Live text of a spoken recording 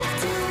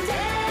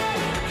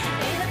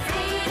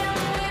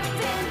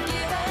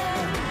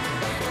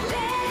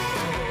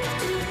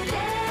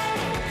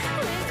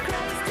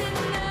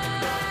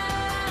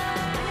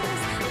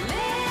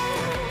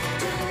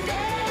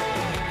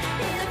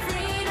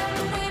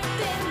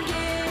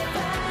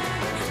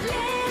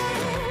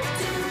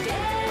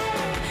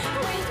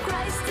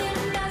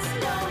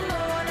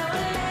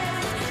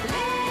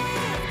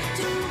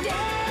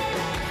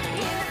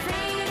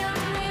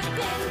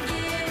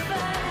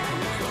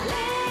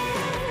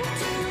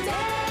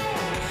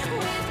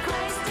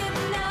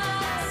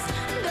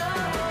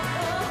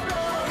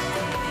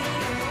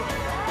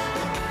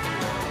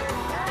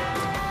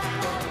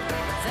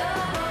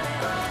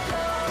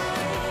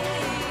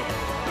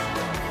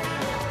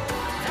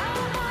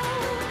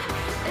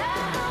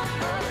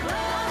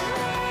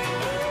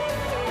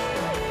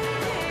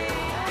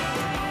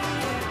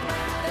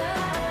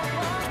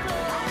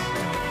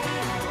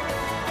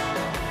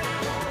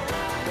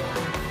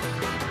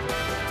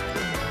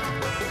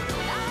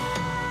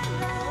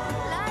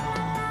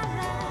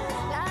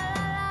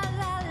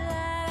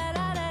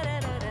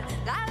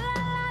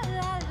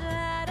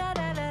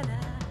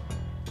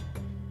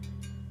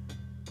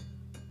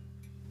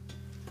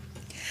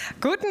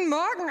Guten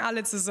Morgen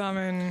alle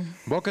zusammen.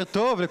 בוקר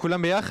טוב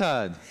לכולם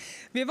ביחד.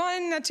 Wir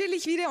wollen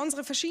natürlich wieder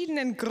unsere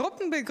verschiedenen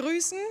Gruppen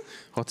begrüßen.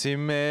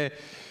 רוצים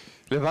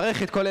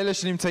לברך את כל אלה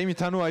שנמצאים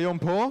איתנו היום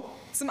פה.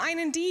 Zum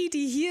einen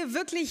die hier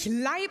wirklich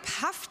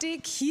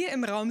leibhaftig hier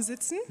im Raum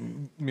sitzen.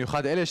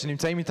 במיוחד אלה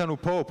שנמצאים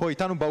איתנו פה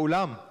איתנו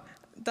באולם.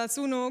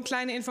 Dazu nur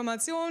kleine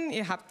Informationen.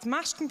 Ihr habt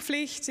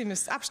Maskenpflicht, ihr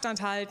müsst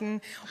Abstand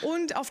halten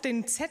und auf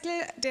den Zettel,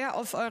 der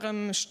auf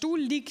eurem Stuhl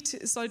liegt,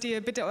 sollt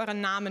ihr bitte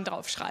euren Namen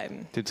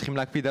draufschreiben. אתם צריכים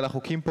להקפיד על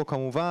החוקים פה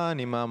כמובן,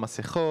 עם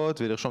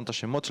המסכות ולרשום את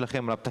השמות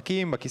שלכם על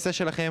הפתקים, בכיסא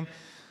שלכם.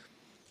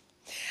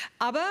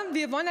 Aber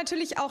wir wollen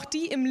natürlich auch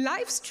die im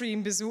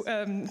Livestream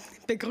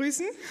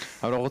begrüßen.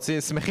 אבל אנחנו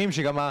שמחים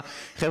שגם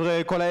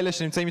החבר'ה, כל האלה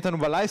שנמצאים איתנו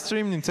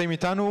בלייבסטרים, נמצאים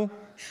איתנו.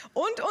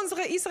 Und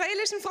unsere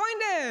israelischen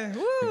Freunde.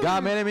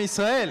 גם אלה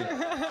מישראל.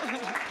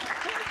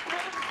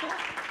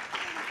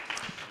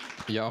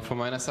 Ja, auch von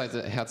meiner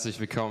Seite herzlich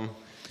willkommen.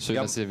 Schön,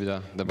 dass ihr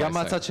wieder dabei גם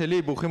מהצד seid.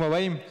 שלי, ברוכים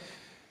הבאים.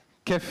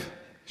 כיף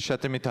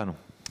שאתם איתנו.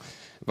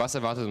 Was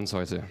erwartet uns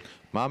heute?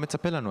 מה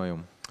מצפה לנו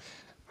היום?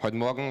 Heute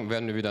Morgen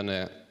werden wir wieder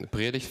eine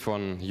Predigt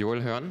von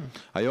Joel hören.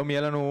 היום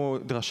יהיה לנו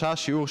דרשה,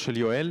 שיעור של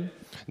יואל,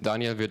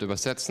 Daniel wird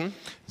übersetzen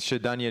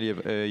שדניאל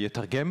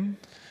יתרגם,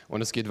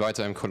 und es geht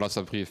weiter im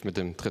Kolosserbrief mit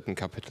dem 3.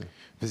 Kapitel.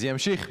 וזה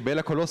ימשיך באל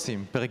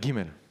הקולוסים, פרק ג'.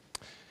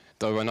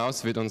 Darüber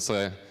hinaus wird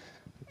unsere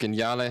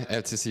geniale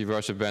LTC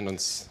Worship Band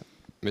uns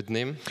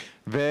mitnehmen.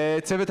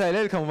 וצוות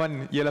ההלל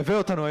כמובן ילווה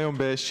אותנו היום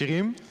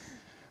בשירים.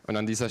 Und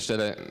an dieser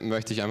Stelle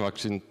möchte ich einfach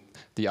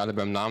die alle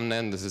beim Namen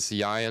nennen. Das ist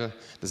Jael,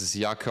 das ist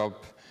Jakob,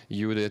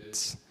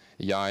 Judith,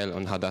 Jael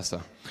und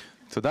Hadassah.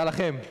 תודה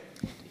לכם,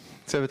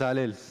 צוות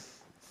ההלל.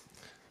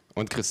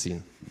 Und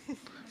Christine.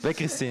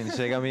 וקריסטין,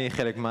 שגם היא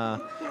חלק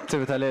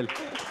מהצוות ההלל.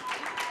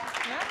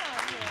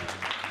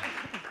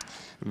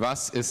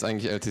 Was ist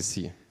eigentlich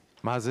LTC?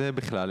 מה זה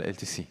בכלל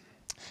LTC?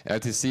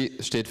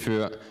 LTC steht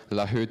für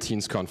Lahö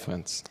Teens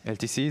Conference.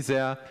 LTC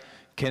זה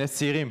הכנס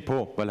צעירים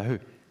פה, בלהוא.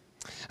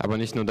 Aber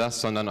nicht nur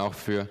das, sondern auch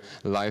für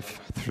Life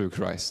through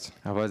Christ.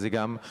 אבל זה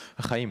גם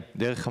החיים,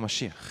 דרך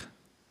המשיח.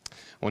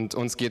 Und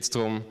uns geht es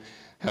darum,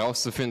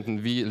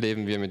 herauszufinden, wie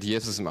leben wir mit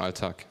Jesus im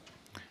Alltag.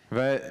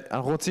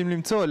 ואנחנו רוצים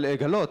למצוא,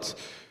 לגלות,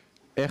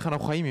 איך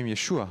אנחנו חיים עם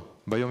ישוע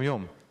ביום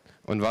יום.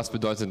 Und was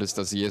bedeutet es,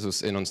 dass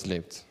Jesus in uns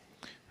lebt?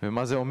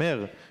 ומה זה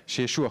אומר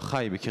שישוע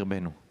חי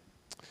בקרבנו.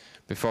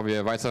 Bevor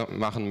wir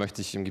weitermachen,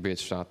 möchte ich im Gebet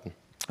starten.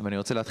 אבל אני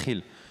רוצה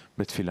להתחיל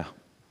בתפילה.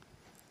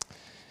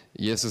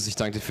 Jesus, ich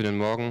danke dir für den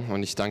Morgen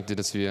und ich danke dir,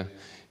 dass wir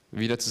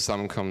wieder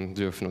zusammenkommen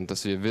dürfen und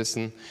dass wir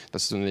wissen,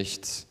 dass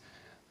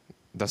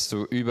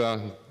du über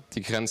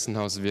die Grenzen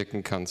hinaus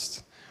wirken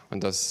kannst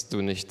und dass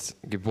du nicht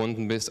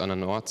gebunden bist an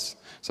einen Ort,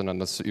 sondern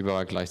dass du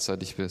überall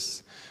gleichzeitig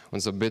bist. Und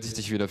so bitte ich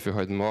dich wieder für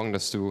heute Morgen,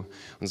 dass du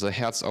unser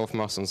Herz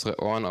aufmachst, unsere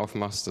Ohren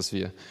aufmachst, dass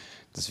wir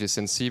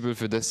sensibel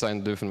für das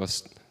sein dürfen,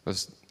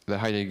 was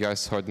der Heilige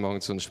Geist heute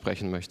Morgen zu uns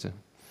sprechen möchte.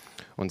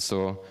 Und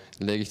so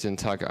lege ich den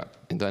Tag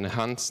in deine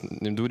Hand,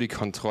 nimm du die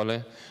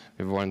Kontrolle,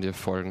 wir wollen dir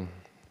folgen.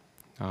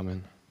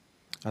 Amen.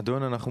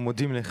 אדון, אנחנו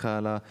מודים לך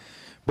על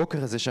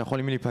הבוקר הזה שאנחנו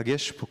יכולים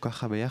להיפגש פה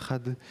ככה ביחד.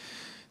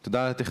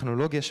 תודה על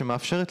הטכנולוגיה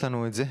שמאפשרת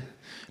לנו את זה,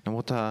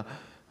 למרות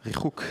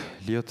הריחוק,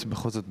 להיות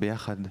בכל זאת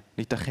ביחד,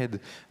 להתאחד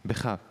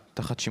בך,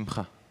 תחת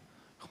שמך.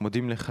 אנחנו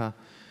מודים לך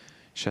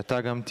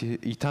שאתה גם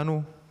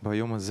איתנו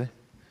ביום הזה,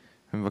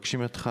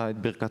 ומבקשים אותך את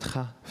ברכתך,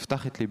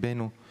 פתח את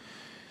ליבנו,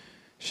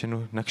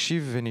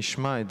 שנקשיב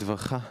ונשמע את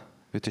דברך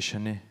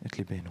ותשנה את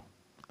ליבנו.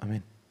 אמן.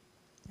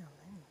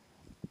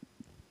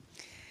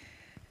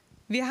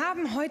 Wir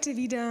haben heute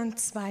wieder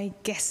zwei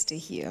Gäste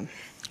hier.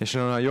 יש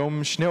לנו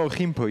היום שני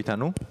אורחים פה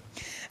איתנו,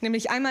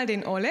 Nämlich einmal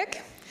den Oleg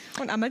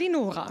und einmal die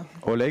Nora.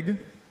 אולג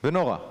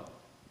ונורה.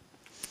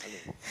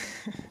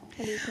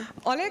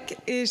 Oleg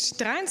ist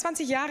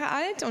 23 Jahre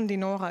alt und die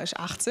Nora ist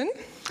 18.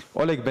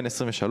 אולג בן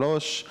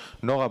 23,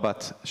 נורה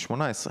בת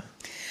 18.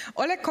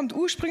 Oleg kommt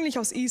ursprünglich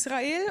aus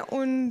Israel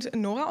und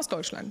Nora aus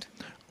Deutschland.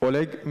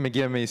 אולג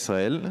מגיע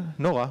מישראל,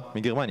 נורה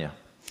מגרמניה.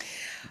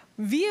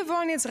 Wir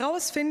wollen jetzt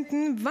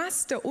herausfinden,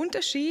 was der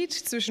Unterschied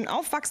zwischen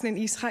Aufwachsen in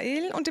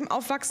Israel und dem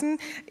Aufwachsen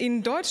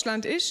in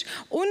Deutschland ist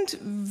und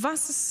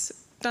was es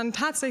dann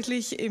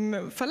tatsächlich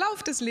im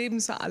Verlauf des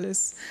Lebens so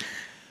alles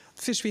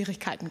für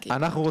Schwierigkeiten gibt.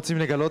 אנחנו רוצים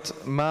לגלות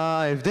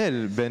מה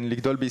ההבדל בין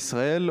לגדול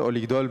בישראל או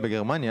לגדול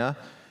בגרמניה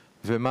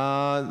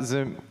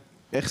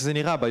איך זה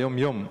נראה ביום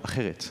יום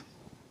אחרת.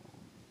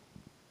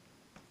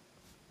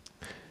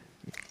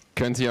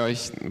 Könnt ihr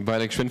euch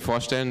beide geschwind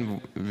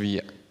vorstellen,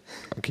 wie...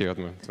 Okay,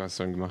 warte mal, du hast es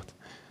schon gemacht.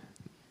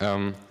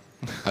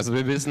 Also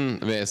wir wissen,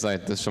 wer ihr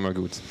seid, das ist schon mal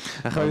gut.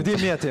 אנחנו יודעים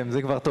מי אתם,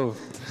 זה כבר טוב.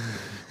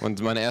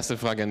 Und meine erste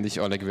Frage an dich,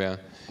 Oleg, wäre,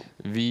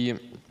 wie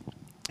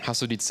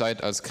hast du die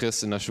Zeit als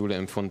Christ in der Schule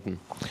empfunden?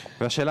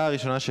 והשאלה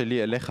הראשונה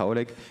שלי אליך,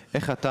 אולג,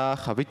 איך אתה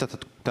חווית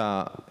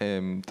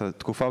את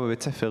התקופה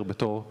בבית ספר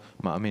בתור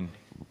מאמין?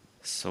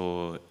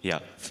 So,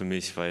 ja, für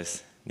mich war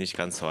es nicht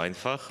ganz so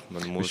einfach.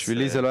 Man muss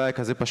בשבילי זה לא היה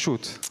כזה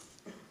פשוט.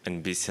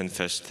 ein bisschen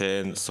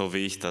verstehen, so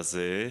wie ich das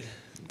sehe,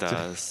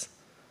 dass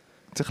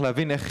צריך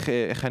להבין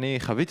איך אני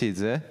חוויתי את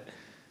זה.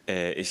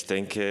 Ich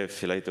denke,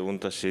 vielleicht der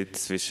Unterschied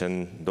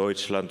zwischen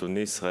Deutschland und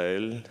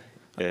Israel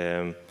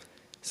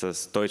ist,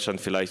 dass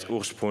Deutschland vielleicht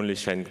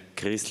ursprünglich ein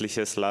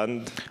christliches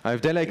Land.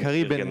 ההבדל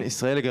העיקרי בין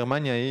ישראל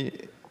לגרמניה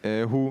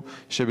הוא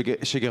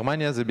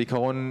שגרמניה זה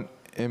בעיקרון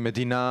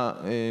מדינה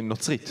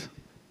נוצרית.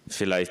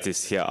 Vielleicht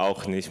ist hier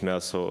auch nicht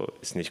mehr so,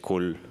 ist nicht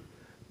cool,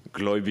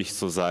 gläubig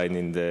zu sein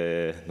in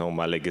der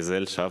normalen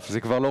Gesellschaft.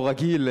 זה כבר לא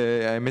רגיל,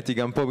 האמת היא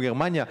גם פה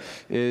בגרמניה,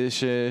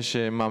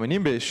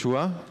 שמאמינים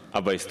בישוע,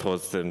 Aber ist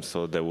trotzdem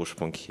so der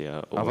Ursprung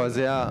hier. אבל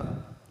זה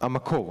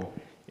המקור,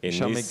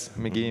 שם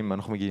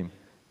אנחנו מגיעים.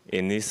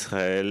 In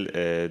Israel,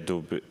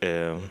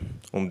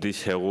 um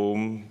dich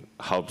herum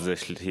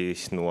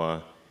hauptsächlich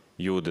nur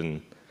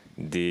Juden,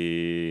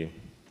 die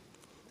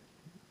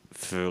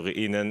für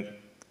ihnen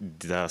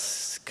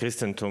das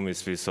Christentum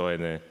ist wie so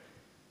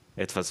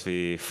etwas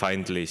wie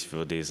feindlich,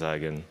 würde ich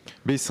sagen.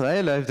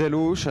 בישראל ההבדל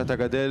הוא שאתה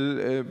גדל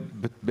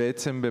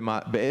בעצם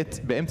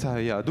באמצע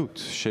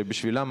היהדות,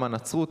 שבשבילם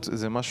הנצרות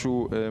זה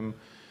משהו,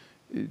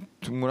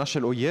 תמונה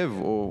של אויב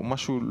או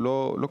משהו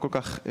לא כל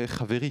כך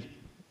חברי.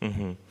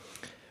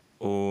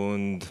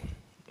 Und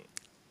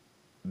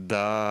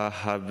da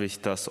habe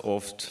ich das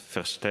oft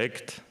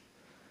versteckt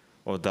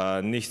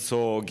oder nicht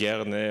so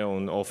gerne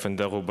und offen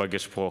darüber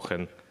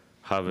gesprochen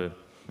habe.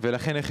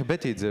 ולכן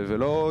הכבדתי את זה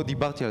ולא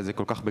דיברתי על זה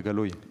כל כך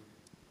בגלוי.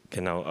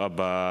 Genau,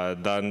 aber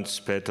dann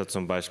später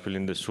zum Beispiel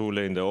in der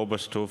Schule, in der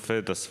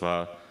Oberstufe, das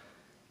war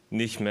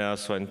nicht mehr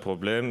so ein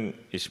Problem.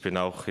 Ich bin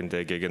auch in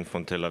der Gegend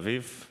von Tel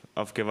Aviv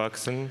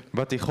aufgewachsen.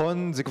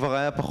 בתיכון זה כבר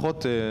היה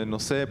פחות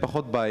נושא,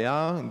 פחות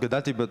בעיה.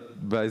 גדלתי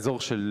באזור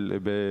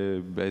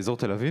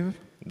תל אביב.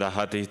 Da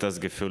hatte ich das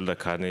Gefühl, da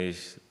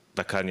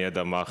kann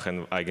jeder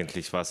machen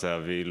eigentlich, was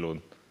er will.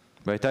 Und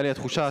והייתה לי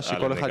התחושה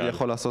שכל אחד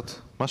יכול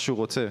לעשות מה שהוא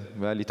רוצה,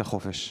 והיה לי את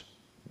החופש.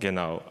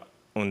 Genau.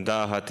 Und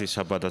da hatte ich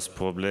aber das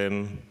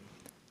Problem,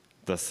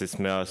 das ist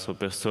mehr so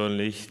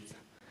persönlich,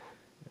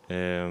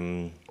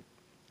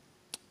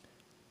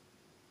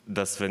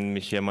 dass wenn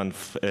mich jemand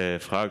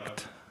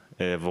fragt,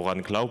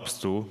 woran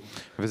glaubst du?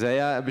 וזה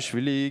היה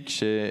בשבילי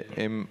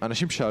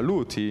כשאנשים שאלו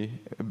אותי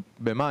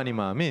במה אני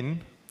מאמין,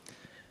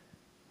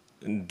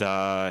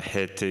 da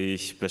hätte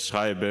ich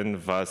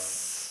beschreiben,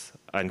 was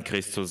ein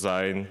Christ zu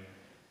sein,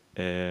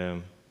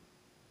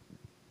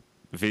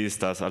 wie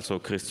ist das also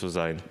Christ zu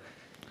sein?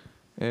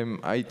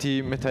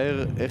 הייתי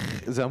מתאר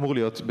איך זה אמור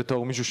להיות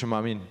בתור מישהו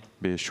שמאמין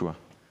בישוע.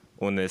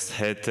 Und es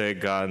hätte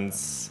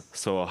ganz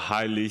so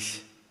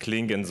heilig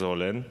klingen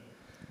sollen.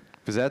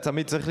 וזה היה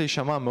תמיד צריך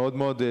להישמע מאוד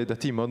מאוד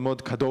דתי, מאוד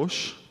מאוד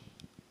קדוש.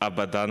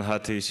 Aber dann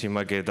hatte ich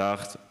immer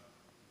gedacht,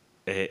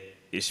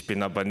 ich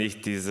bin aber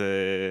nicht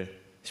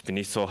ich bin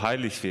nicht so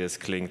heilig, wie es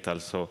klingt.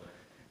 Also,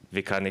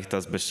 wie kann ich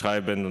das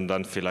beschreiben und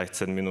dann vielleicht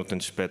 10 Minuten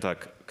später,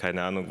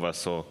 keine Ahnung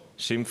was, so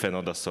schimpfen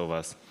oder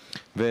sowas.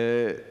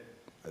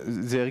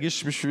 וזה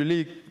הרגיש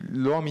בשבילי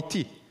לא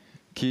אמיתי,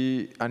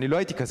 כי אני לא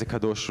הייתי כזה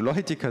קדוש, לא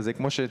הייתי כזה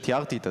כמו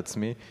שתיארתי את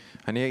עצמי.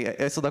 אני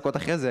 10 דקות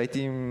אחרי זה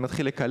הייתי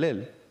מתחיל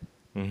לקלל.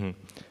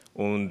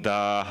 Und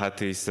da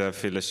hatte ich sehr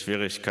viele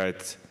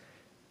Schwierigkeiten,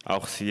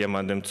 auch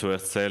jemandem zu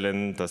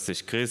erzählen, dass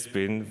ich Christ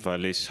bin,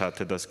 weil ich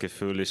hatte das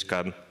Gefühl, ich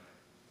kann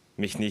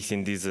mich nicht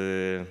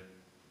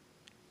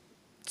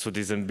zu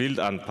diesem Bild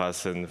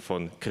anpassen,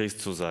 von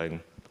Christ zu sein.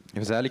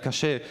 וזה היה לי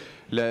קשה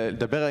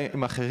לדבר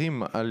עם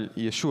אחרים על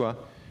ישוע,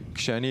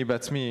 כשאני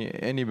בעצמי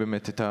אין לי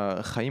באמת את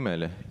החיים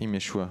האלה עם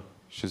ישוע,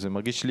 שזה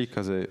מרגיש לי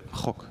כזה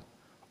רחוק.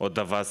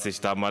 Oder was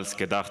ich damals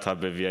gedacht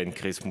habe, wie ein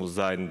Christ muss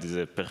sein,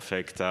 dieser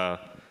perfekte,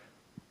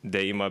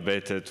 der immer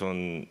betet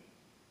und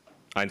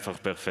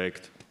einfach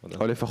perfekt.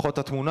 או לפחות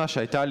התמונה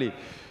שהייתה לי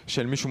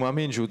של מישהו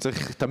מאמין שהוא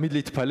צריך תמיד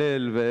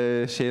להתפלל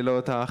ושיהיה לו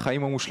את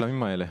החיים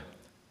המושלמים האלה.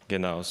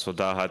 Genau, so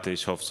da hatte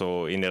ich oft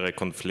so innere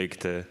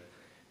Konflikte.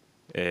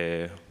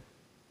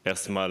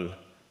 Erstmal,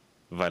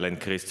 weil ein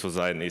Christ zu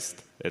sein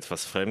ist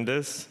etwas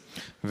Fremdes.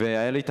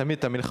 והיה לי תמיד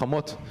את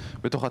המלחמות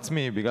בתוך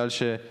עצמי, בגלל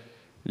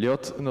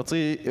שלהיות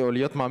נוצרי או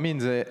להיות מאמין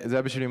זה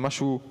היה בשבילי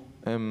משהו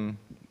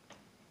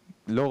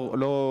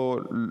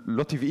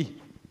לא טבעי.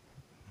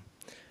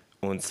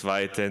 Und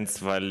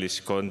zweitens, weil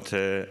ich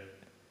konnte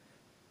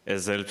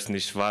es selbst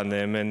nicht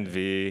wahrnehmen,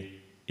 wie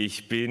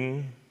ich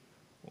bin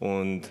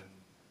und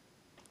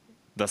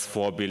das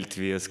Vorbild,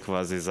 wie es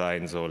quasi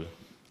sein soll.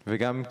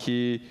 וגם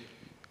כי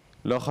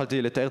לא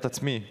יכולתי לתאר את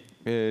עצמי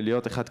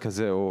להיות אחד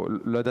כזה, או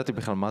לא ידעתי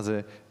בכלל מה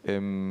זה,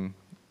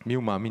 מי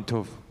הוא מאמין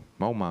טוב,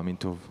 מה הוא מאמין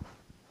טוב.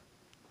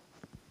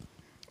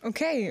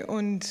 Okay,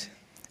 und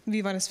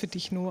wie war das für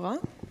dich, Nora?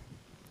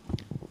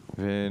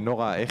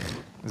 ונורה, איך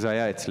זה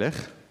היה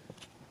אצלך?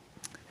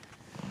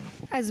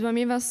 Also bei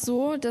mir war es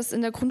so, dass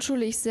in der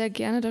Grundschule ich sehr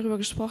gerne darüber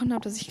gesprochen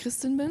habe, dass ich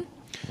Christin bin.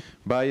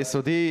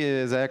 ביסודי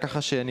זה היה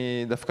ככה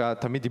שאני דווקא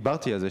תמיד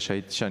דיברתי על זה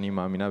שאני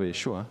מאמינה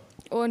בישוע.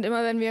 Und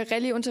immer wenn wir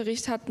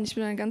Rallye-Unterricht hatten, ich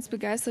bin dann ganz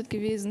begeistert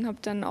gewesen, habe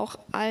dann auch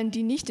allen,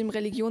 die nicht im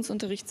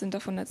Religionsunterricht sind,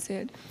 davon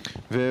erzählt.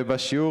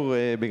 ובשיעור,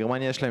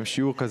 בגרמניה יש להם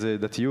שיעור כזה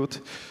דתיות,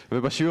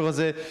 ובשיעור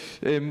הזה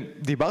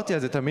דיברתי על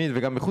זה תמיד,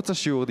 וגם מחוץ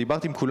לשיעור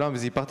דיברתי עם כולם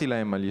וסיפרתי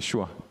להם על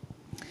ישוע.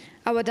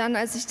 Aber dann,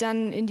 als ich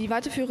dann in die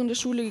weiterführende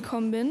Schule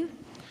gekommen bin,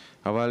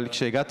 אבל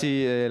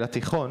כשהגעתי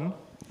לתיכון,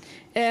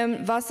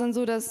 war es dann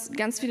so, dass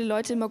ganz viele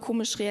Leute immer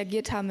komisch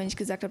reagiert haben, wenn ich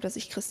gesagt habe, dass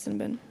ich Christin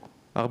bin.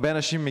 הרבה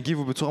אנשים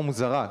הגיבו בצורה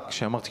מוזרה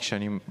כשאמרתי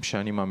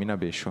שאני מאמינה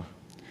בישוע.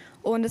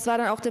 Und es war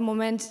dann auch der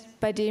Moment,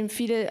 bei dem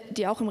viele,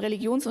 die auch im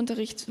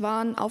Religionsunterricht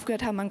waren,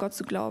 aufgehört haben, an Gott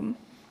zu glauben.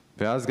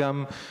 ואז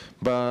גם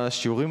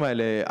בשיעורים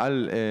האלה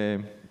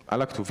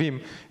על הכתובים,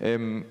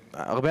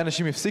 הרבה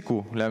אנשים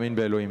הפסיקו להאמין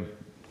באלוהים.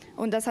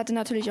 Und das hatte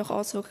natürlich auch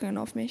Auswirkungen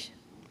auf mich.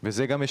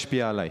 וזה גם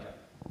השפיע עליי.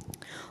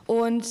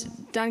 Und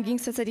dann ging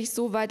es tatsächlich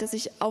so weit, dass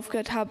ich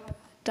aufgehört habe,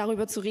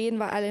 darüber zu reden,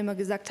 weil alle immer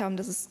gesagt haben,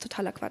 dass es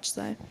totaler Quatsch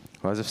sei.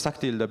 ואז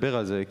הפסקתי לדבר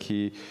על זה,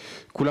 כי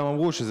כולם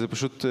אמרו שזה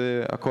פשוט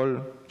הכל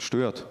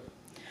שטויות.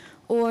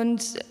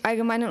 Und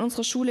allgemein in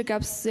unserer Schule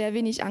gab es sehr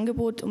wenig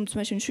Angebot, um zum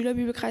Beispiel einen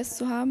Schülerbibelkreis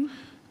zu haben.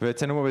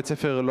 ואצלנו בבית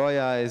ספר לא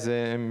היה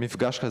איזה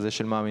מפגש כזה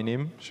של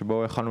מאמינים,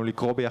 שבו יכולנו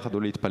לקרוא ביחד או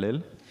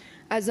להתפלל.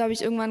 Also habe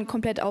ich irgendwann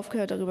komplett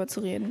aufgehört, darüber zu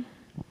reden.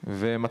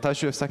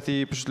 ומתישהו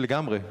הפסקתי פשוט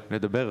לגמרי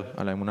לדבר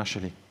על האמונה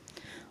שלי.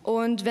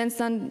 Und wenn es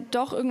dann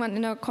doch irgendwann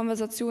in der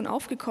Konversation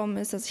aufgekommen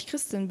ist, dass ich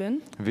Christin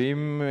bin,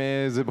 ואם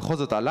זה בכל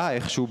זאת עלה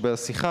איכשהו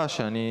בשיחה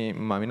שאני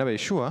מאמינה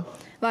בישוע,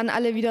 waren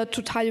alle wieder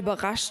total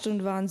überrascht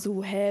und waren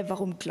so, hä,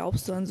 warum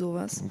glaubst du an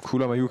sowas?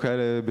 כולם היו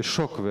כאלה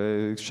בשוק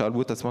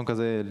ושאלו את עצמם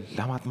כזה,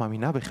 למה את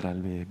מאמינה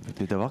בכלל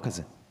בדבר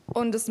כזה?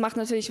 Und das macht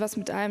natürlich was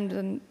mit einem,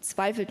 dann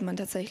zweifelt man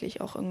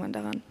tatsächlich auch irgendwann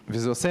daran.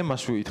 וזה עושה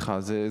משהו איתך,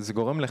 זה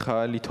גורם לך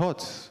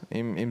לתהות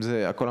אם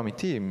זה הכל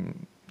אמיתי, אם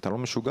אתה לא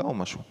משוגע או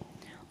משהו.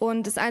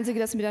 Und das Einzige,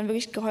 das mir dann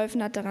wirklich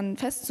geholfen hat, daran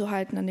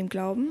festzuhalten, an dem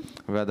Glauben,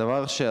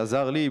 והדבר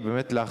שעזר לי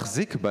באמת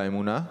להחזיק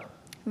באמונה,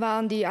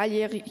 waren die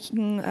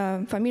alljährigen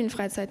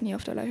Familienfreizeiten hier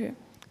auf der Lahö.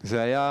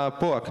 זה היה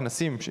פה,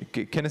 הכנסים,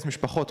 כנס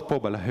משפחות פה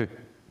בלהה.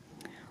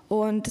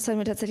 Und das hat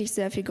mir tatsächlich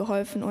sehr viel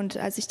geholfen. Und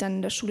als ich dann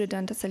in der Schule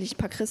dann tatsächlich ein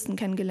paar Christen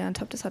kennengelernt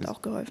habe, das hat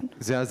auch geholfen.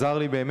 זה עזר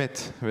לי באמת.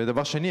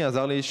 ודבר שני,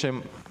 עזר לי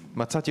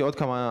שמצאתי עוד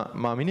כמה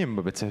מאמינים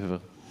בבית ספר.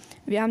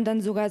 Wir haben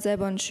dann sogar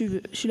selber einen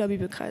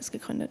Schülerbibelkreis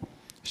gegründet.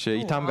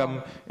 שאיתם גם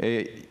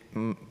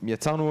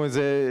יצרנו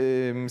איזו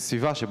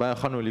סביבה שבה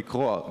יכולנו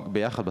לקרוא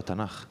ביחד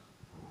בתנ"ך.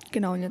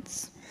 Genau, und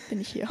jetzt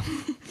bin ich hier.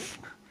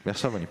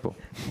 ועכשיו אני פה.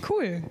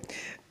 Cool.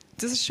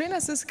 Das ist schön,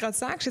 dass du es gerade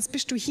sagst. Jetzt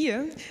bist du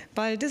hier,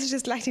 weil das ist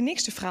jetzt gleich die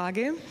nächste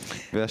Frage.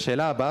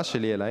 והשאלה הבאה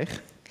שלי אלייך,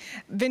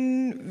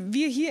 Wenn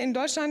wir hier in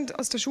Deutschland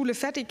aus der Schule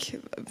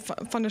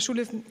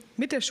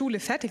mit der Schule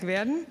fertig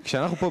werden,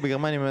 כשאנחנו פה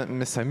בגרמניה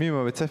מסיימים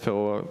בבית ספר,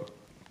 או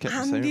כן,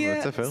 haben מסיימים wir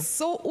בבית ספר,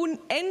 so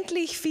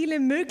unendlich viele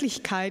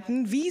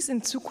Möglichkeiten, wie es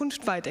in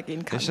Zukunft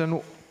weitergehen kann. יש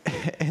לנו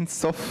אין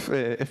סוף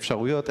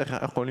אפשרויות איך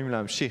אנחנו יכולים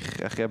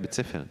להמשיך אחרי הבית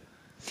ספר.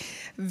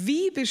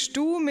 Wie bist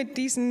du mit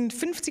diesen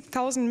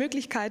 50.000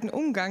 Möglichkeiten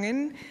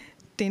umgegangen,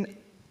 den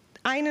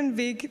einen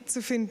Weg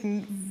zu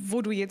finden,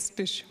 wo du jetzt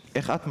bist?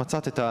 איך את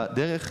מצאת את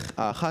הדרך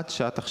האחת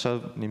שאת עכשיו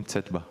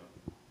נמצאת בה?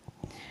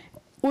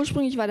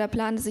 Ursprünglich war der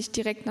Plan, dass ich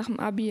direkt nach dem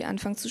Abi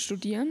anfange zu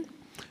studieren.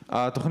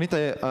 התוכנית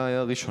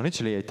הראשונית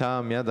שלי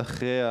הייתה מיד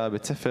אחרי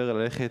הבית ספר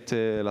ללכת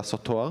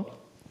לעשות תואר.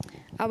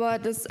 Aber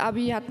das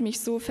Abi hat mich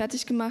so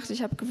fertig gemacht,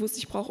 ich habe gewusst,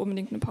 ich brauche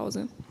unbedingt eine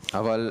Pause.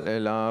 אבל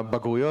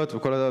לבגרויות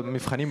וכל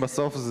המבחנים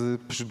בסוף זה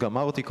פשוט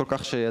גמר אותי כל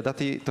כך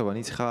שידעתי, טוב,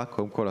 אני צריכה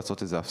קודם כל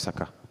לעשות איזו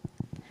הפסקה.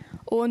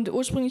 Und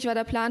ursprünglich war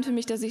der Plan für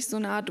mich, dass ich so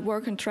eine Art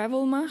Work and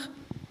Travel mache.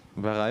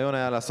 והרעיון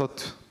היה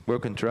לעשות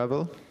work and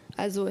travel.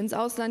 Also ins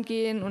Ausland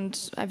gehen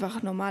und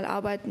einfach normal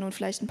arbeiten und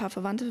vielleicht ein paar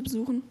Verwandte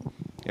besuchen.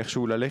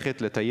 איכשהו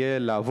ללכת,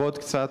 לטייל, לעבוד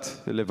קצת,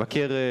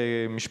 לבקר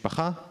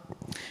משפחה.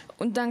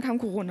 Und dann kam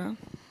Corona.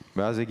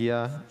 ואז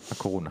הגיעה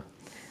הקורונה.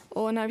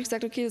 Und da habe ich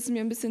gesagt, okay, das ist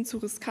mir ein bisschen zu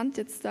riskant,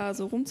 jetzt da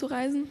so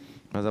rumzureisen.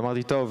 אז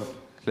אמרתי, טוב,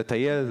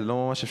 לטייל זה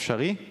לא ממש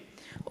אפשרי.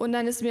 Und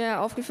dann ist mir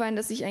aufgefallen,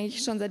 dass ich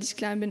eigentlich schon seit ich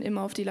klein bin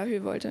immer auf die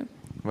Lahö wollte.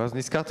 ואז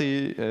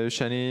נזכרתי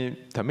שאני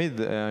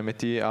תמיד,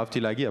 האמת היא, אהבתי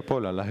להגיע פה,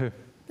 ללהה.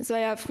 Es war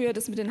ja früher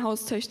das mit den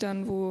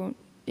Haustöchtern, wo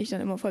ich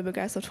dann immer voll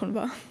begeistert von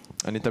war.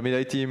 אני תמיד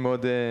הייתי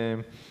מאוד,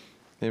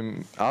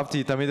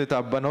 אהבתי תמיד את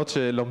הבנות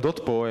שלומדות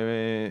פה,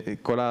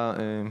 כל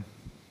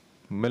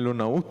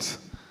המלונאות,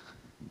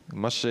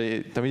 מה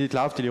שתמיד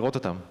התלהבתי לראות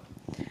אותם.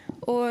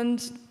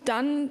 Und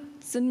dann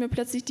sind mir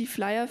plötzlich die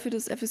Flyer für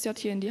das FSJ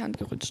hier in die Hand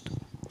gerutscht.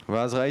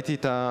 ואז ראיתי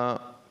את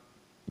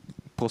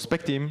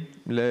הפרוספקטים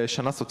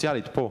לשנה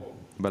סוציאלית פה,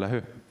 בלהה.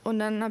 Und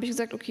dann habe ich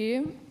gesagt,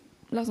 okay,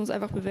 lass uns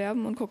einfach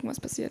bewerben und gucken, was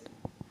passiert.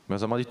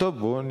 ואז אמרתי, טוב,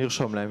 בואו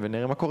נרשום להם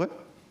ונראה מה קורה.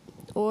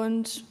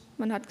 Und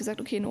man hat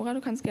gesagt, okay, Nora,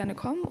 du kannst gerne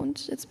kommen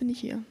und jetzt bin ich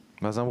hier.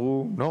 ואז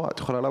אמרו, נורה, את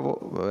יכולה לבוא,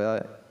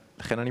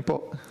 ולכן אני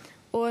פה.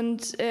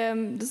 Und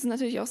das ist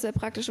natürlich auch sehr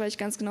praktisch, weil ich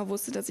ganz genau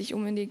wusste, dass ich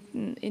unbedingt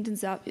ein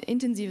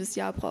intensives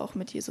Jahr brauche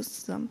mit Jesus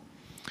zusammen.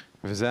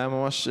 וזה היה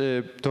ממש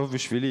טוב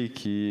בשבילי,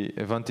 כי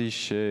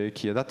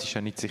ידעתי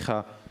שאני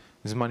צריכה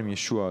זמן עם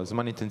ישוע,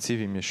 זמן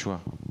אינטנסיבי עם ישוע.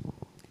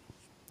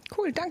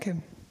 Cool, danke.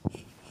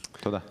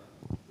 תודה.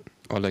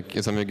 Oleg,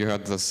 jetzt haben wir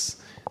gehört,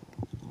 dass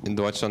in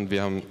Deutschland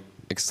wir haben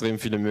extrem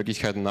viele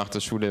Möglichkeiten nach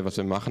der Schule, was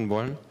wir machen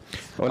wollen.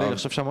 אולג,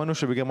 עכשיו שמענו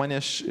שבגרמניה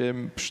יש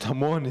פשוט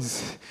המון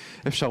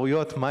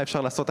אפשרויות, מה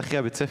אפשר לעשות אחרי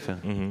הבית ספר.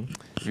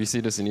 Wie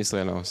sieht es in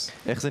Israel aus?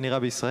 איך זה נראה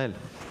בישראל?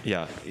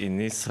 Ja, in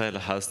Israel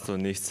hast du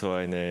nicht so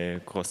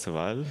eine große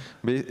Wahl.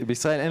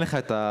 בישראל אין לך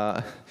את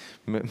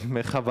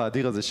המרחב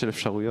האדיר הזה של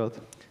אפשרויות.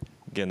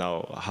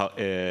 Genau.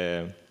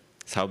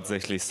 Es ist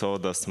hauptsächlich so,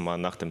 dass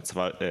man nach dem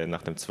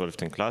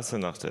 12. Klasse,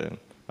 nach dem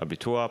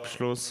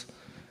Abiturabschluss,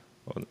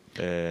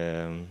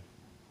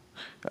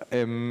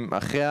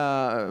 אחרי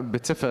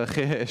הבית ספר,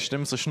 אחרי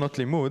 12 שנות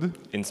לימוד,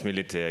 ins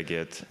Militär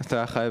geht.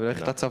 אתה חייב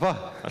ללכת לצבא.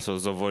 Also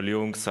sowohl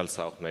Jungs als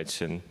auch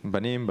Mädchen.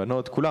 בנים,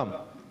 בנות, כולם.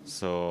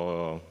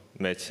 So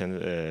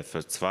Mädchen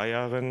für 2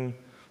 Jahre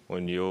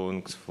und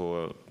Jungs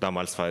für,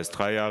 damals war es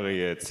 3 Jahre,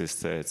 jetzt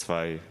ist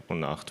 2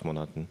 und 8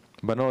 Monaten.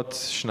 בנות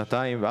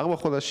 2 ו4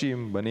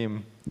 חודשים,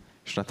 בנים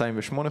 2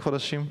 ו8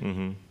 חודשים.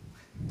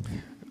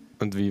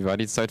 Und wie war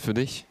die Zeit für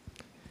dich?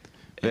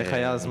 ואיך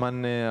היה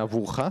הזמן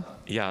עבורך?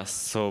 Ja,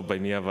 so bei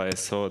mir war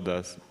es so,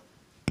 dass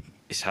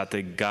ich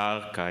hatte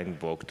gar keinen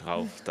Bock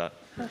drauf.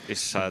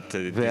 Ich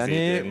hatte diese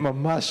ואני Idee,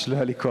 ממש לא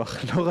היה לי כוח,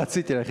 לא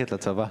רציתי ללכת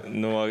לצבא.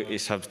 nur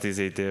ich habe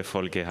diese Idee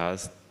voll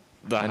gehasst.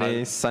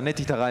 אני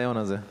שנאתי את הרעיון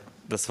הזה.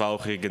 Das war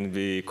auch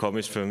irgendwie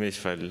komisch für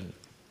mich, weil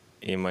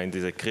immer in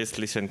diese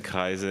christlichen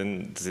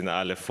Kreisen sind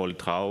alle voll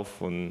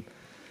drauf und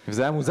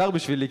וזה היה מוזר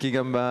בשבילי, כי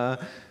גם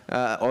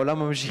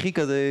בעולם המשיחי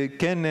כזה,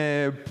 כן,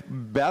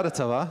 בעד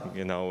הצבא.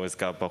 genau, es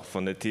gab auch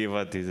von der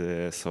TIVA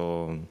diese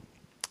so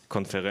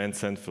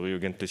Konferenzen für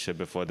Jugendliche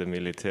bevor dem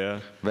Militär.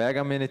 והיה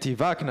גם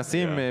נתיבה,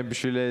 כנסים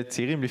בשביל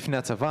צעירים לפני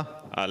הצבא.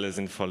 Alle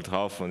sind voll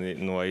drauf und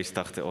nur ich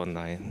dachte, oh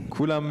nein.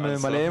 כולם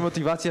Also- מלאי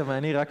מוטיבציה,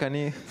 ואני רק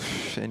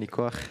אין לי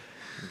כוח.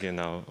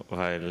 Genau,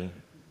 weil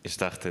ich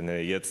dachte,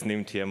 ne, jetzt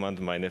nimmt jemand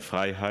meine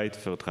Freiheit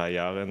für 3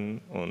 Jahre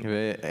und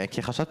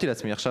כי חשבתי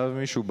לעצמי, עכשיו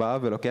מישהו בא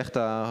ולוקח את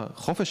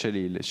החופש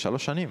שלי ל3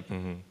 שנים.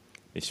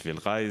 ich will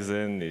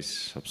reisen,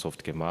 ich habe es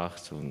oft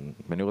gemacht und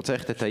ואני רוצה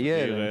ללכת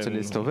לטייל, אני רוצה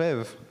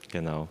להסתובב.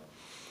 genau.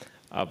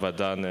 Aber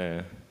dann,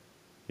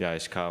 ja,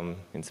 ich kam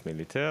ins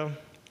Militär.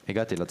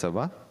 הגעתי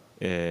לצבא,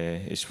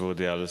 Ich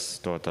wurde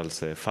dort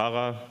als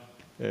Fahrer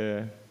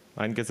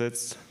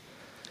eingesetzt.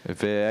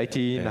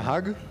 והייתי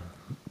נהג,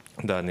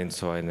 Dann in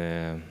so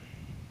eine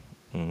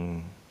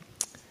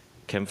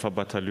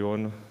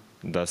Kämpferbataillon,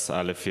 das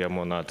alle 4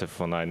 Monate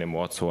von einem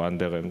Ort zu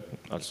anderen,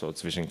 also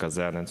zwischen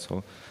Kasernen,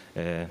 so,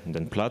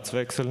 den Platz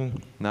wechseln.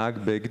 נהג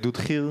בגדוד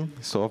חי"ר,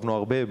 הסתובבנו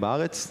הרבה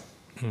בארץ.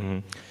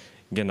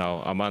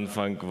 Genau, am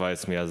Anfang war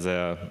es mir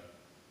sehr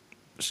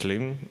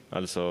schlimm,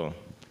 also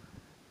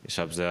ich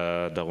habe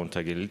sehr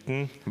darunter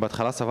gelitten.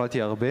 בהתחלה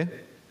סבלתי הרבה,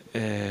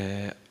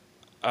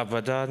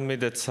 Aber dann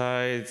mit der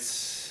Zeit,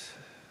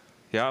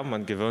 ja,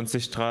 man gewöhnt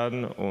sich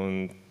dran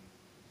und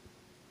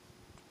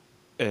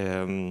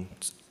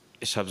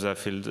ich habe sehr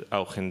viel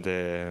auch in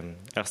den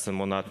ersten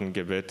Monaten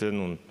gebeten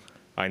und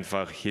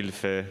einfach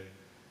Hilfe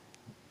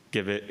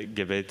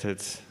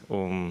gebetet,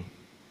 um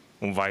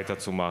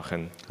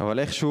weiterzumachen. אבל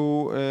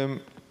איכשהו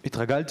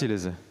התרגלתי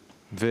לזה.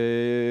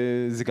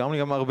 וזה גרם לי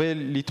גם הרבה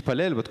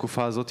להתפלל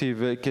בתקופה הזאת,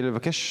 וכדי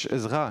לבקש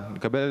עזרה,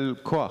 לקבל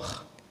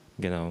כוח.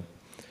 Genau.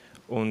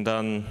 Und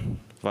dann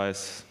war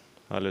es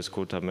alles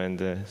gut am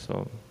Ende.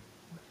 So.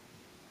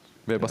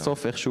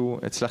 ובסוף איכשהו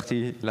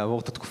הצלחתי לעבור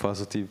את התקופה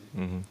הזאת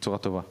בצורה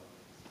טובה.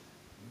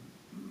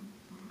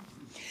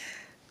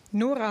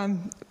 Nora,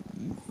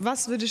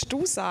 was würdest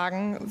du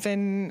sagen,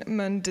 wenn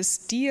man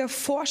das dir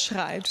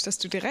vorschreibt, dass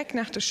du direkt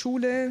nach der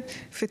Schule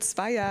für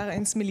 2 Jahre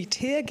ins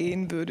Militär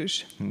gehen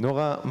würdest?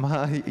 נורה,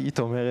 מה היית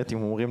אומרת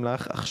אם אומרים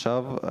לך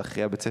עכשיו,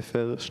 אחרי הבית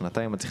ספר,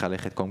 2 את צריכה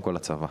ללכת קודם כל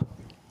לצבא?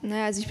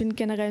 Naja, also ich bin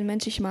generell ein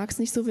Mensch, ich mag es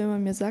nicht so, wenn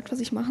man mir sagt, was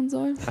ich machen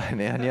soll.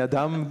 אני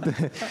אדם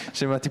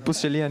שמהטיפוס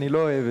שלי אני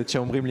לא אוהבת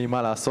שאומרים לי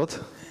מה לעשות.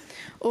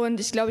 Und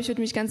ich glaube, ich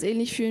würde mich ganz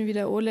ähnlich fühlen wie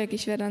der Oleg.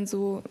 Ich wäre dann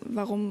so,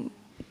 warum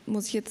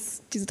muss ich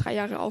jetzt diese 3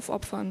 Jahre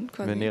aufopfern?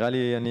 Quasi. ונראה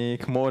לי, אני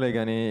כמו אולג,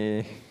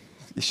 אני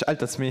אשאל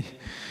את עצמי,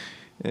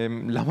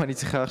 למה אני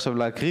צריכה עכשיו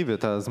להקריב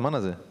את הזמן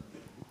הזה?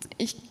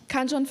 Ich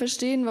kann schon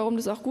verstehen, warum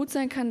das auch gut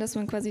sein kann, dass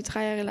man quasi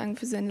 3 Jahre lang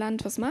für sein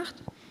Land was macht.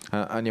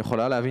 אני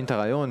יכולה להבין את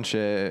הרעיון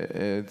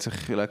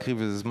שצריך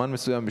להקריב איזה זמן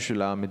מסוים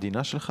בשביל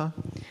המדינה שלך.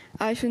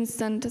 Aber ich finde es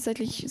dann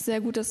tatsächlich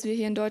sehr gut, dass wir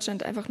hier in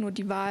Deutschland einfach nur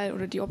die Wahl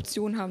oder die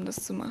Option haben,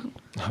 das zu machen.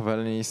 אבל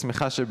אני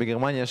שמחה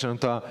שבגרמניה יש לנו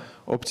את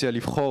האופציה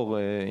לבחור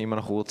אם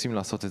אנחנו רוצים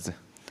לעשות את זה.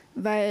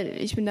 Weil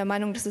ich bin der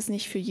Meinung, das ist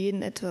nicht für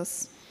jeden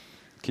etwas.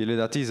 כי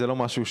לדעתי זה לא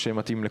משהו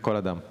שמתאים לכל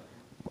אדם.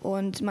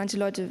 Und manche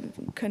Leute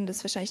können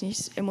das wahrscheinlich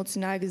nicht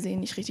emotional gesehen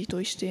nicht richtig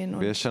durchstehen. Und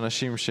ויש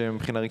אנשים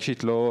שמבחינה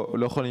רגשית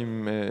לא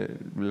יכולים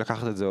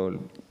לקחת את זה או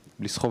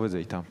לסחוב את זה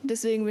איתם.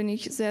 deswegen bin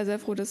ich sehr, sehr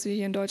froh, dass wir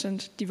hier in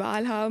Deutschland die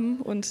Wahl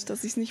haben und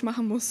dass ich es nicht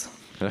machen muss.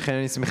 ולכן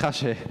אני שמחה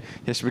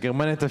שיש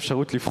בגרמניה את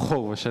האפשרות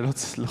לבחור ושלא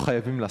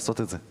חייבים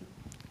לעשות את זה.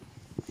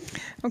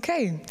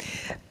 Okay.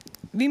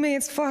 Wie wir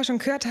jetzt vorher schon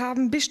gehört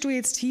haben, bist du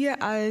jetzt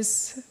hier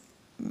als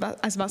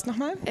was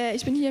nochmal?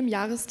 Ich bin hier im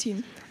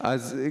Jahresteam.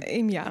 אז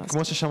Im Jahr.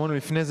 כמו ששמענו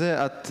לפני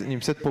זה, את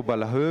נמצאת פה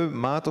בלהב,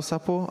 מה את עושה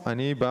פה?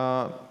 אני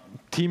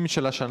בטים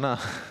של השנה.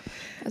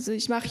 Also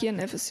ich mache hier ein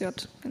FSJ,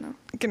 genau.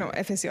 Genau,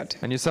 FSJ.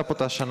 אני עושה פה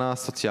את השנה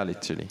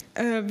הסוציאלית שלי.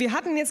 Wir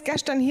hatten jetzt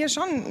gestern hier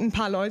schon ein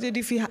paar Leute,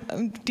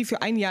 die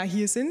für ein Jahr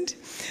hier sind.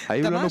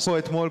 היו Da לנו warst, פה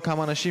אתמול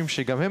כמה אנשים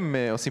שגם הם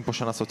עושים פה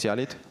שנה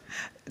סוציאלית.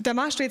 da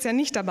warst du jetzt ja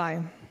nicht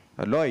dabei,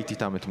 לא הייתי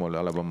איתם אתמול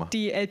על הבמה.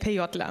 die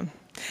LPJler.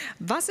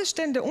 Was ist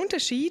denn der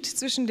Unterschied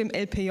zwischen dem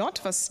LPJ,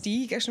 was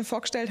die gestern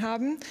vorgestellt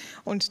haben,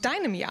 und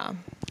deinem Jahr?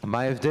 מה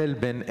ההבדל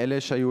בין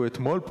אלה שהיו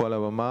אתמול פה על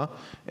הבמה,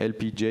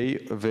 LPJ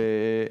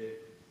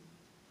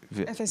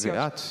FSJ.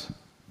 ואת,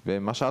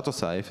 ומה שאת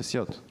עושה, FSJ?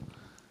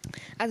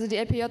 Also die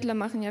LPJler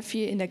machen ja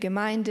viel in der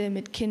Gemeinde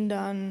mit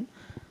Kindern,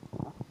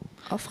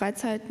 auf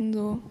Freizeiten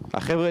so.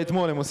 החבר'ה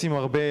אתמול הם עושים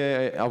הרבה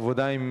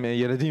עבודה עם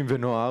ילדים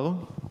ונוער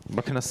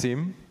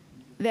בכנסים.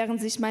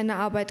 Während sich meine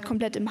Arbeit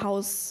komplett im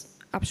Haus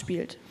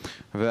abspielt.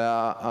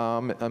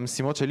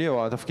 והמשימות שלי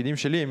או התפקידים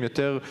שלי הם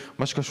יותר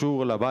מה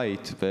שקשור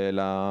לבית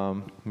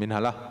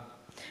ולמנהלה.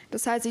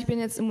 Das heißt, ich bin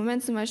jetzt im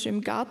Moment zum Beispiel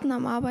im Garten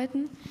am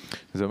Arbeiten.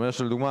 זה אומר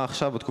שלדוגמה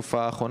עכשיו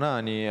בתקופה האחרונה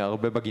אני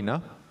הרבה בגינה.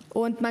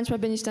 Und manchmal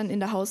bin ich dann in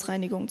der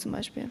Hausreinigung zum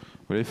Beispiel.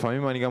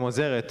 ולפעמים אני גם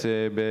עוזרת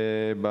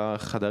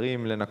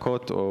בחדרים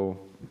לנקות או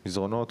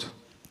מזרונות.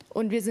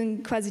 Und wir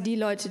sind quasi die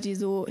Leute, die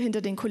so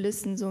hinter den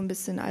Kulissen so ein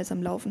bisschen alles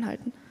am Laufen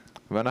halten.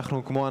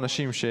 ואנחנו כמו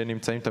אנשים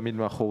שנמצאים תמיד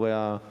מאחורי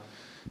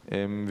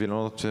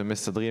הווילונות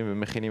מסדרים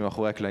ומכינים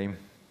מאחורי הקלעים.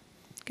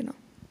 Genau.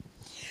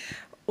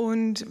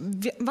 Und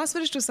was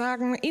würdest du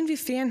sagen,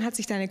 inwiefern hat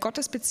sich deine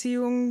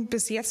Gottesbeziehung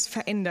bis jetzt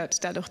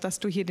verändert, dadurch, dass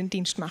du hier den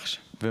Dienst machst?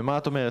 ומה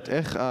את אומרת,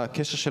 איך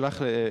הקשר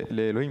שלך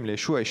לאלוהים,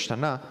 לישוע,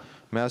 השתנה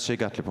מאז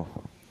שהגעת לפה?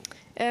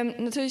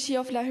 Natürlich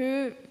hier auf La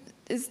Höhe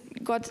ist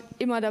Gott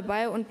immer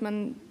dabei und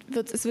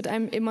es wird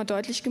einem immer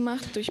deutlich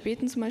gemacht, durch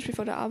Beten zum Beispiel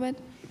vor der Arbeit.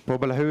 פה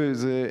בלהוא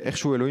זה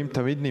איכשהו אלוהים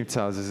תמיד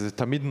נמצא, זה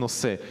תמיד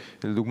נושא.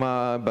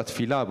 לדוגמה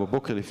בתפילה,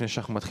 בבוקר לפני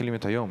שאנחנו מתחילים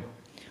את היום.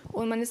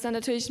 Und man ist dann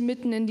natürlich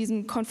mitten in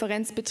diesem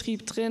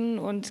Konferenzbetrieb drin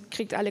und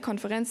kriegt alle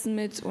Konferenzen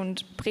mit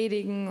und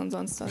Predigen und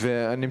sonst was.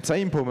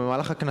 ונמצאים פה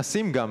במהלך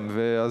הכנסים גם,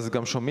 ואז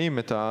גם שומעים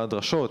את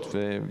הדרשות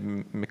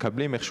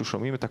ומקבלים איכשהו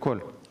שומעים את הכל.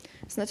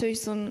 Das ist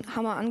natürlich so ein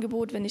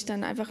Hammerangebot, wenn ich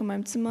dann einfach in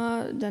meinem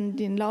Zimmer dann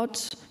den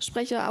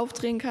Lautsprecher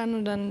aufdrehen kann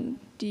und dann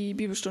die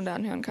Bibelstunde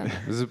anhören kann.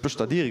 זה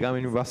פשוט אדיר, גם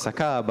אם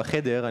בהפסקה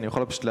בחדר, אני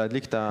יכול פשוט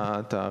להדליק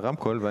את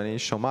הרמקול ואני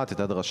שומעת את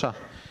הדרשה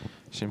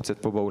שנמצאת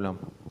פה באולם.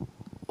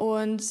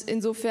 Und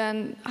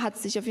insofern hat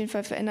sich auf jeden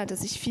Fall verändert,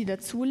 dass ich viel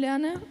dazu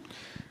lerne.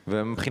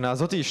 ומבחינה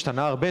הזאת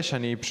השתנה הרבה,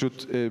 שאני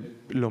פשוט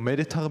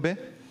לומדת הרבה.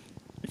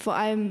 Vor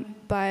allem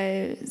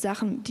bei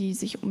Sachen, die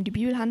sich um die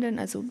Bibel handeln,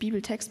 also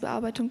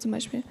Bibeltextbearbeitung zum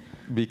Beispiel.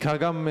 בעיקר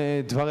גם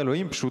דבר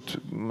אלוהים, פשוט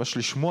ממש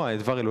לשמוע את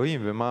דבר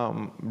אלוהים ומה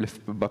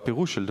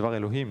בפירוש של דבר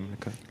אלוהים.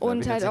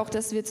 Und halt auch,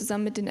 dass wir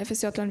zusammen mit den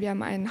FSJlern, wir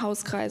haben einen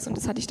Hauskreis und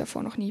das hatte ich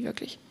davor noch nie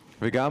wirklich.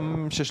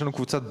 וגם שיש לנו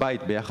קבוצת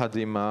בית ביחד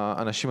עם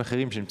האנשים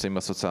אחרים שנמצאים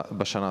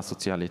בשנה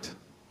הסוציאלית.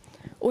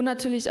 Und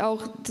natürlich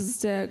auch, das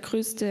ist der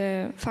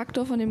größte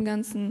Faktor von dem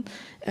Ganzen,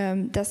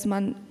 dass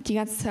man die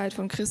ganze Zeit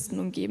von Christen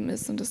umgeben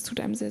ist und das tut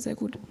einem sehr, sehr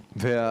gut.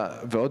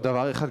 ועוד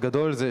דבר אחד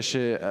גדול זה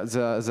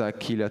שזה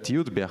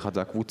הקהילתיות ביחד,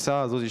 זה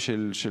הקבוצה הזאת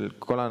של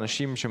כל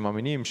האנשים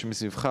שמאמינים,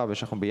 שמסביבך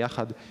ושאנחנו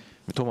ביחד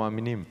בתור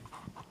מאמינים.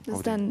 Das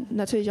ist dann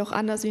natürlich auch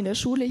anders wie in der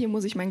Schule, hier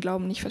muss ich meinen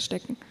Glauben nicht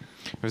verstecken.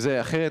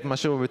 וזה אחרת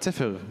מאשר בבית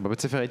ספר.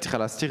 בבית ספר הייתי צריכה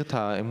להסתיר את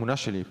האמונה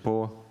שלי,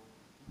 פה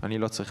אני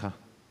לא צריכה.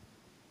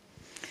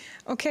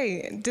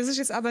 Okay, das ist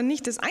jetzt aber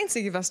nicht das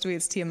Einzige, was du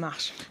jetzt hier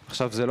machst.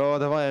 עכשיו זה לא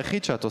הדבר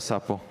היחיד שאת עושה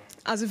פה.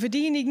 Also für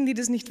diejenigen, die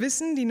das nicht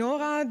wissen, die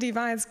Nora, die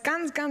war jetzt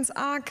ganz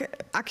arg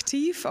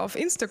aktiv auf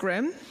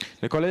Instagram.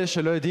 לכל אלה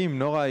שלא יודעים,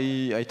 נורה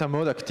היא הייתה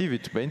מאוד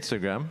אקטיבית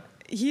באינסטגרם.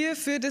 Hier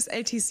für das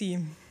LTC.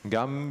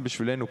 גם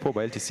בשבילנו פה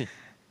ב-LTC.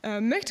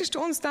 Möchtest du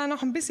uns da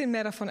noch ein bisschen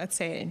mehr davon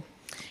erzählen?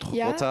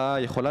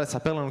 יכולה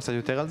לספר לנו קצת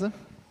יותר על זה?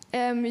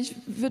 Ich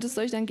würde es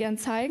euch dann gern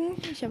zeigen.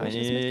 Ich habe euch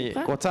das אני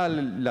mitgebracht. רוצה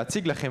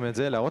להציג לכם את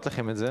זה, להראות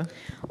לכם את זה.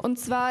 Und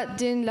zwar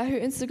den La Höhe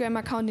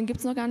Instagram-Account, den gibt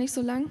es noch gar nicht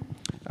so lang.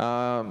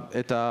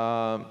 את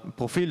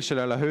הפרופיל של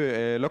הלהוא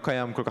לא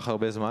קיים כל כך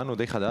הרבה זמן, הוא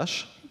די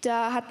חדש.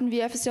 Da hatten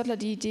wir FSJler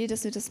die Idee,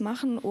 dass wir das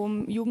machen,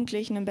 um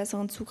Jugendlichen einen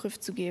besseren Zugriff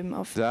zu geben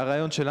auf. זה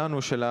הרעיון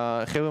שלנו, של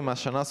החבר'ה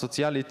מהשנה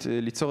הסוציאלית,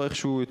 ליצור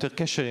איכשהו יותר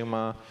קשר עם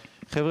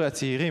החבר'ה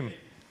הצעירים.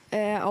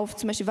 Auf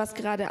zum Beispiel, was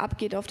gerade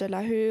abgeht auf der La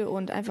Höhe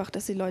und einfach,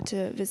 dass die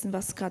Leute wissen,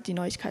 was gerade die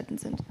Neuigkeiten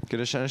sind.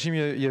 כדי שאנשים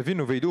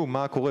יבינו וידעו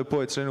מה קורה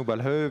פה אצלנו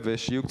בלהוא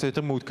ושיהיו קצת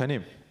יותר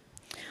מעודכנים.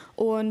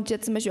 Und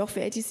jetzt zum Beispiel auch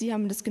für LTC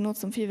haben wir das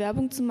genutzt, um viel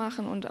Werbung zu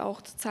machen und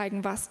auch zu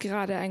zeigen, was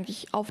gerade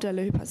eigentlich auf der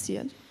La Höhe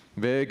passiert.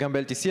 וגם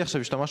ב-LTC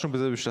עכשיו השתמשנו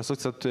בזה בשביל לעשות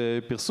קצת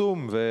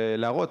פרסום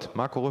ולהראות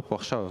מה קורה פה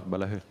עכשיו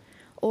בלהוא.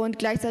 Und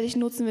gleichzeitig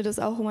nutzen wir das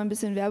auch, um ein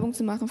bisschen Werbung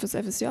zu machen fürs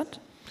FSJ.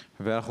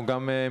 ואנחנו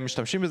גם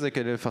משתמשים בזה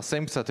כדי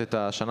לפרסם קצת את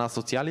השנה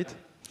הסוציאלית.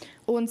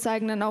 Und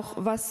zeigen dann auch,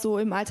 was so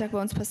im Alltag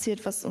bei uns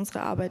passiert, was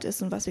unsere Arbeit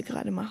ist und was wir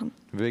gerade machen.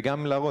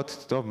 וגם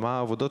להראות, טוב, מה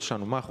העבודות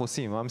שלנו, מה אנחנו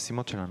עושים, מה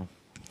המשימות שלנו.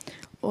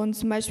 Und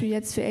zum Beispiel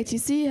jetzt für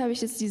LTC habe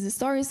ich jetzt diese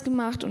Stories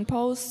gemacht und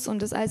Posts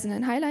und das alles in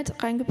ein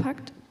Highlight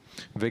reingepackt.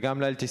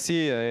 וגם ל-LTC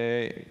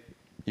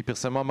היא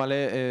פרסמה מלא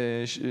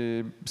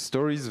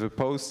סטוריז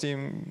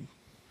ופוסטים,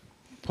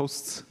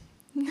 פוסטס.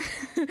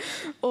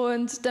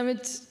 Und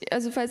damit,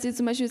 also falls ihr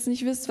zum Beispiel jetzt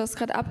nicht wisst, was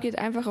gerade abgeht,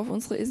 einfach auf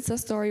unsere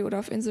Insta-Story oder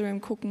auf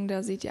Instagram gucken,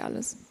 da seht ihr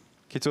alles.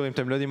 קיצור, אם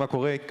אתם לא יודעים מה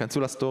קורה, כנסו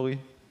לסטורי,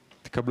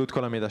 תקבלו את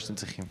כל המידע שאתם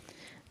צריכים.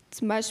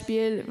 Zum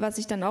Beispiel, was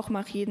ich dann auch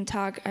mache, jeden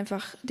Tag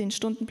einfach den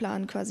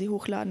Stundenplan quasi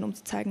hochladen, um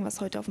zu zeigen,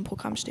 was heute auf dem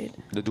Programm steht.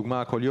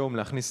 לדוגמה, כל יום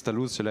להכניס את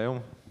הלו"ז של היום.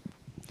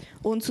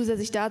 Und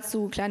zusätzlich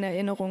dazu kleine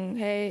Erinnerungen,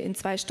 hey, in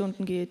 2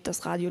 Stunden geht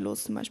das Radio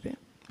los zum Beispiel.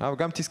 אבל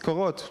גם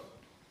תזכורות.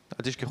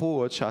 אל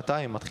תשכחו, עוד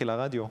שעתיים מתחיל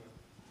הרדיו.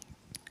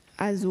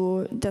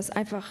 Also, dass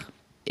einfach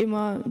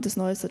immer das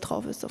Neueste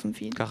drauf ist auf dem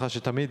Feed. ככה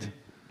שתמיד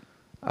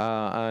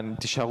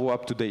תישארו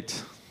up to date.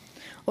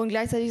 Und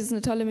gleichzeitig ist es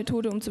eine tolle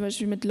Methode, um zum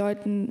Beispiel mit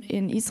Leuten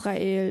in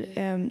Israel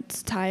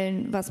zu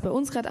teilen, was bei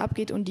uns gerade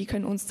abgeht, und die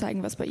können uns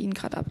zeigen, was bei ihnen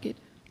gerade abgeht.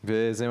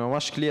 וזה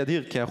ממש כלי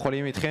אדיר, כי אנחנו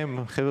יכולים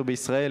איתכם, חבר'ה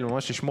בישראל,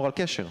 ממש לשמור על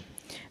קשר.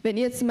 Wenn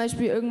ihr jetzt zum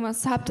Beispiel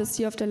irgendwas habt, das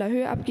hier auf der La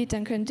Höhe abgeht,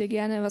 dann könnt ihr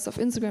gerne was auf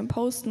Instagram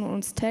posten und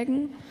uns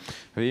taggen.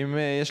 ואם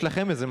יש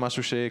לכם איזה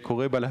משהו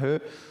שקורה בלהה,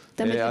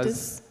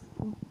 אז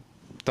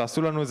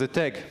תעשו לנו איזה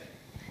טאג.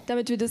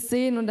 Damit wir das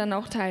sehen und dann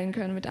auch teilen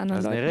können mit anderen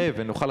אז Leuten. נראה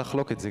ונוכל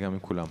לחלוק את זה גם עם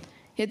כולם.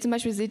 Hier zum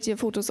Beispiel seht ihr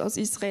Fotos aus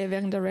Israel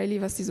während der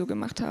Rallye, was die so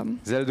gemacht haben.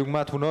 זה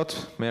לדוגמה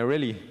תמונות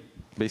מהרלי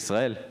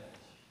בישראל.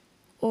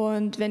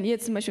 Und wenn ihr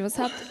zum Beispiel was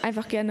habt,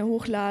 einfach gerne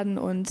hochladen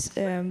und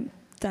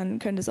dann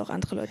können das auch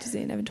andere Leute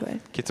sehen, eventuell.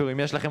 קיצור, אם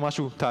יש לכם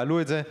משהו,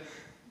 תעלו את זה,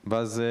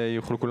 ואז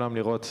יוכלו כולם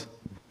לראות.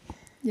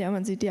 Ja,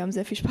 man sieht, die haben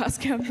sehr viel Spaß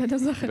gehabt bei der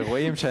Sache.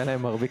 ורואים שהיה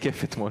להם הרבה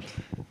כיף אתמול.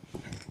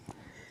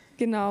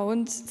 Genau,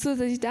 und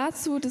zusätzlich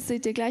dazu, das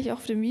seht ihr gleich auch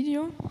auf dem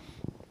Video,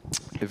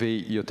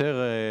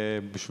 ויותר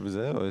בשביל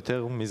זה, או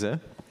יותר מזה,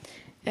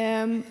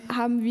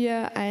 haben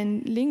wir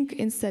einen Link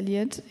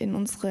installiert in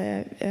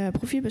unsere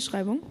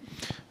Profilbeschreibung.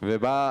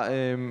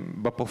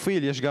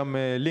 ובפרופיל יש גם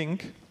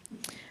לינק.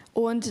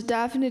 Und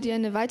da findet ihr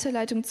eine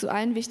Weiterleitung zu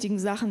allen wichtigen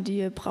Sachen, die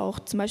ihr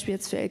braucht, zum Beispiel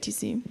jetzt für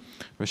LTC.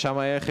 ושם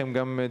יהיה לכם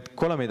גם את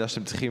כל המידע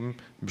שאתם צריכים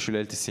בשביל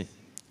LTC.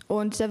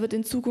 Und da wird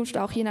in Zukunft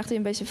auch, je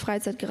nachdem welche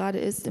Freizeit gerade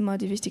ist, immer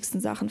die wichtigsten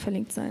Sachen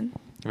verlinkt sein.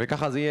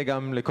 וככה זה יהיה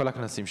גם לכל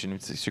הכנסים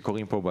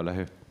שקורים פה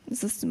בלהה.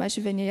 Das ist zum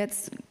Beispiel, wenn ihr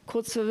jetzt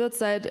kurz verwirrt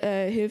seid,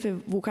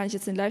 Hilfe, wo kann ich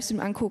jetzt den Livestream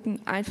angucken,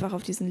 einfach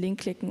auf diesen Link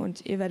klicken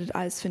und ihr werdet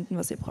alles finden,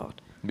 was ihr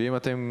braucht. ואם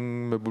אתם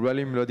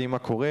מבולבלים, לא יודעים מה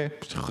קורה,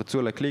 תחצו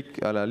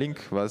על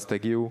הלינק, ואז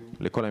תגיעו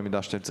לכל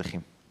המידע שאתם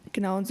צריכים.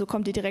 Genau, und so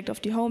kommt ihr direkt auf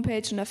die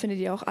Homepage und da findet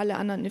ihr auch alle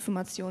anderen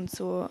Informationen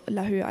zur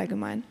La Höhe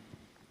allgemein.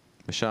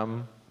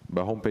 ושם,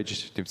 בהומפייג'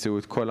 תמצאו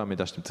את כל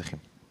המידע שאתם צריכים.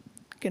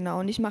 Genau,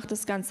 und ich mache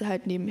das Ganze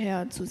halt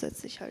nebenher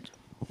zusätzlich halt.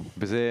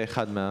 וזה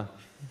אחד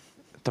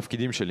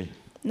מהתפקידים שלי.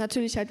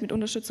 Natürlich halt mit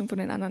Unterstützung von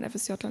den anderen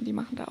FSJlern, die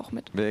machen da auch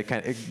mit.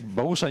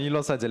 וברור שאני לא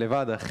עושה את זה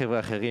לבד, החבר'ה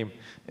האחרים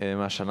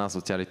מהשנה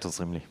הסוציאלית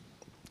עוזרים לי.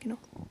 Genau.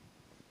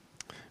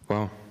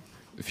 Wow.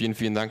 Vielen,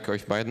 vielen Dank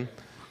euch beiden.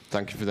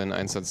 Danke für deinen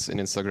Einsatz in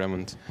Instagram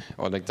und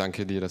Oleg,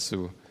 danke dir, dass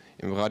du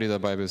im Radio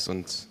dabei bist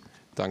und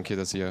danke,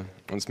 dass ihr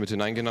uns mit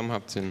hineingenommen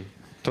habt in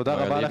תודה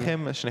euer רבה Leben.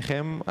 לכם,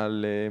 שניכם,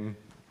 על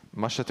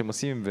מה שאתם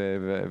עושים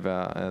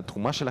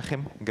והתרומה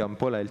שלכם, גם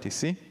פה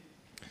ל-LTC.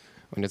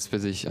 Und jetzt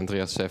bitte ich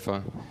Andreas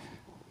Schäfer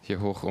hier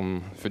hoch,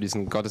 um für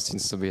diesen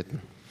Gottesdienst zu beten.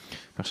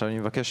 עכשיו אני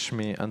מבקש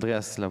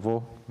מאנדריאס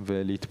לבוא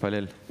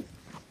ולהתפלל.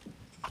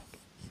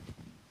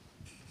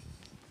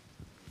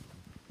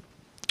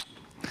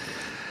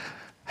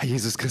 Herr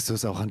Jesus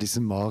Christus, auch an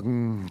diesem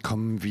Morgen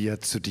kommen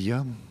wir zu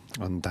dir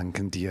und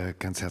danken dir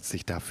ganz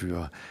herzlich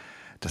dafür,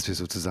 dass wir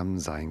so zusammen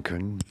sein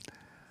können,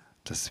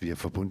 dass wir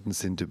verbunden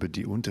sind über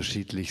die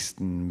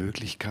unterschiedlichsten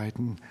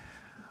Möglichkeiten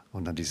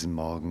und an diesem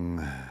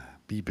Morgen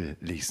Bibel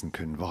lesen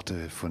können,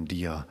 Worte von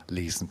dir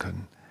lesen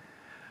können.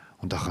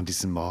 Und auch an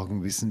diesem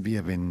Morgen wissen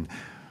wir, wenn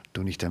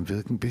du nicht am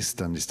Wirken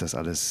bist, dann ist das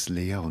alles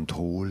leer und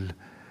hohl,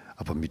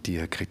 aber mit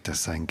dir kriegt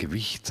das sein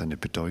Gewicht, seine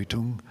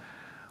Bedeutung.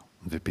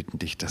 Und wir bitten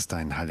dich, dass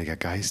dein Heiliger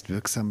Geist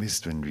wirksam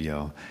ist, wenn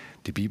wir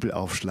die Bibel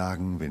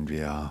aufschlagen, wenn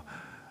wir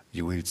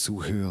Joel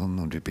zuhören.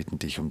 Und wir bitten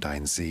dich um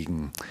deinen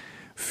Segen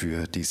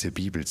für diese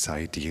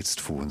Bibelzeit, die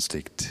jetzt vor uns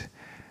liegt.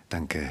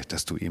 Danke,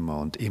 dass du immer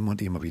und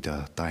immer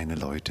wieder deine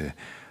Leute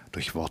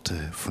durch Worte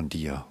von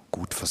dir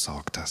gut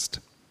versorgt hast.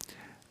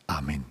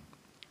 Amen.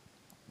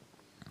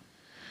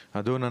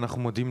 אדון,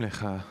 אנחנו מודים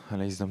לך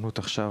על ההזדמנות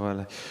עכשיו,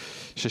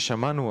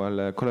 ששמענו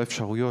על כל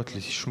האפשרויות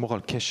לשמור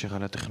על קשר,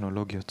 על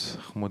הטכנולוגיות.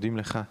 אנחנו מודים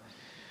לך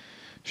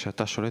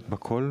שאתה שולט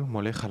בכל,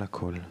 מולך על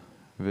הכל.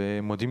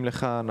 ומודים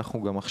לך,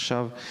 אנחנו גם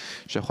עכשיו,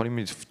 שיכולים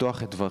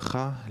לפתוח את דברך,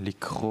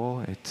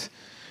 לקרוא את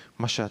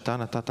מה שאתה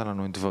נתת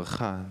לנו, את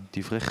דברך,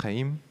 דברי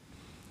חיים,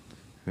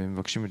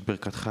 ומבקשים את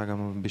ברכתך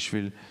גם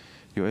בשביל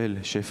יואל,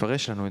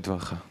 שיפרש לנו את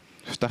דברך.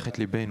 פתח את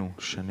ליבנו,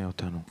 שנה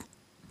אותנו.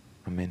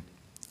 אמן.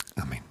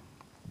 אמן.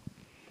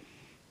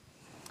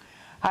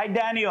 היי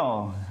דניאל.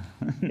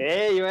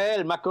 היי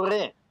יואל, מה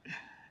קורה?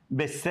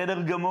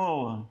 בסדר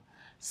גמור.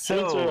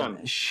 So,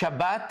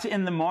 Shabbat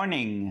in the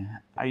morning.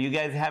 Are you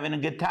guys having a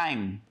good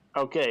time?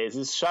 Okay, es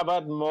ist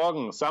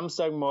Schabbatmorgen,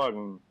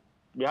 Samstagmorgen.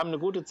 Wir haben eine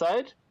gute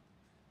Zeit?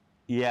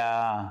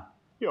 Yeah.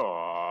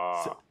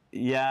 Ja.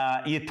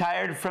 Yeah, you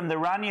tired from the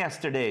run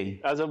yesterday?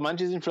 Also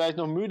manche sind vielleicht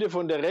noch müde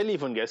von der Rallye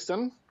von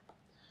gestern.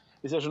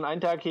 Ist ja schon ein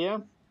Tag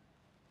her.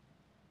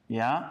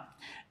 Yeah.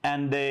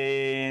 And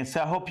so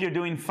I hope you're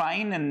doing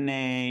fine and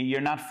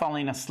you're not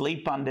falling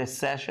asleep on this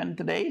session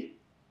today.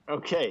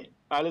 Okay,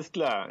 alles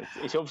klar.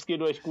 Ich hoffe, es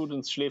geht euch gut und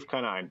es schläft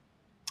keiner ein.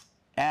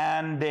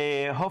 And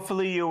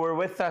hopefully you were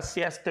with us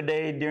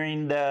yesterday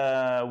during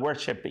the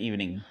worship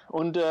evening.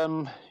 Und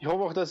ich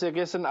hoffe auch, dass ihr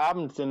gestern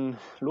Abend, den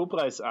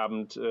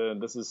Lobpreisabend,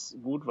 dass es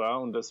gut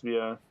war und dass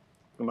wir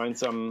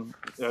gemeinsam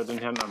den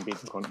Herrn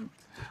anbeten konnten.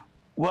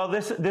 Well,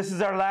 this is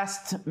our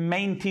last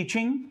main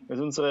teaching. Das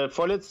ist unsere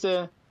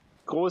vorletzte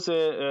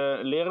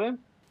große Lehre.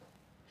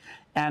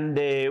 And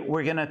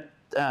we're going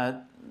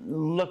to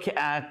look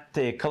at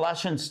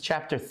Colossians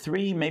chapter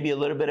 3, maybe a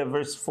little bit of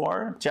verse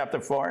 4,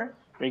 chapter 4.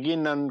 Wir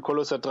gehen an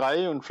Kolosser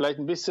 3 und vielleicht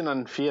ein bisschen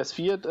an Vers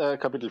 4,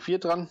 Kapitel 4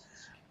 dran.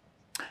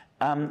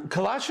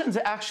 Colossians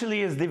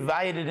actually is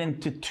divided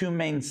into two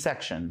main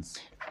sections.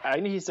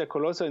 Eigentlich ist der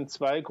Kolosser in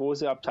zwei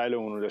große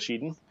Abteilungen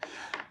unterschieden.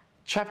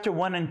 Chapter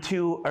 1 and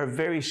 2 are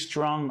very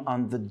strong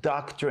on the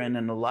doctrine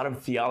and a lot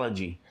of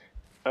theology.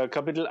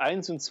 Kapitel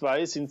 1 und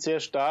 2 sind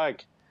sehr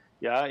stark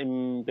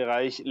im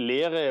Bereich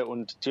Lehre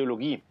und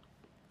Theologie.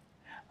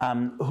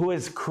 Who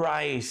is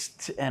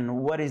Christ and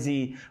what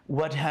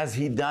has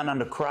he done on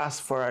the cross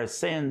for our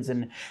sins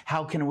and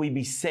how can we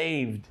be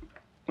saved?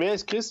 Wer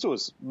ist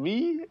Christus?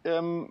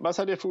 Was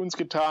hat er für uns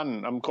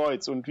getan am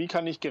Kreuz und wie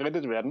kann ich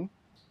gerettet werden?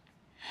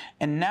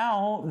 And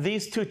now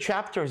these two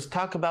chapters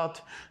talk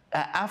about,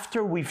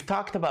 after we've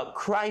talked about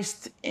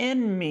Christ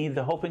in me,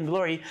 the hope and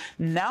glory,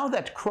 now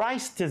that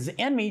Christ is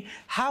in me,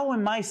 how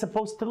am I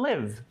supposed to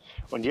live?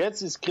 Und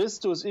jetzt ist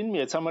Christus in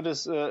mir. Jetzt haben wir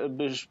das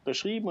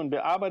beschrieben und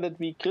bearbeitet,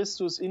 wie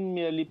Christus in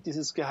mir lebt,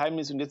 dieses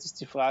Geheimnis. Und jetzt ist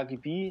die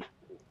Frage, wie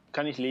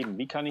kann ich leben?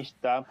 Wie kann ich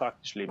da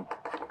praktisch leben?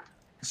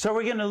 So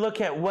we're going to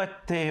look at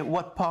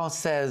what Paul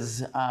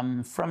says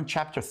from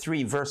chapter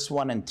 3, verse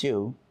 1 and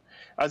 2.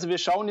 Also wir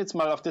schauen jetzt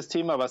mal auf das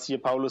Thema, was hier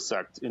Paulus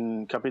sagt,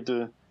 in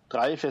Kapitel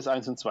 3, Vers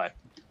 1 und 2.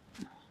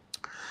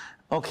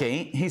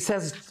 Okay, he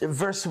says,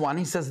 verse 1,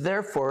 he says,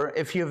 therefore,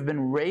 if you have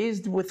been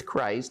raised with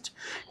Christ,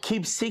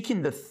 keep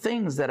seeking the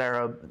things that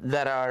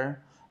are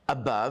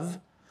above,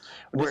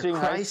 where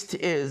Christ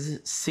is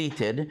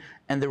seated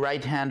in the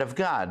right hand of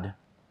God.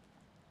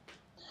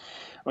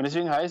 Und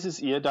deswegen heißt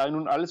es ihr, da ihr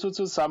nun alle so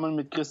zusammen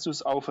mit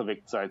Christus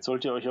auferweckt seid,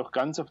 sollt ihr euch auch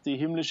ganz auf die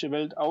himmlische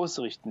Welt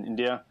ausrichten, in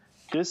der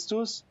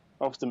Christus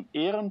auf dem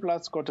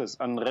Ehrenplatz Gottes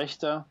an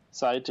rechter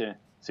Seite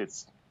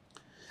sitzt.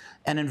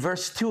 And in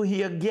verse 2,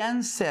 he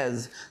again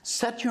says,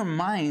 set your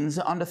minds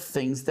on the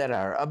things that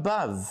are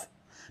above,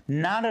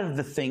 not of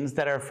the things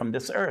that are from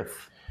this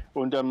earth.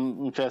 Und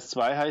in Vers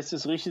 2 heißt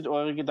es, richtet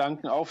eure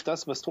Gedanken auf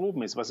das, was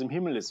droben ist, was im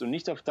Himmel ist und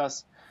nicht auf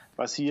das,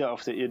 was hier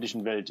auf der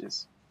irdischen Welt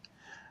ist.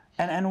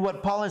 And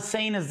what Paul is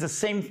saying is the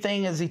same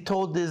thing as he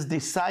told his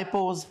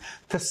disciples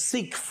to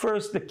seek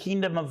first the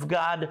kingdom of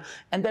God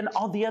and then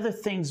all the other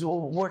things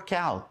will work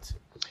out.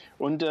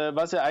 Und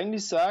was er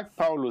eigentlich sagt,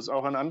 Paulus,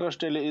 auch an anderer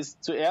Stelle,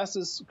 ist, zuerst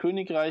das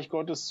Königreich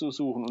Gottes zu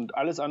suchen und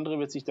alles andere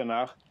wird sich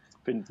danach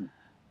finden.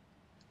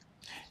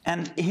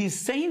 And he's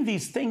saying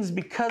these things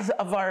because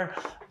of our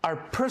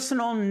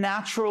personal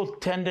natural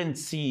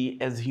tendency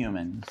as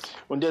humans.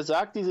 Und er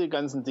sagt diese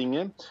ganzen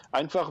Dinge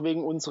einfach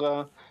wegen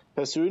unserer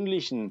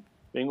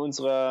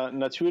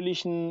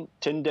natürlichen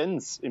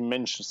Tendenz im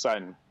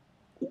Menschsein.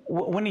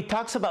 When he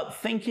talks about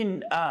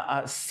thinking,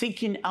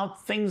 seeking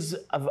out things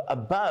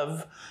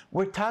above,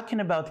 we're talking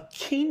about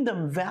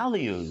kingdom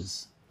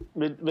values.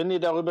 Wenn ihr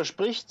darüber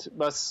spricht,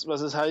 was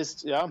es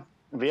heißt,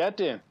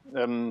 Werte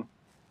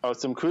aus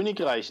dem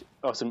Königreich,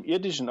 aus dem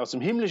irdischen, aus dem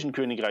himmlischen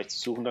Königreich zu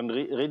suchen, dann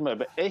reden wir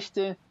über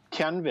echte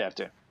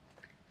Kernwerte.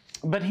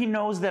 But he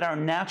knows that our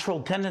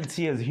natural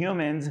tendency as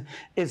humans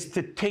is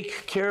to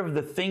take care of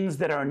the things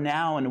that are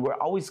now, and we're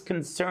always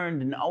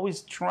concerned and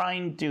always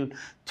trying to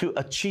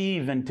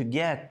achieve and to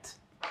get.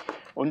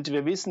 Und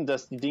wir wissen,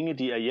 dass die Dinge,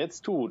 die er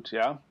jetzt tut,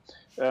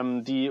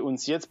 die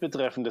uns jetzt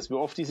betreffen, dass wir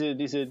oft diese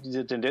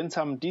Tendenz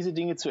haben, diese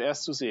Dinge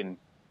zuerst zu sehen.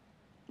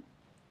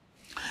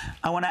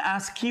 I want to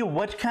ask you,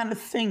 what kind of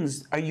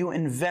things are you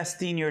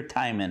investing your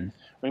time in?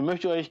 Und ich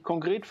möchte euch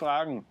konkret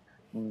fragen,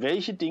 in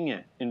welche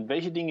Dinge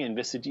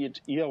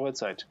investiert ihr eure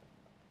Zeit?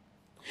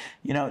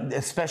 You know,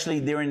 especially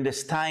during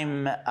this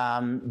time,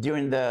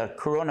 during the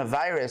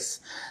coronavirus,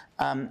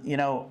 you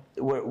know,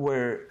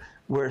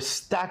 we're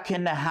stuck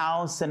in the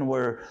house and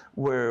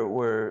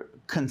we're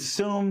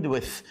consumed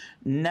with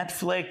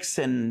Netflix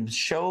and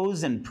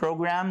shows and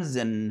programs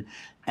and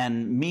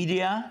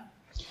media.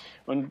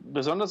 Und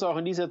besonders auch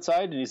in dieser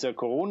Zeit, in dieser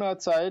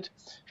Corona-Zeit,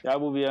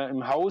 wo wir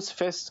im Haus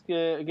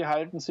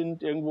festgehalten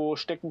sind, irgendwo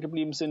stecken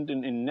geblieben sind,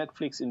 in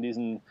Netflix, in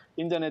diesen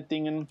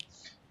Internetdingen,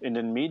 in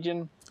den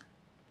Medien.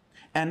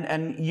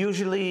 And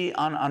usually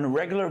on a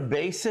regular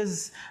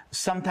basis,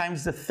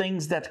 sometimes the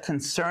things that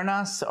concern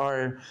us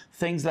are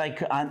things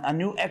like a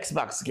new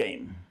Xbox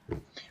game.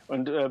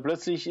 Und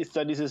plötzlich ist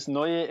da dieses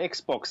neue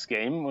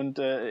Xbox-Game und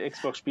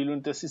Xbox-Spiel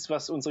und das ist,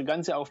 was unsere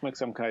ganze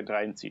Aufmerksamkeit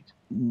reinzieht.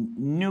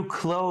 New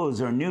clothes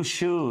or new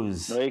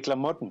shoes. Neue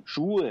Klamotten,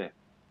 Schuhe.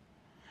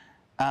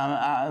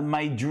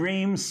 My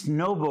dream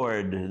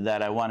snowboard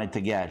that I wanted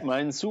to get.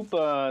 Mein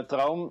super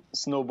Traum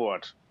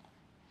Snowboard.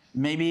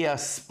 Maybe a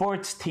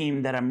sports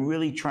team that I'm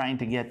really trying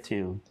to get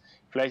to.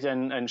 Vielleicht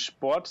eine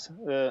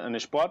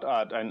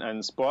Sportart,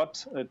 ein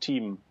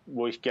Sportteam,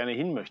 wo ich gerne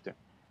hin möchte.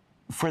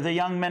 For the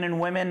young men and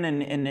women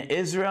in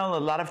Israel, a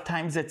lot of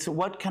times it's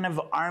what kind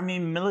of army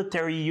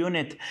military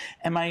unit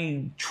am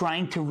I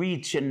trying to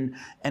reach and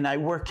I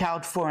work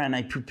out for and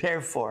I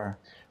prepare for.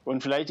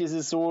 Und vielleicht ist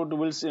es so, du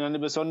willst in eine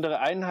besondere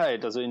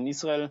Einheit. Also in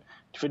Israel,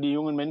 für die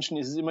jungen Menschen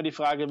ist es immer die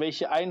Frage,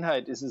 welche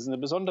Einheit? Ist es eine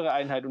besondere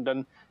Einheit? Und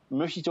dann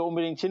möchte ich da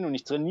unbedingt hin und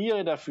ich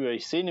trainiere dafür,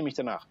 ich sehne mich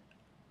danach.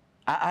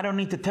 I don't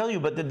need to tell you,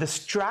 but the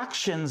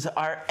distractions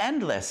are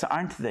endless,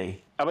 aren't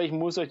they? Aber ich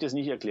muss euch das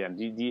nicht erklären.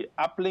 Die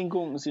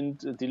Ablenkungen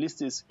die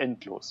Liste ist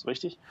endlos,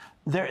 richtig?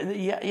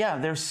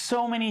 There's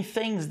so many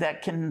things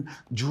that can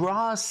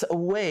draw us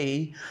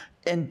away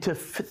into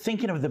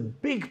thinking of the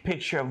big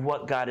picture of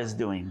what God is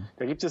doing.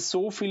 Da gibt es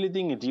so viele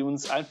Dinge, die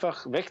uns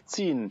einfach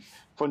wegziehen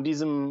von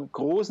diesem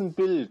großen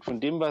Bild, von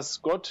dem,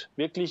 was Gott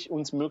wirklich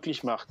uns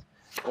möglich macht,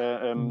 zu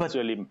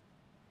erleben.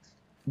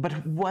 But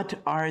what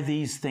are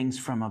these things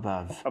from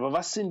above? Aber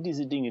was sind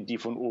diese Dinge, die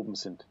von oben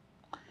sind?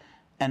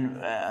 And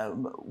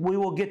we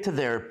will get to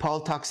there.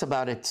 Paul talks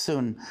about it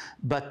soon.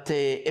 But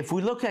if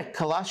we look at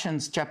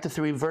Colossians chapter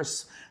 3,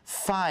 verse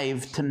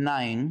 5 to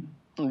 9.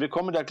 Und wir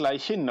kommen da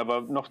gleich hin,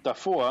 aber noch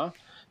davor,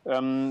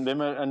 wenn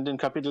wir an den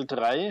Kapitel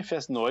 3,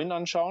 Vers 9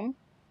 anschauen.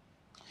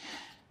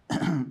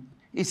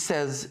 He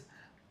says,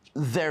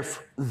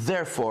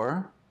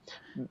 therefore,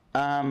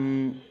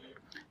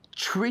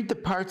 treat the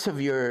parts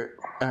of your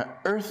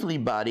earthly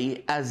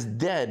body as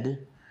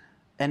dead.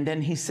 And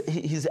then he's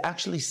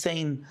actually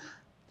saying,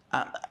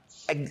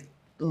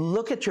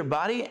 look at your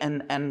body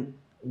and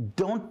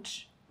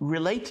don't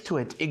relate to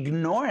it.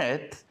 Ignore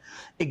it.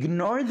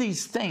 Ignore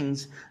these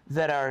things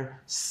that are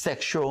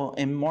sexual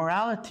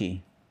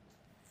immorality.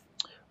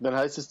 Dann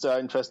heißt es da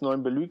in Vers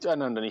 9, belügt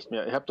einander nicht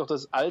mehr. Ihr habt doch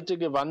das alte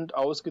Gewand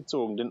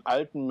ausgezogen, den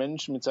alten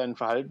Menschen mit seinen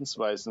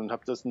Verhaltensweisen, und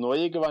habt das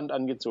neue Gewand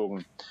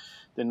angezogen,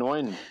 den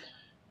neuen.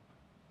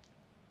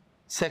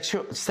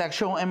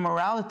 Sexual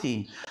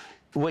immorality,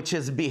 which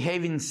is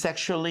behaving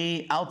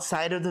sexually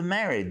outside of the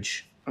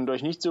marriage. Und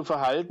euch nicht so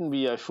verhalten,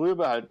 wie ihr früher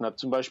behalten habt,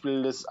 zum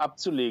Beispiel das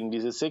abzulegen,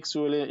 diese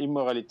sexuelle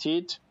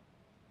Immoralität.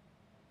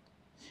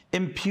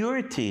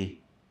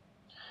 Impurity.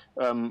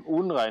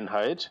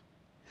 Unreinheit.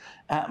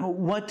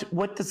 What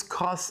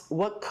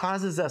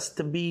causes us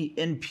to be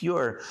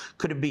impure?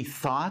 Could it be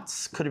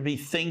thoughts? Could it be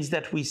things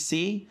that we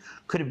see?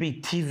 Could it be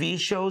TV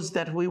shows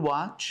that we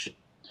watch?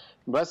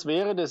 Was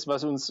wäre das,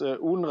 was uns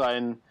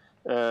unrein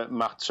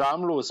macht,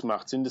 schamlos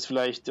macht? Sind es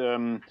vielleicht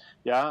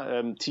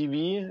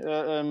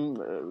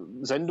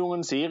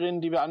TV-Sendungen,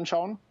 Serien, die wir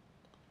anschauen?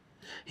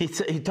 He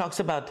talks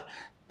about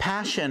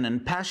passion,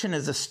 and passion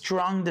is a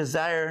strong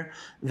desire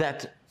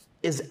that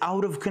is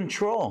out of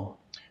control.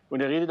 Und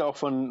er redet auch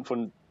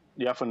von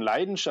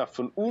Leidenschaft,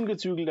 von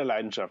ungezügelter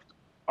Leidenschaft,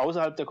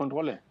 außerhalb der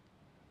Kontrolle.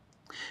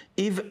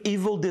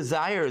 Evil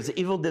desires,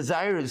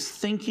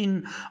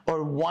 thinking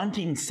or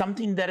wanting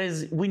something that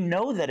we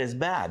know that is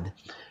bad.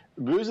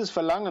 Böses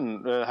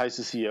Verlangen heißt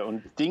es hier,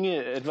 und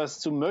etwas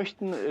zu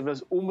möchten,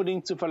 etwas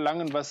unbedingt zu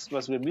verlangen, was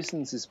wir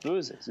wissen, es ist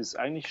böse, es ist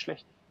eigentlich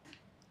schlecht.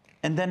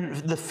 And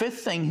then the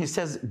fifth thing, he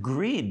says,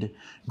 greed.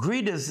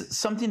 Greed is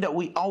something that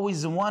we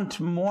always want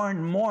more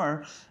and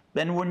more,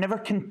 and we're never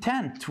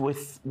content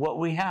with what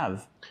we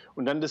have.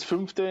 Und dann das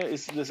fünfte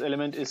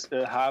Element ist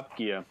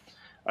Habgier.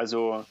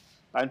 Also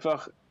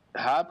einfach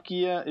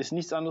Habgier ist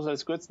nichts anderes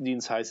als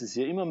Götzendienst, heißt es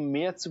hier. Immer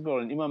mehr zu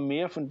wollen, immer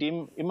mehr von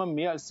dem, immer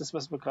mehr als das,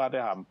 was wir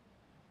gerade haben.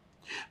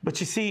 But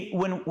you see,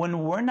 when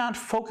we're not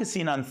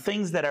focusing on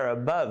things that are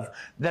above,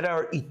 that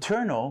are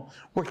eternal,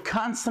 we're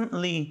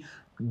constantly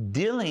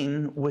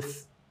dealing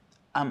with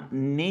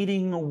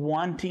needing,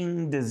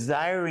 wanting,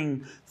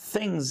 desiring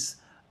things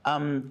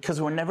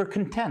because we're never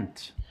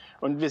content.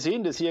 Und wir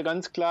sehen das hier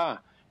ganz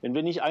klar. Wenn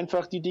wir nicht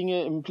einfach die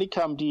Dinge im Blick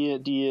haben,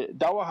 die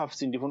dauerhaft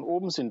sind, die von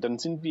oben sind, dann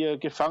sind wir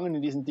gefangen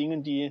in diesen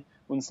Dingen, die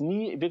uns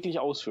nie wirklich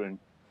ausfüllen.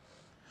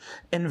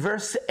 In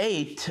verse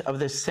 8 of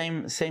the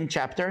same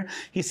chapter,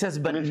 he says,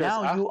 but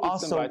now you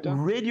also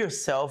rid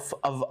yourself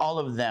of all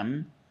of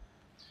them.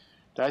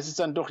 Da heißt es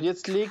dann, doch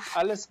jetzt legt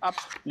alles ab,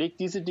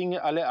 legt diese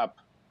Dinge alle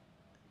ab.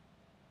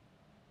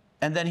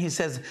 And then he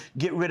says,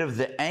 get rid of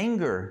the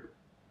anger,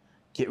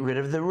 get rid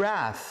of the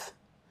wrath,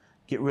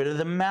 get rid of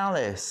the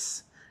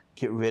malice,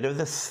 get rid of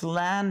the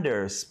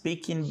slander,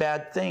 speaking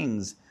bad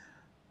things.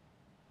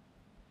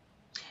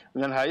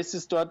 Und dann heißt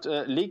es dort,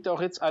 legt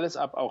auch jetzt alles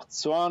ab, auch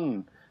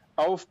Zorn,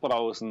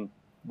 Aufbrausen,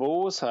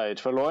 Bosheit,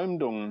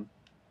 Verleumdung.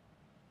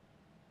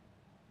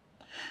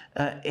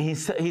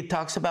 He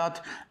talks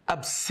about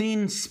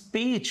obscene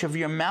speech of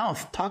your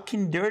mouth,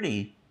 talking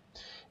dirty.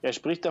 Er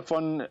spricht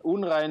davon,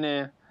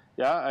 unreine,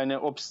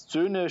 eine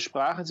obszöne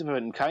Sprache zu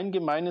verwenden. Kein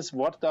gemeines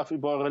Wort darf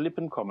über eure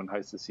Lippen kommen,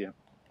 heißt es hier.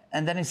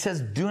 And then he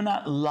says, do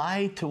not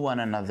lie to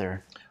one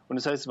another. Und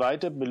es heißt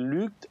weiter,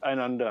 belügt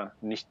einander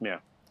nicht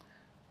mehr.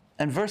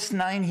 And verse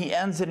 9, he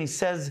ends and he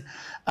says,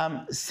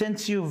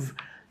 since you've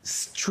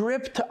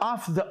stripped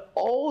off the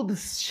old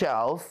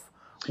self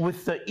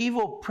with the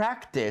evil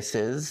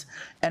practices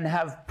and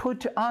have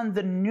put on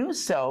the new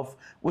self,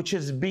 which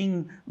is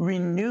being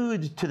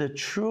renewed to the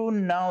true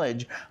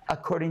knowledge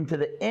according to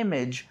the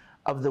image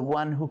of the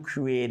one who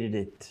created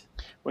it.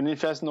 Und in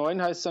Vers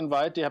 9 heißt es dann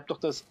weiter, ihr habt doch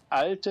das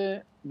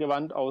alte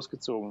Gewand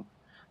ausgezogen,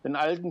 den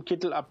alten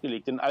Kittel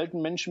abgelegt, den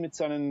alten Menschen mit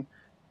seinen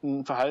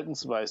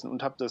Verhaltensweisen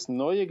und habt das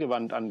neue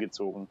Gewand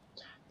angezogen,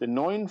 den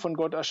neuen von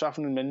Gott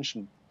erschaffenen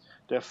Menschen,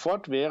 der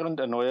fortwährend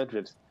erneuert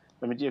wird,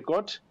 damit ihr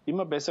Gott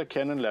immer besser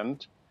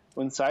kennenlernt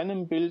und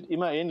seinem Bild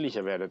immer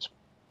ähnlicher werdet.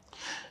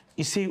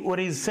 You see, what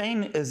he's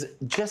saying is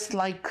just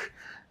like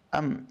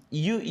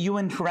you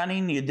went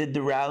running, you did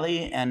the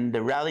rally, and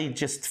the rally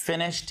just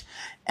finished,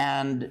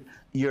 and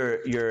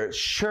your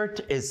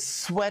shirt is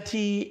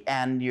sweaty,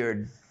 and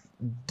you're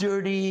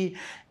dirty,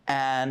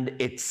 and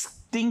it's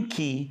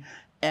stinky,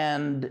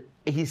 and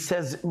he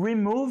says,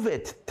 remove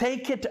it,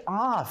 take it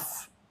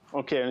off.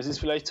 Okay, und es ist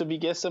vielleicht so wie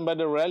gestern bei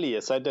der Rallye.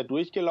 Ihr seid da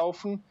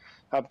durchgelaufen,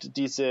 habt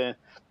diesen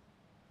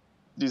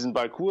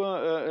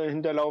Parcours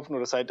hinterlaufen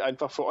oder seid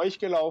einfach für euch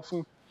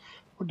gelaufen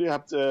und ihr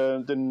habt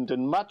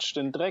den Matsch,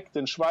 den Dreck,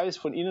 den Schweiß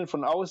von innen,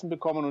 von außen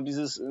bekommen und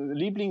dieses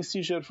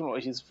Lieblings-T-Shirt von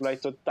euch ist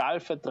vielleicht total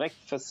verdreckt,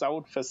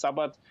 versaut,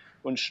 versabbert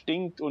und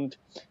stinkt und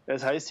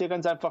das heißt hier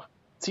ganz einfach,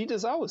 zieht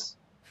es aus,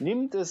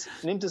 nehmt es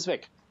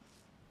weg.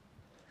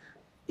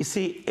 You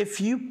see, if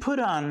you put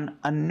on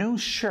a new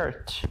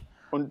shirt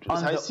und das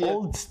on heißt the hier,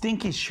 old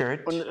stinky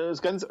shirt, und es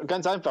ist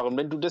ganz einfach. Und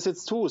wenn du das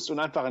jetzt tust und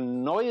einfach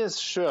ein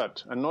neues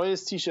Shirt, ein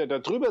neues T-Shirt da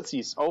drüber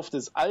ziehst, auf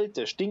das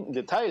alte,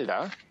 stinkende Teil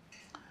da,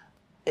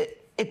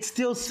 it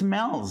still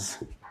smells.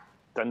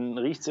 dann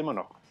riecht es immer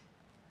noch.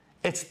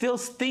 It still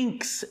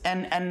stinks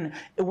and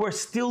we're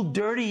still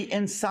dirty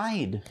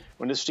inside.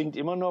 Und es stinkt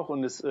immer noch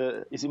und es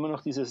ist immer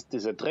noch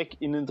dieser Dreck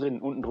innen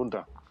drin, unten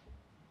drunter.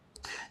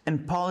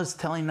 And Paul is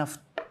telling us,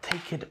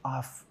 take it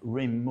off,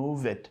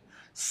 remove it.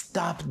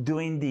 Stop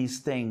doing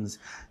these things.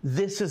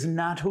 This is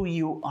not who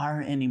you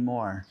are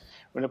anymore.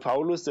 Und der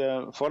Paulus,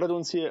 der fordert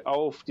uns hier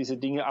auf, diese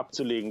Dinge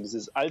abzulegen,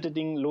 dieses alte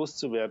Ding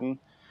loszuwerden.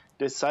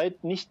 Das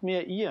seid nicht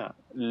mehr ihr.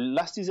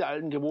 Lasst diese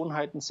alten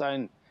Gewohnheiten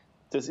sein.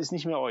 Das ist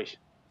nicht mehr euch.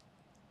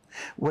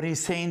 What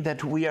he's saying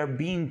that we are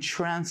being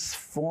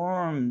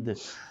transformed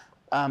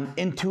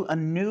into a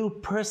new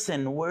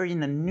person,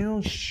 wearing a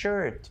new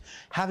shirt,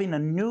 having a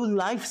new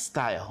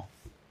lifestyle.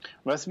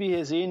 Was wir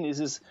hier sehen,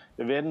 ist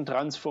wir werden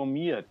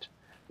transformiert.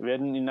 Wir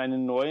werden in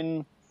einen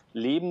neuen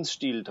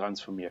Lebensstil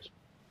transformiert.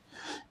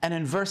 And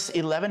in verse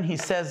 11 he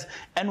says,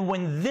 and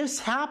when this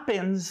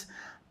happens,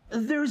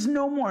 there's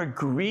no more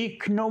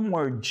Greek, no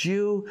more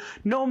Jew,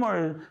 no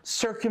more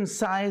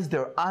circumcised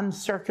or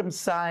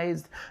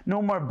uncircumcised,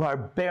 no more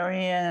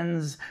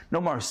barbarians,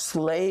 no more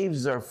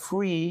slaves or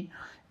free.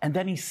 And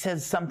then he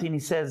says something, he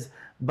says,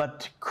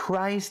 but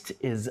Christ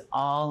is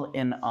all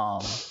in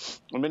all.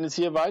 Und wenn es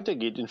hier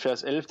weitergeht in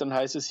Vers 11, dann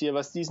heißt es hier,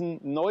 was diesen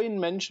neuen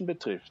Menschen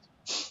betrifft,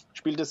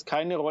 spielt es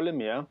keine Rolle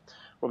mehr,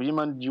 ob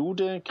jemand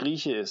Jude,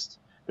 Grieche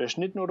ist,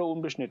 beschnitten oder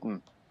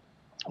unbeschnitten,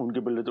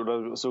 ungebildet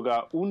oder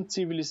sogar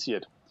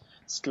unzivilisiert,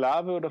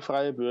 Sklave oder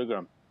freie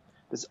Bürger.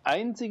 Das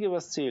Einzige,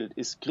 was zählt,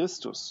 ist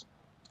Christus.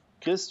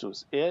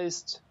 Christus, er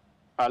ist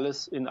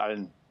alles in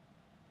allen.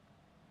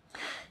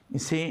 You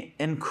see,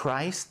 in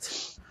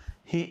Christ,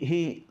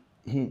 he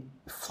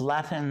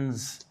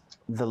flattens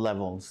the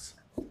levels.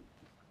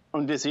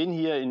 Und wir sehen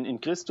hier in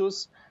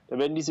Christus, da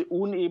werden diese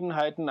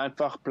Unebenheiten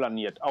einfach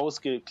planiert,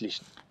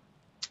 ausgeglichen.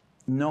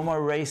 No more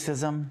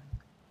racism.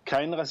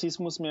 Kein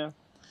Rassismus mehr.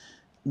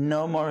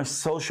 No more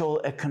social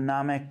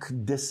economic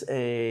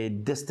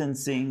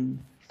distancing.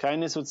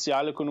 Keine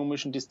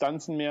sozialökonomischen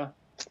Distanzen mehr.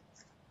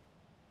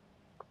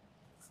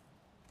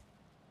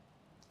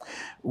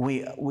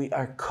 We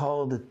are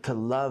called to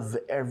love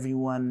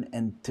everyone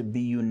and to be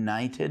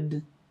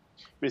united.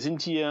 Wir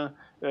sind hier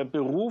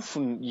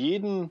berufen,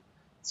 jeden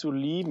zu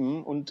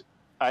lieben und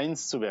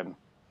eins zu werden.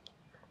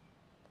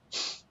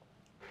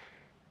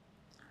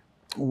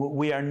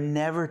 We are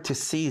never to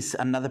see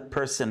another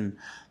person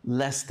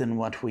less than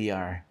what we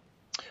are.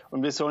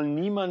 Und wir sollen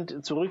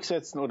niemand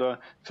zurücksetzen oder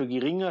für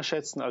geringer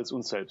schätzen als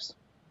uns selbst.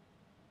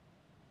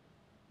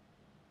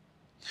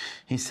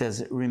 He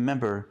says,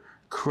 remember,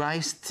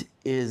 Christ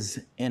is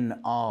in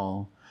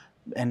all,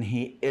 and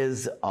he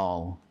is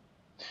all.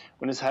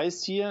 Und es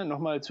heißt hier,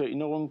 nochmal zur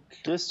Erinnerung,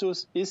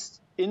 Christus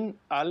ist in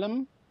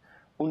allem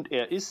und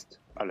er ist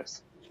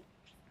alles.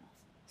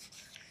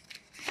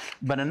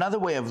 But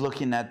another way of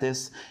looking at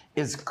this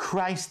is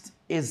Christ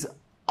is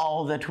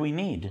all that we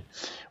need.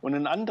 Und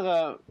ein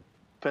anderer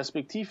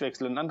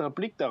Perspektivwechsel, ein anderer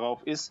Blick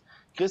darauf ist,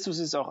 Christus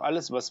ist auch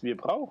alles, was wir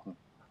brauchen.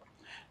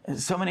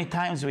 So many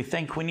times we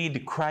think we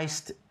need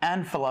Christ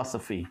and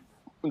philosophy.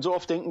 Und so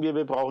oft denken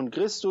wir brauchen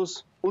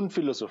Christus und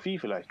Philosophie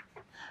vielleicht.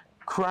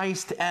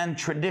 Christ and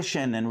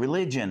tradition and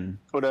religion.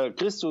 Oder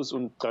Christus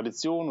und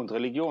Tradition und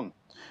Religion.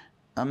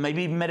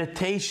 Maybe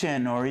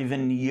meditation or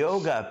even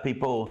yoga.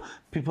 People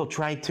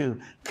try to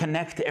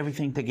connect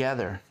everything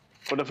together.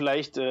 Oder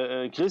vielleicht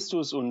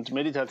Christus und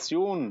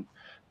Meditation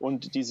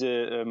und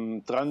diese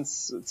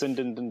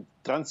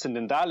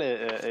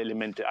transzendentale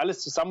Elemente,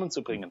 alles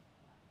zusammenzubringen.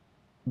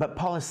 But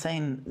Paul is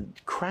saying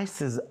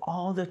Christ is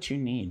all that you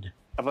need.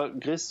 Aber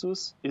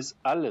Christus ist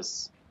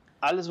alles.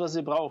 Alles, was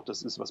ihr braucht,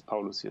 das ist, was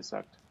Paulus hier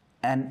sagt.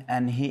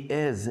 And he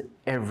is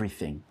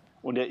everything.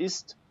 Und er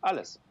ist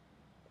alles.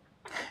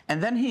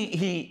 And then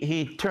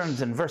he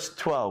turns in verse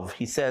 12.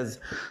 He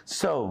says,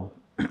 so,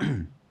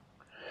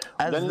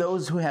 as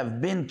those who have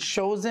been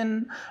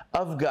chosen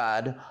of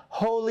God,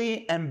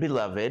 holy and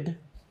beloved.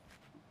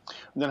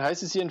 Und dann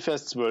heißt es hier in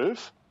Vers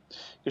 12,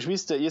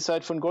 Geschwister, ihr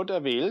seid von Gott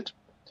erwählt,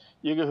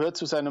 ihr gehört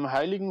zu seinem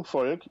heiligen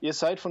Volk, ihr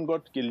seid von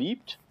Gott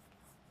geliebt.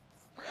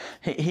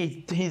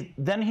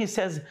 Then he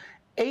says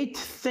 8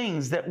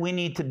 things that we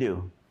need to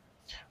do.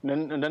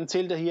 Und dann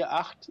zählt er hier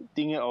 8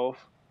 Dinge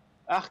auf,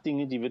 8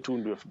 Dinge, die wir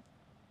tun dürfen.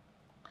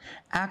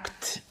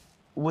 Act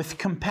with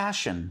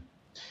compassion.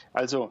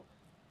 Also,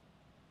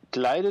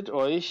 kleidet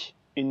euch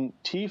in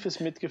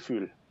tiefes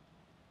Mitgefühl.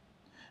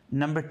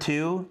 Number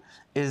 2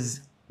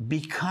 is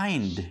be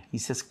kind. He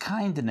says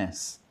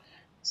kindness.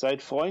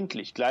 Seid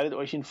freundlich, kleidet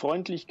euch in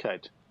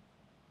Freundlichkeit.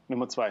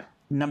 Nummer 2.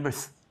 Number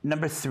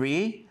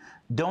 3,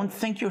 don't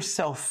think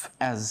yourself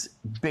as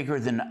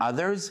bigger than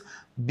others.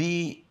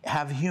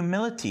 Have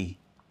humility.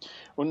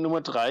 Und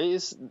Nummer 3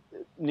 ist,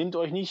 nehmt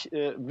euch nicht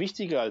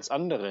wichtiger als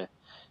andere.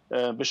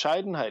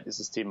 Bescheidenheit ist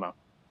das Thema.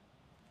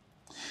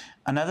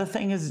 Another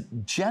thing is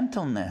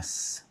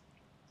gentleness.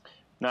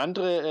 Ein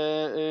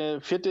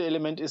anderes vierte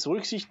Element ist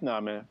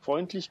Rücksichtnahme,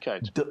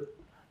 Freundlichkeit.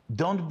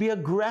 Don't be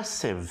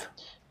aggressive.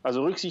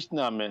 Also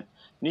Rücksichtnahme,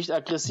 nicht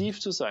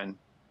aggressiv zu sein.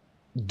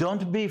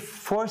 Don't be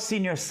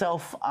forcing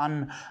yourself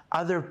on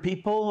other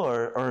people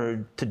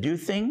or to do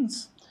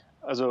things.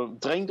 Also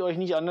drängt euch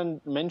nicht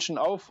anderen Menschen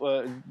auf,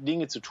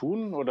 Dinge zu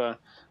tun oder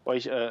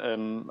euch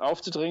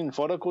aufzudrängen, in den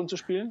Vordergrund zu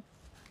spielen.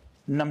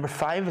 Number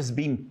 5 is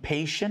being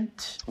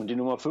patient. Und die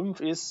Nummer 5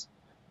 ist,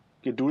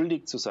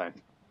 geduldig zu sein.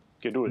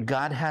 Geduld.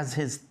 God has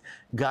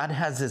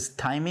his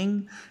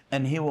timing,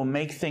 and He will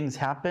make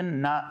things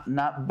happen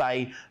not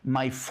by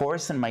my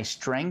force and my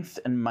strength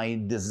and my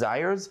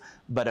desires,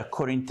 but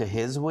according to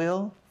His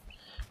will.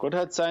 Gott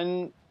hat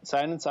seinen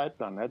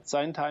Zeitplan, er hat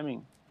sein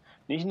Timing.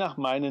 Nicht nach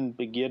meinen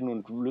Begierden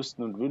und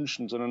Lüsten und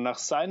Wünschen, sondern nach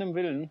seinem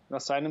Willen,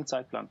 nach seinem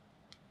Zeitplan.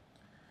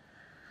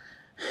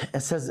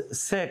 It says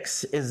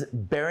 6 is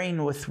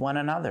bearing with one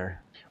another.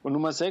 Und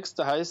Nummer 6,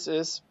 da heißt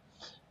es,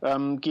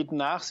 geht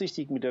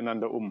nachsichtig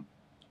miteinander um.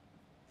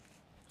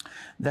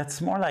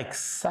 That's more like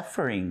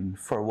suffering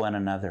for one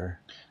another,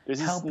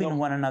 helping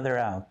one another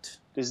out.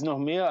 Das ist noch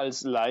mehr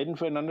als Leiden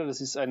füreinander,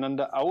 das ist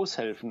einander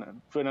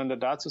aushelfen, füreinander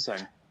da zu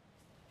sein.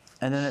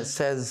 And then it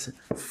says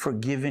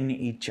forgiving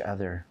each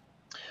other.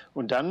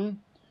 Und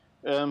dann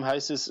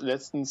heißt es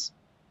letztens,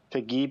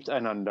 vergebt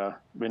einander,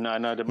 wenn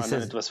einer dem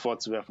anderen etwas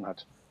vorzuwerfen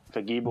hat.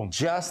 Vergebung.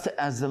 Just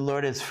as the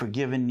Lord has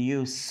forgiven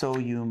you, so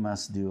you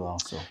must do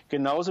also.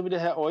 Genauso wie der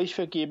Herr euch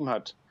vergeben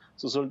hat,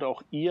 so sollt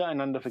auch ihr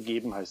einander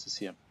vergeben, heißt es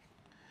hier.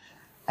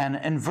 And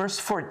in verse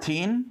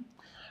 14, und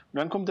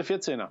dann kommt der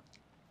 14er.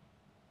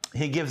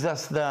 He gives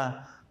us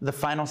the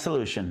final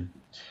solution.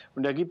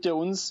 Und da gibt er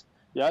uns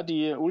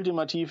die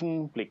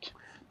ultimativen Blick.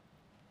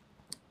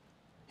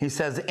 He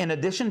says, in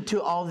addition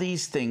to all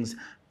these things,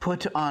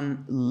 put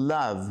on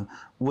love,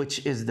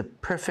 which is the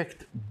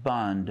perfect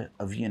bond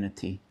of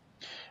unity.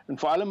 Und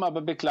vor allem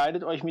aber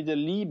bekleidet euch mit der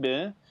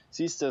Liebe.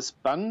 Sie ist das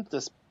Band,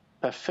 das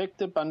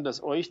perfekte Band,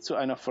 das euch zu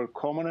einer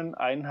vollkommenen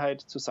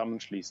Einheit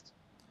zusammenschließt.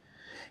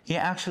 He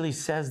actually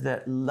says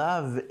that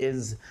love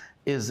is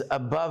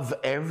above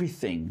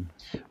everything.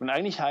 Und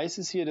eigentlich heißt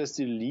es hier, dass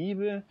die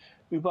Liebe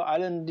über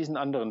allen diesen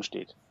anderen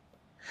steht.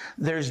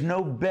 There's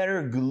no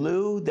better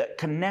glue that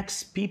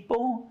connects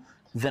people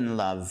than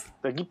love.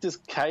 Da gibt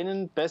es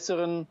keinen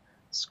besseren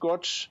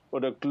Scotch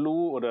oder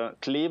Glue oder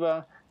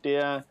Kleber,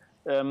 der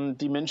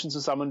die Menschen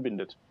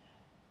zusammenbindet.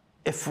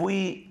 If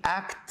we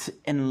act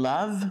in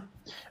love,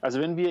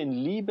 also wenn wir in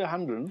Liebe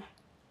handeln,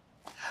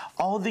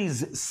 all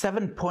these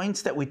 7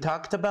 points that we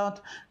talked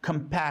about,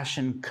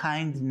 compassion,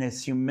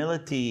 kindness,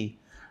 humility,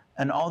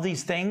 and all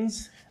these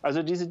things,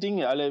 also diese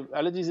Dinge,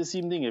 alle diese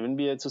 7 Dinge, wenn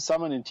wir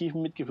zusammen in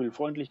tiefem Mitgefühl,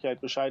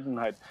 Freundlichkeit,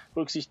 Bescheidenheit,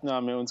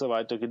 Rücksichtnahme und so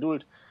weiter,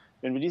 Geduld,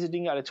 wenn wir diese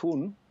Dinge alle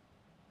tun,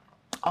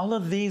 all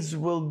of these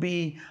will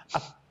be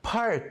a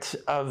part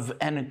of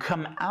and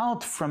come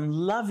out from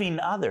loving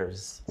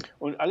others.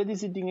 Und alle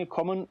diese Dinge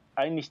kommen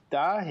eigentlich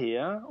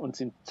daher und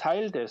sind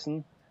Teil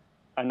dessen,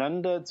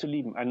 einander zu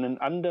lieben,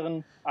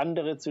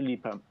 andere zu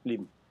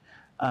lieben.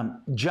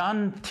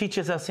 John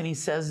teaches us and he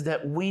says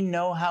that we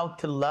know how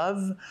to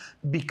love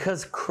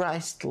because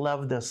Christ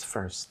loved us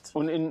first.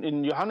 Und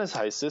in Johannes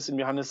heißt es, im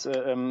Johannes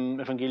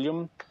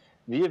Evangelium,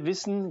 wir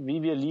wissen,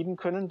 wie wir lieben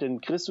können,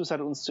 denn Christus hat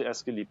uns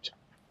zuerst geliebt.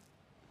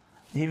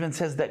 He even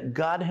says that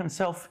God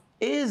himself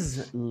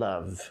is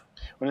love.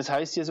 Und es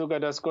heißt hier sogar,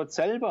 dass Gott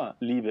selber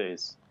Liebe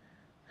ist.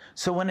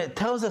 So when it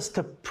tells us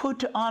to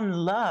put on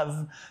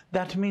love,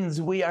 that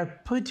means we are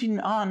putting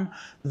on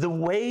the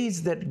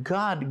ways that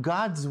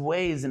God's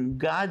ways and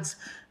God's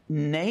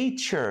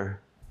nature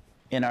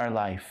in our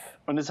life.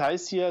 Und es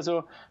heißt hier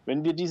also,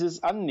 wenn wir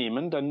dieses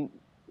annehmen, dann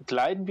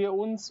kleiden wir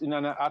uns in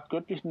einer Art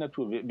göttlichen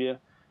Natur. Wir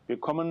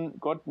kommen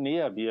Gott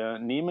näher, wir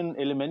nehmen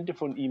Elemente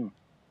von ihm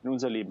in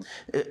unser Leben.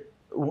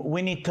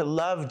 We need to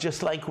love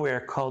just like we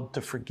are called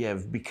to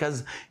forgive.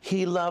 Because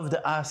he loved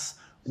us,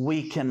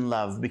 we can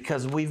love.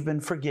 Because we've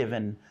been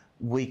forgiven,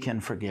 we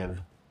can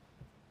forgive.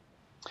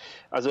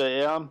 Also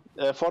er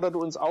fordert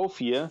uns auf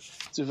hier,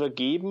 zu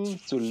vergeben,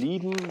 zu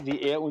lieben,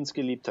 wie er uns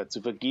geliebt hat.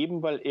 Zu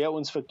vergeben, weil er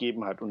uns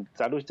vergeben hat. Und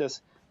dadurch,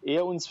 dass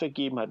er uns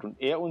vergeben hat und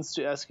er uns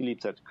zuerst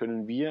geliebt hat,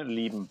 können wir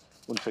lieben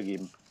und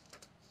vergeben.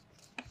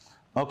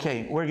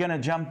 Okay, we're going to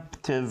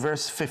jump to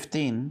verse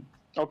 15.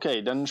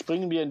 Okay, dann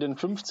springen wir in den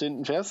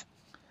 15. Vers.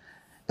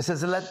 It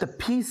says, let the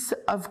peace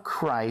of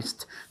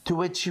Christ, to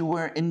which you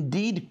were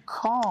indeed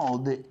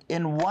called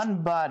in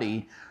one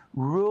body,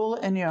 rule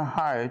in your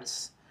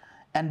hearts,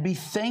 and be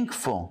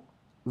thankful.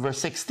 Verse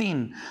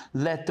 16,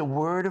 let the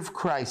word of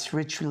Christ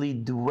richly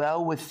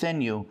dwell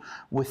within you,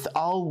 with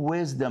all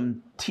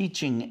wisdom,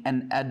 teaching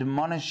and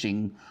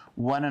admonishing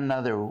one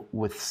another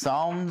with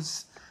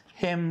psalms,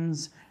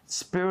 hymns,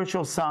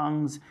 spiritual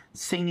songs,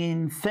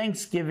 singing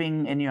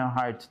thanksgiving in your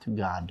heart to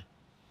God.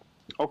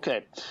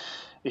 Okay,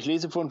 ich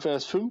lese von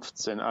Vers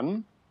 15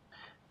 an.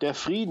 Der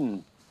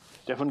Frieden,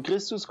 der von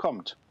Christus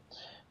kommt,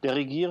 der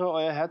regiere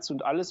euer Herz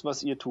und alles,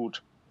 was ihr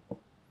tut.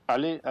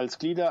 Alle als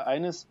Glieder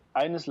eines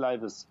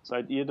Leibes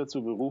seid ihr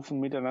dazu berufen,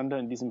 miteinander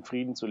in diesem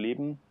Frieden zu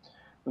leben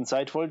und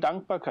seid voll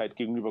Dankbarkeit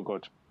gegenüber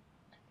Gott.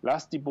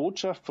 Lasst die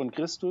Botschaft von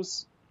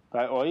Christus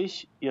bei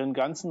euch ihren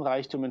ganzen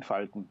Reichtum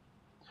entfalten.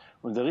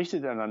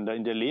 Unterrichtet einander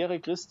in der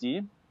Lehre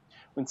Christi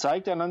und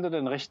zeigt einander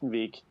den rechten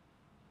Weg.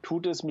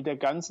 Tut es mit der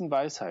ganzen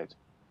Weisheit,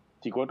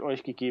 die Gott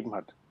euch gegeben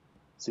hat.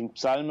 Singt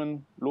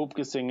Psalmen,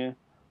 Lobgesänge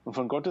und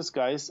von Gottes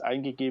Geist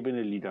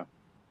eingegebene Lieder.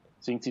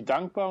 Singt sie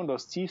dankbar und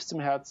aus tiefstem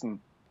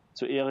Herzen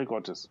zur Ehre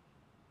Gottes.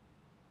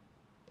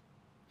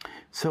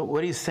 So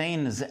what he's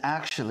saying is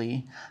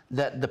actually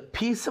that the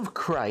peace of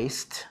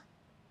Christ,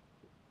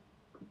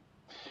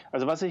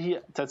 also was er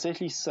hier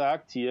tatsächlich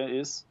sagt hier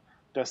ist,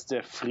 dass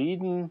der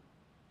Frieden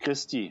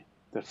Christi,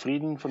 der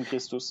Frieden von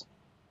Christus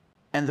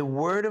and the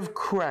word of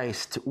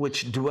Christ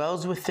which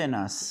dwells within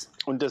us,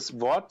 und das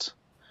Wort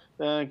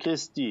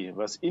Christi,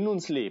 was in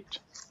uns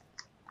lebt,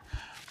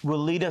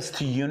 will lead us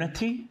to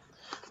unity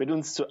wird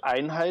uns zur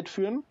Einheit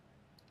führen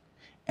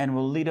and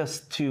will lead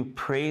us to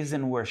praise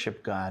and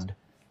worship God.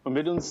 und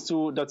wird uns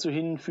dazu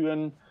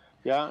hinführen,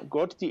 ja,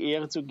 Gott die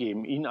Ehre zu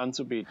geben, ihn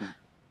anzubeten.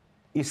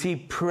 You see,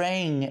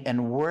 praying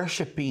and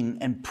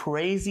worshiping and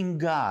praising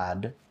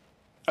God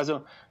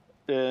Also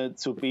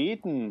zu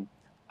beten,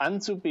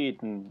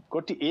 anzubeten,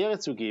 Gott die Ehre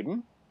zu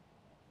geben,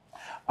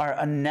 are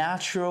a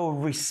natural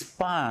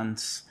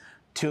response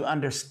to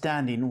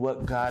understanding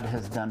what God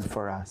has done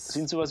for us.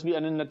 sind sowas wie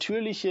eine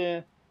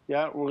natürliche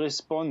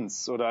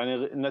Response oder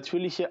eine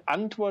natürliche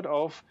Antwort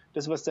auf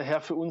das, was der Herr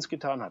für uns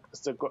getan hat,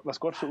 was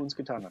Gott für uns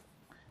getan hat.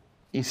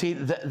 You see,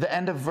 the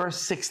end of verse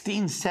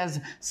 16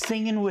 says,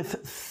 singing with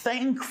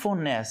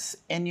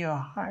thankfulness in your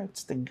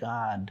hearts to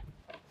God.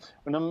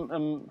 Und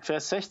am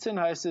Vers 16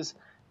 heißt es,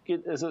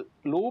 also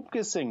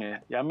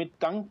Lobgesänge, ja, mit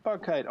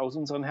Dankbarkeit aus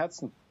unseren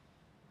Herzen.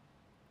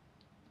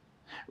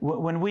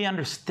 When we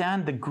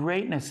understand the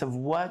greatness of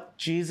what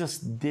Jesus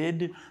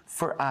did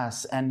for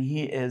us, and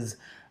he has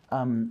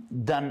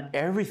done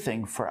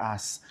everything for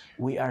us,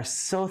 we are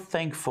so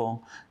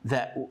thankful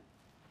that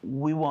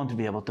we won't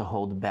be able to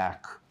hold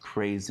back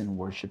praise and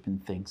worship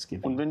and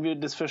thanksgiving. Und wenn wir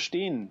das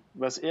verstehen,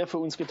 was er für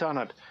uns getan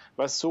hat,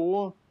 was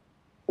so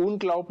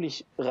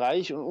unglaublich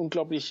reich und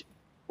unglaublich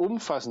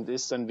umfassend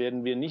ist, dann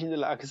werden wir nicht in der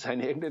Lage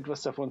sein,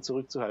 irgendetwas davon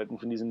zurückzuhalten,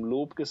 von diesem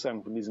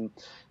Lobgesang, von diesem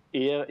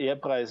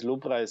Ehrpreis,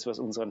 Lobpreis, was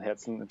unseren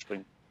Herzen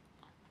entspringt.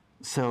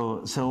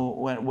 So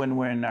when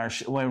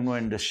we're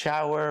in the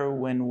shower,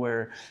 when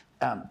we're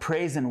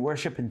praise and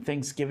worship and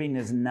thanksgiving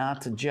is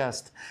not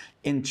just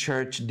in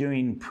church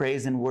doing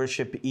praise and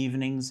worship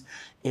evenings.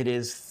 It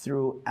is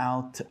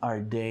throughout our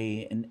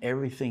day, and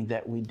everything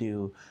that we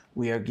do,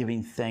 we are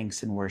giving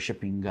thanks and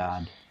worshiping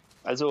God.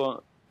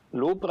 Also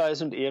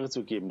Lobpreis und Ehre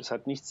zu geben, das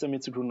hat nichts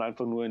damit zu tun,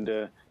 einfach nur in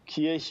der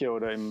Kirche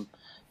oder in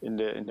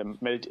der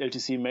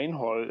LTC Main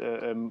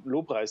Hall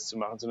Lobpreis zu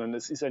machen, sondern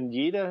es ist an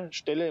jeder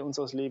Stelle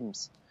unseres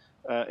Lebens,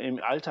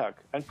 im Alltag,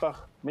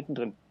 einfach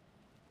mittendrin.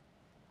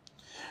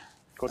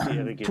 Gott die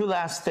Ehre geben. Two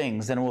last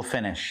things, then we'll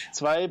finish.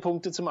 2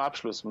 Punkte zum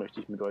Abschluss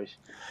möchte ich mit euch.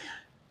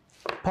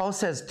 Paul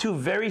says two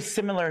very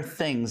similar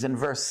things in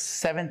verse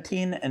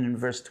 17 and in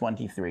verse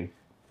 23.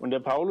 Und der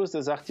Paulus,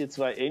 der sagt hier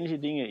 2 ähnliche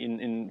Dinge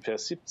in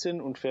Vers 17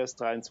 und Vers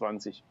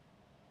 23.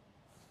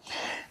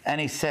 And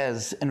he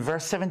says, in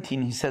verse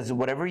 17, he says,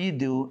 whatever you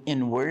do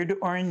in word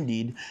or in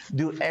deed,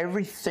 do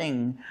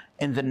everything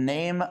in the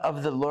name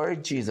of the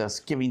Lord Jesus,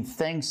 giving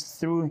thanks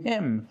through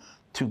him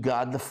to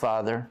God the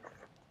Father.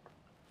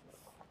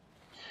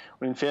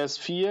 Und in Vers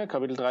 4,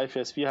 Kapitel 3,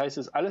 Vers 4 heißt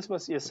es, alles,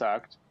 was ihr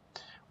sagt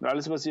und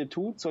alles, was ihr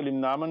tut, soll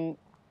im Namen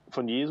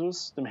von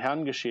Jesus, dem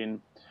Herrn,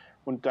 geschehen.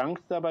 Und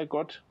dankt dabei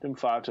Gott, dem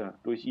Vater,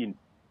 durch ihn.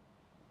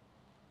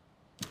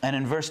 And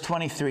in verse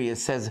 23, it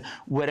says,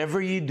 whatever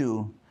you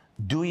do,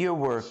 do your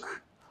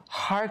work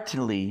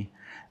heartily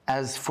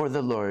as for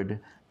the Lord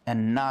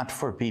and not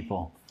for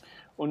people.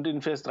 Und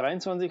in Vers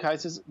 23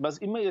 heißt es, was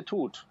immer ihr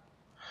tut,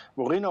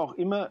 worin auch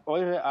immer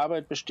eure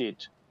Arbeit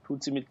besteht,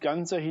 tut sie mit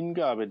ganzer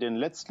Hingabe, denn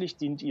letztlich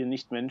dient ihr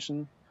nicht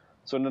Menschen,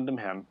 sondern dem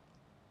Herrn.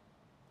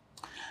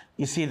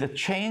 You see, the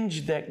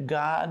change that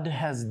God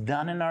has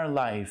done in our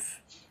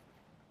life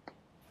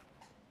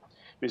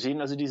Wir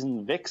sehen also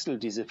diesen Wechsel,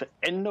 diese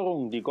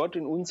Veränderung, die Gott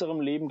in unserem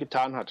Leben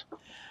getan hat.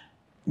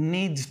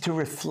 needs to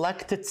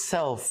reflect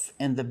itself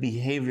in the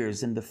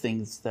behaviors and the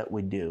things that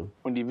we do.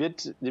 Und die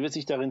wird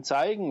sich darin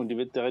zeigen und die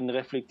wird darin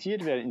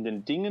reflektiert werden in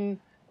den Dingen,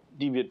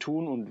 die wir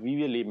tun und wie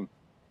wir leben.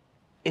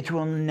 It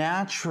will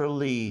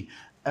naturally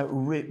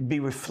be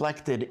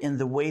reflected in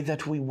the way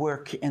that we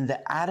work, in the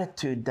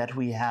attitude that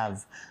we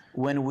have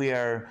when we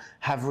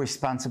have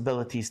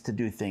responsibilities to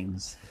do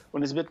things.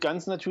 Und es wird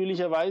ganz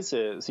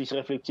natürlicherweise sich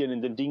reflektieren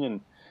in den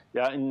Dingen,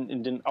 ja,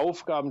 in den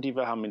Aufgaben, die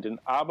wir haben, in den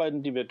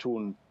Arbeiten, die wir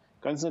tun.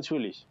 Ganz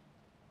natürlich.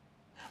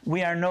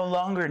 We are no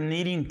longer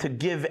needing to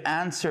give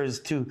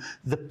answers to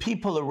the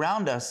people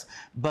around us,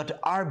 but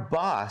our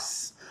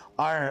boss,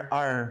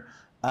 our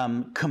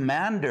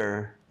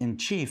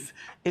commander-in-chief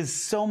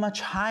is so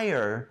much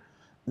higher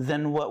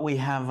than what we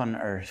have on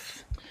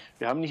earth.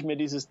 Wir haben nicht mehr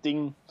dieses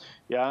Ding,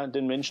 ja,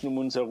 den Menschen um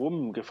uns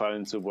herum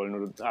gefallen zu wollen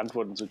oder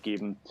Antworten zu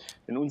geben.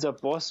 Denn unser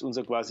Boss,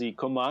 unser quasi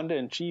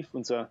Commander-in-Chief,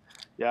 unser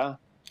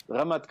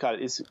Ramatkal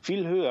ist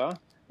viel höher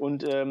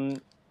und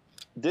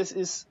das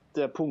ist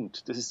der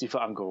Punkt, das ist die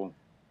Verankerung.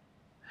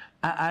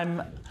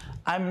 I'm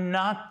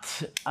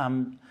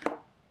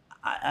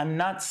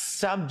not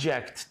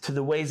subject to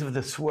the ways of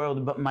this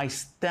world, but my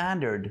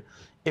standard,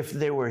 if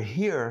they were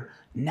here,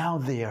 now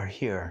they are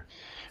here.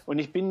 Und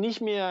ich bin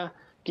nicht mehr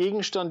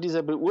Gegenstand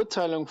dieser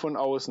Beurteilung von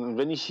außen. Und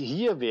wenn ich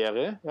hier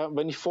wäre, ja,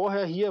 wenn ich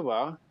vorher hier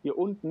war, hier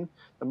unten,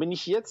 dann bin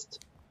ich jetzt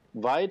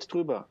weit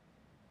drüber,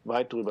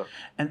 weit drüber.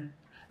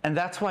 And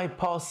that's why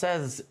Paul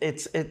says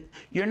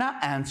you're not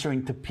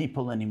answering to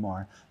people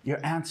anymore.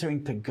 You're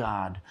answering to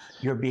God.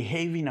 You're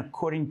behaving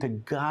according to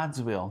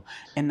God's will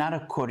and not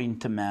according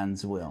to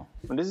man's will.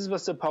 Und das ist,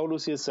 was der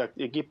Paulus hier sagt.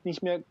 Ihr gebt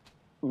nicht mehr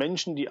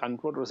Menschen die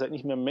Antwort oder seid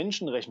nicht mehr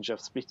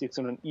menschenrechenschaftspflichtig,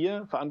 sondern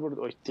ihr verantwortet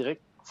euch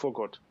direkt vor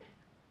Gott.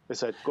 Ihr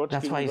seid Gott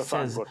gegenüber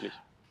verantwortlich.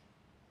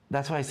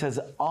 That's why he says,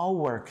 all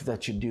work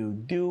that you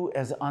do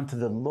as unto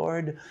the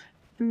Lord,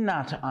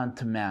 not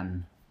unto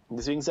man. Und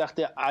deswegen sagt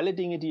er, alle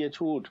Dinge, die ihr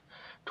tut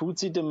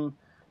sie dem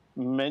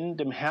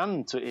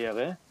Herrn zur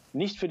Ehre,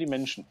 nicht für die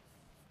Menschen.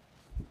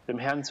 Dem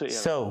Herrn zur Ehre.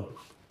 So,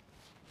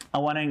 I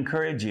want to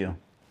encourage you.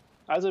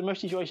 Also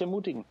möchte ich euch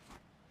ermutigen.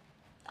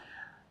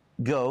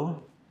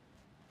 Go.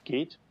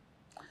 Geht.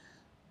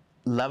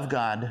 Love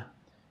God.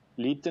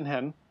 Liebt den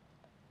Herrn.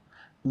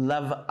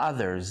 Love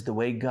others the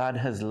way God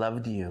has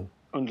loved you.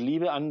 Und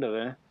liebe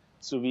andere,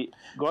 so wie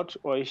Gott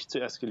euch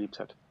zuerst geliebt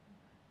hat.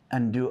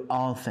 And do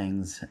all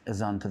things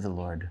as unto the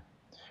Lord.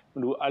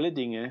 Und du alle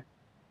Dinge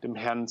dem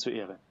Herrn zur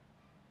Ehre.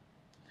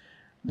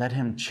 Let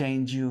him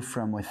change you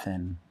from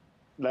within.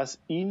 Lass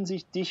ihn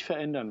dich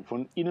verändern,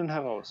 von innen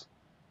heraus.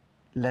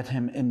 Let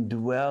him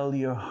indwell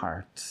your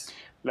hearts.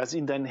 Lass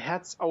ihn dein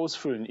Herz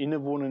ausfüllen,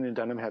 innewohnen in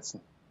deinem Herzen.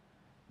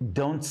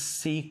 Don't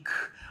seek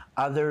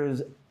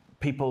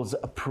people's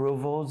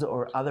approvals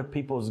or other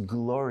people's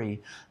glory,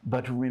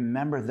 but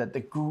remember that the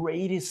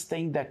greatest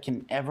thing that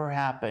can ever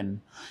happen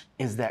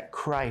is that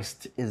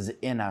Christ is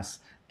in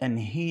us and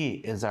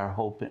he is our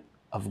hope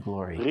of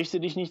glory. Richte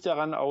dich nicht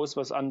daran aus,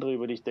 was andere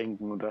über dich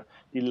denken oder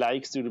die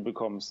Likes, die du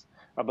bekommst.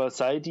 Aber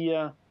sei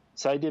dir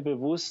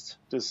bewusst,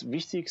 das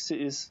Wichtigste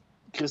ist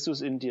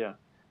Christus in dir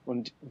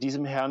und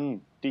diesem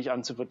Herrn dich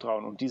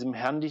anzuvertrauen und diesem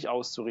Herrn dich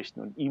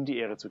auszurichten und ihm die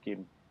Ehre zu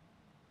geben.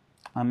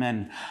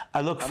 Amen. I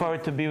look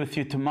forward to be with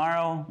you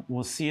tomorrow.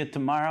 We'll see you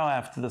tomorrow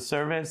after the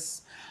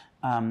service.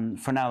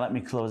 For now, let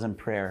me close in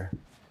prayer.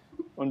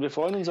 Und wir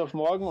freuen uns auf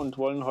morgen und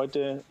wollen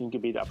heute im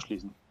Gebet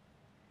abschließen.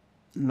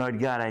 Lord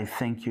God, I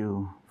thank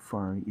you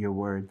for your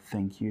word.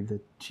 Thank you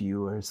that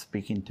you are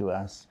speaking to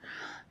us.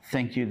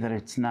 Thank you that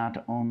it's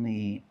not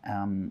only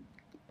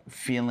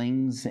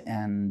feelings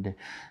and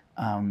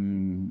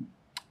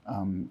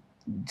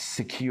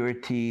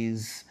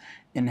securities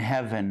in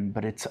heaven,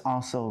 but it's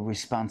also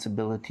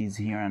responsibilities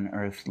here on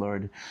earth,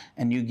 Lord.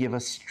 And you give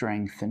us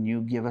strength and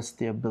you give us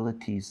the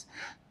abilities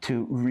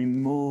to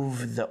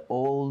remove the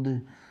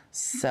old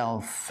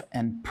self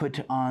and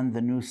put on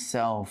the new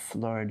self,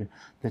 Lord,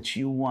 that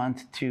you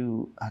want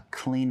to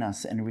clean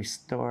us and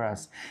restore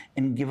us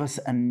and give us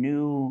a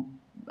new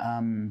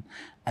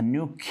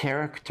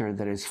character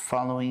that is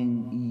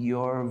following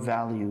your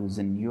values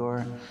and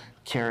your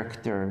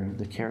character,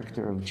 the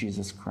character of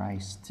Jesus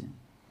Christ.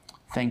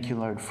 Thank you,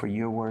 Lord, for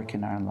your work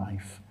in our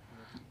life.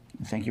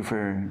 Thank you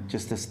for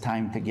just this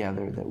time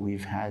together that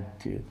we've had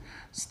to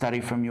study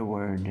from your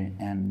word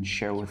and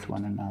share with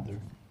one another.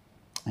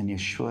 In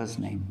Yeshua's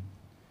name.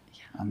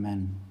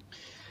 Amen.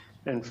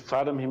 Und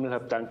Vater im Himmel,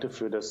 hab Dank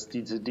dafür, dass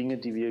diese Dinge,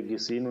 die wir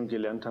gesehen und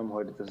gelernt haben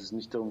heute, dass es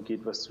nicht darum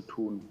geht, was zu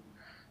tun,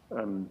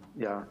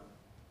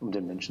 um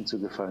den Menschen zu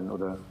gefallen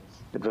oder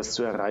etwas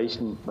zu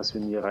erreichen, was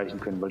wir nie erreichen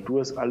können, weil du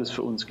hast alles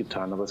für uns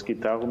getan. Aber es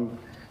geht darum,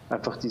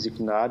 einfach diese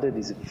Gnade,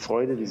 diese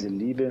Freude, diese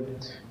Liebe,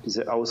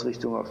 diese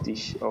Ausrichtung auf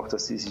dich, auch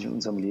dass sie sich in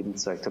unserem Leben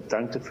zeigt. Hab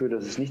Dank dafür,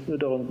 dass es nicht nur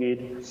darum geht,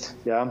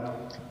 ja,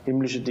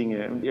 himmlische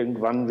Dinge und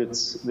irgendwann wird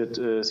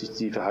sich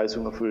die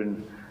Verheißung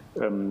erfüllen,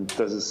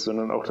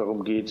 sondern auch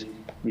darum geht,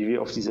 wie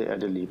wir auf dieser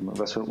Erde leben und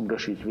was für einen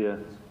Unterschied wir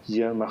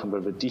hier machen,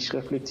 weil wir dich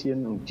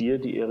reflektieren und dir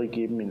die Ehre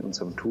geben in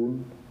unserem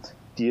Tun,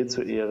 dir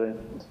zur Ehre,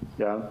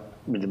 ja,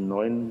 mit dem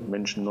neuen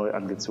Menschen neu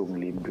angezogen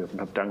leben dürfen.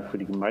 Hab Dank für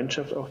die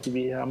Gemeinschaft auch, die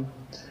wir hier haben,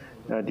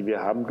 ja, die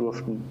wir haben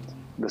durften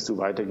und dass du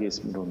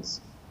weitergehst mit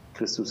uns,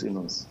 Christus in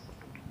uns,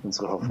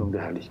 unsere Hoffnung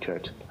der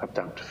Herrlichkeit. Hab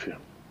Dank dafür.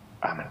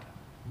 Amen.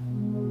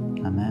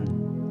 Amen.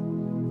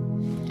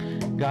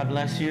 God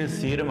bless you.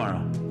 See you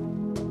tomorrow.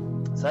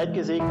 Seid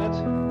gesegnet.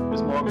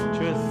 Bis morgen.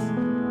 Tschüss.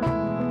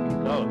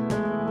 Ciao.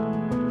 Ciao.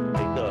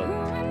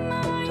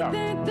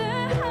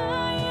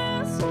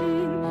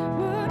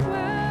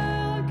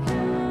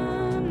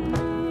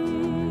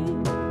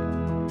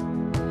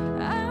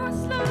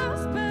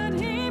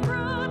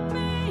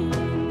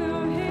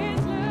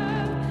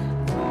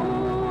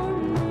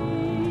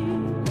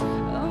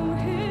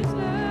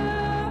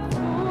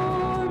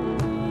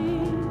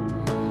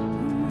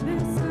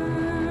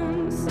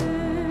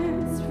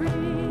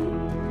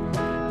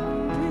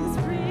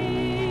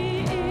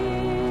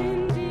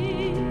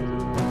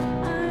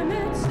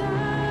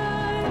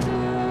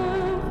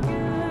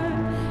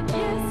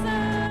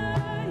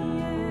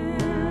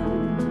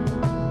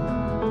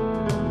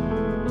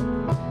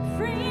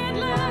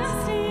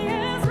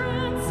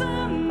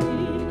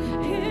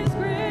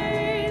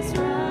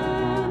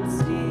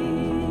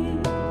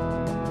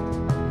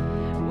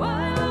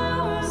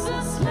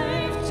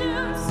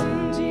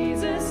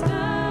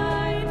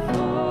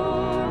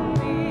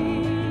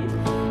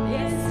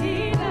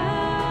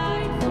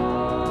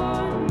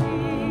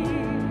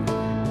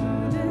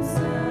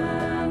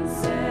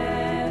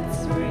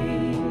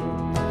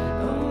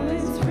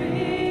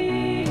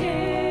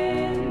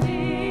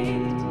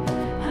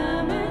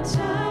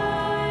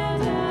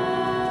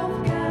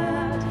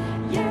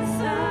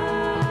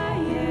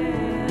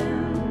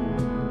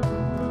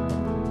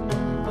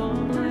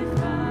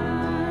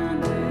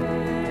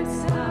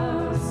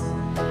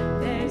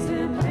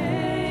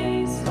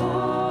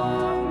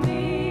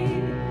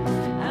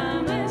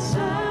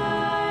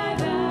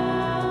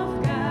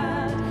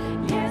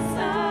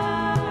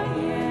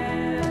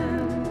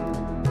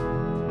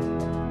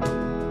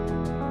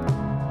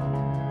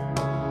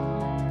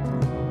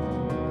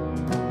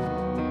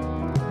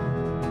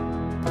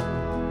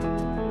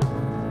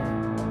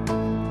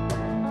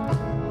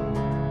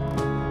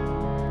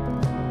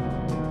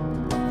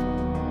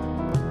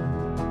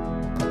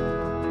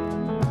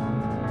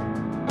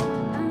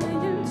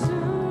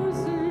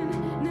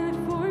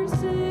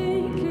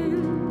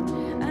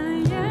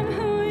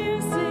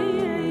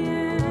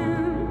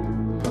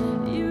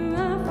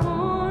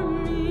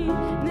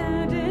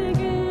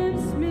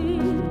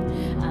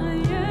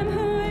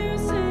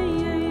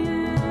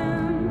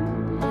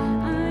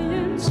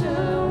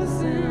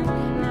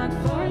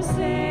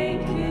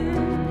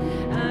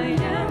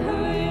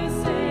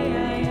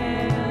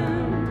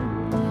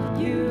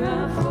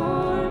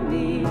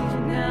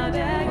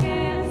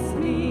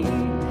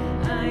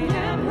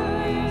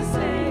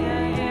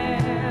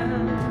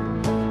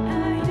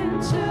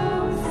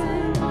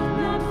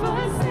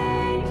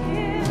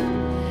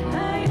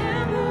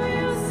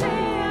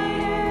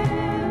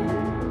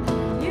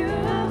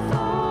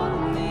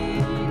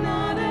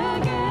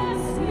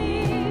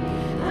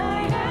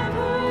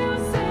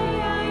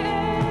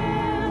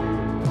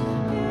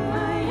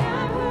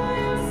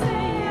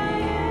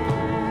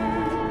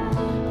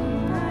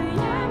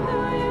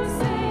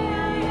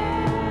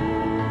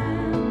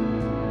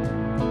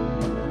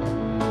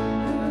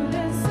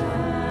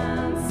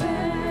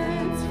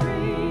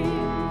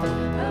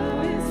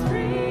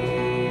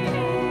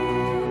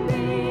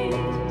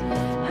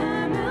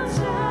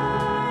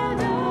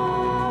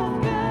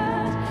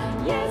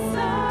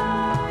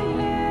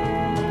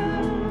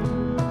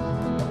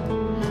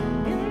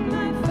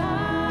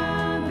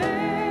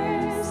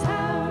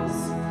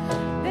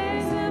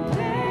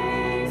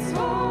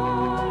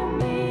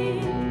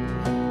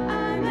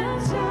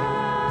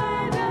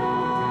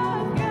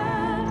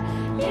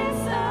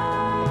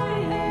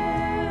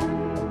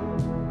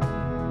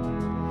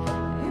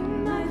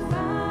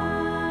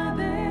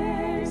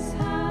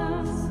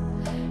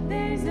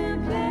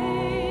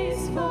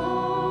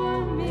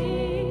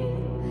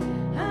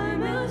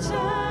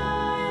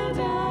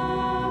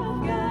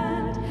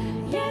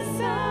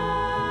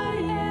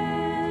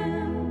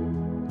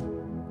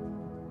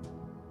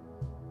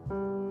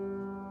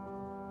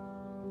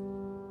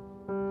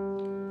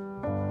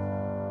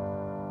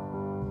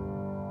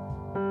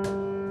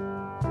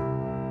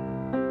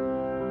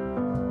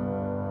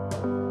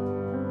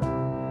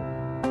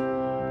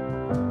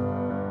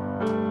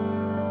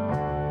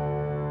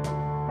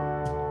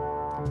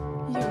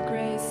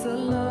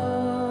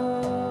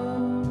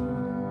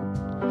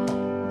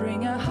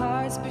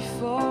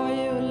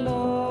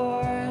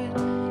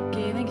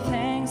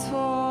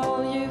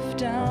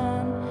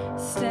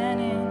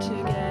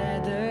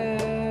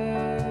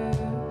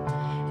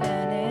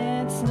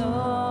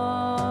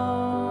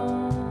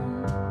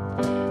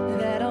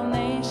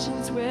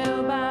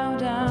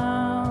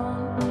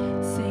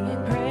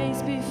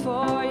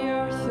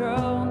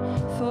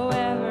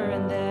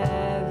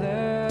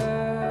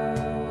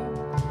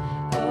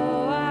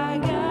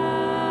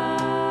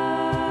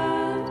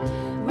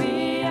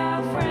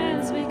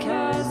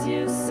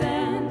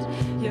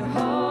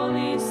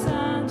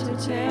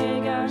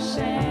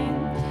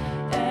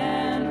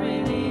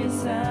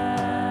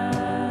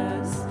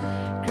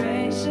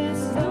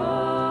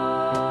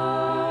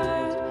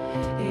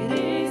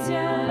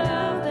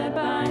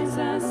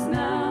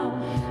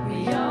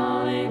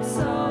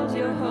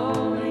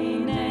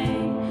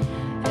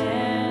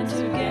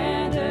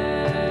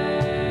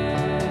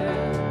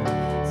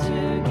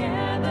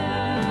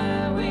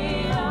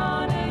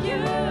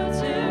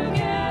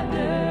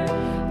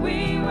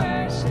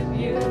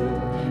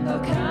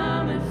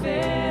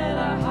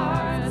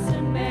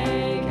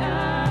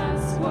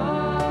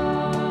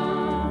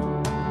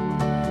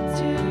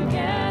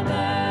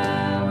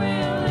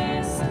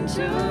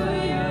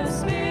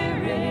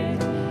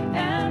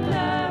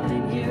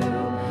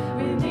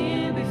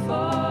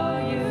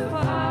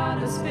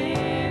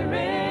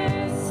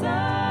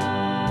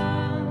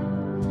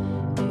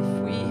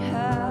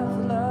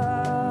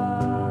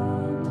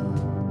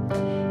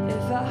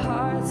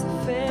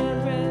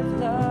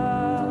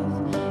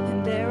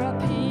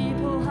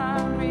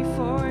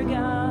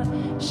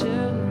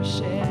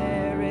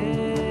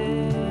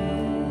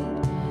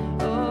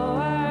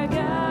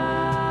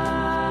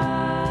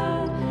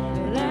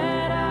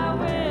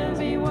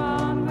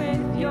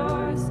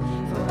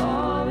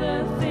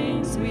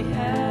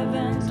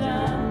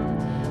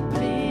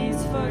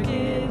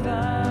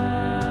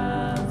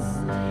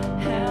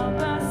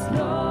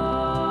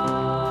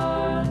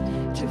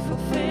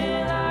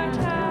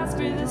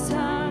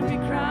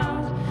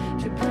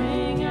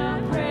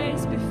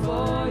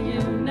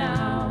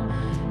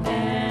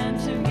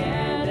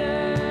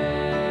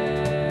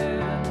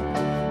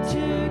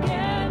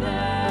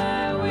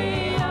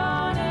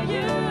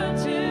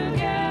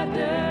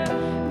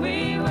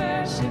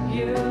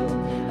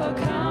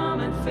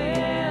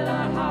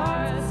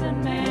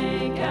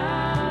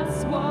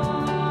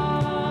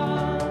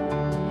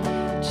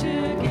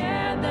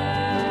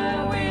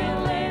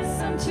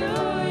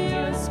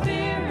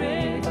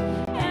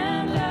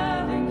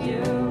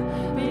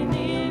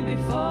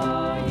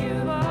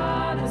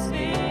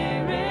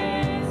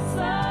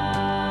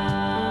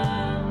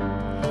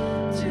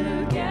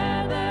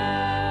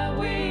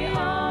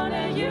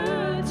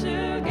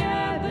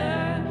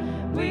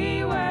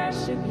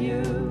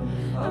 you.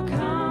 Oh,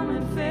 come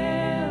and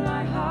fill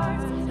our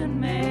hearts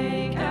and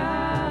make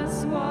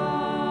us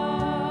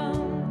one.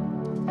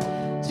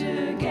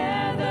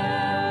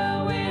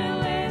 Together we'll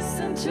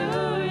listen to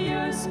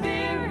your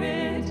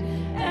spirit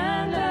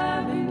and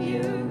loving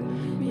you.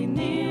 We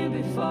kneel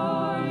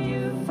before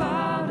you,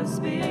 Father,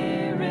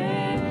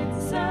 Spirit,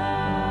 Son.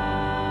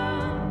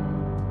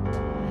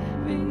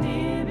 We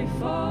kneel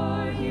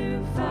before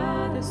you,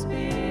 Father,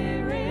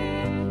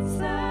 Spirit,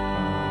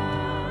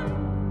 Son.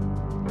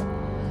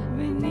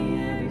 We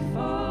kneel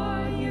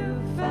before you,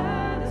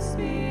 Father,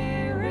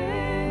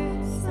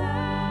 Spirit,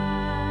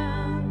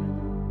 Son.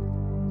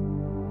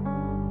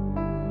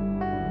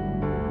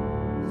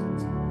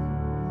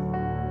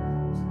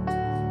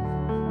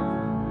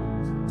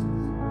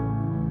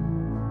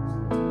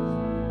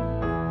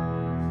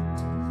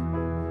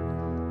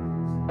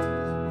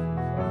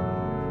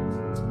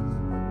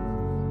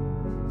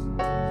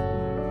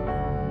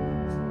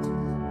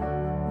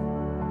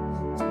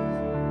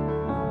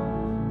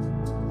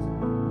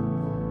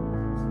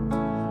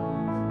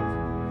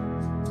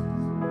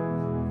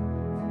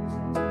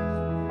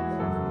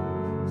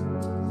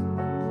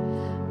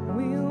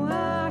 You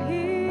are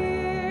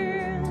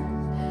here,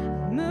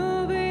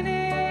 moving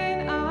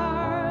in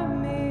our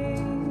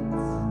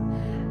midst.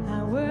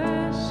 I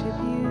worship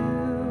you.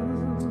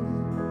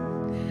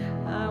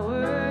 I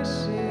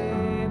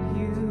worship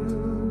you.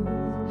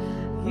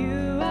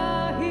 You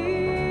are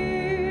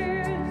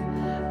here,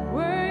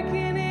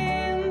 working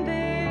in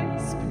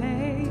this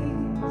place.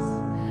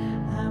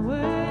 I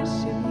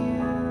worship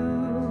you.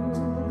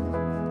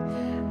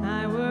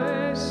 I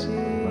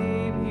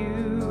worship you.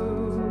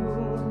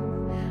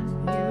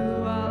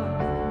 You are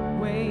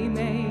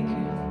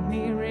waymaker,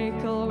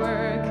 miracle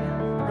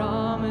worker,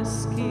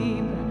 promise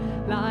keeper,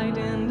 light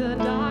in the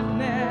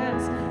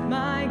darkness.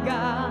 My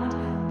God,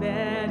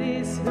 that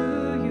is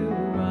who you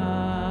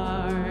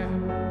are.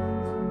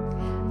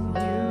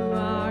 You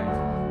are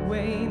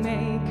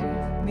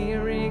waymaker,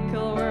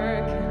 miracle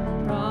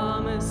worker,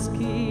 promise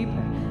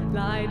keeper,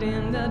 light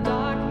in the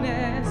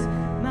darkness.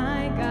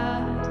 My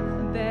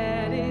God,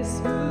 that is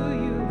who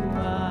you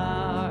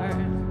are.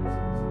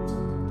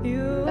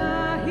 You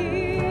are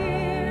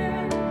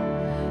here,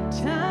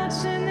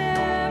 touching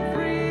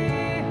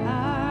every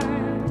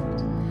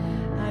heart.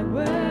 I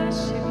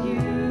worship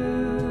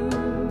you.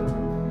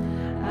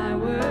 I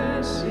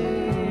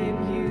worship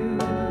you.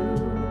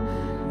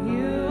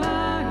 You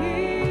are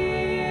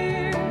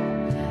here,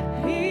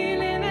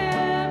 healing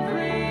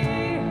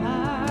every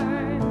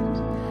heart.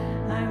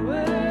 I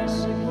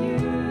worship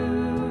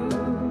you.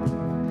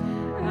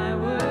 I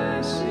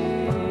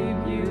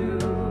worship you.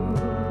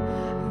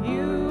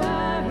 You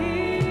are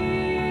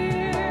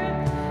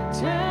here,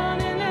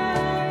 turning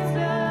eyes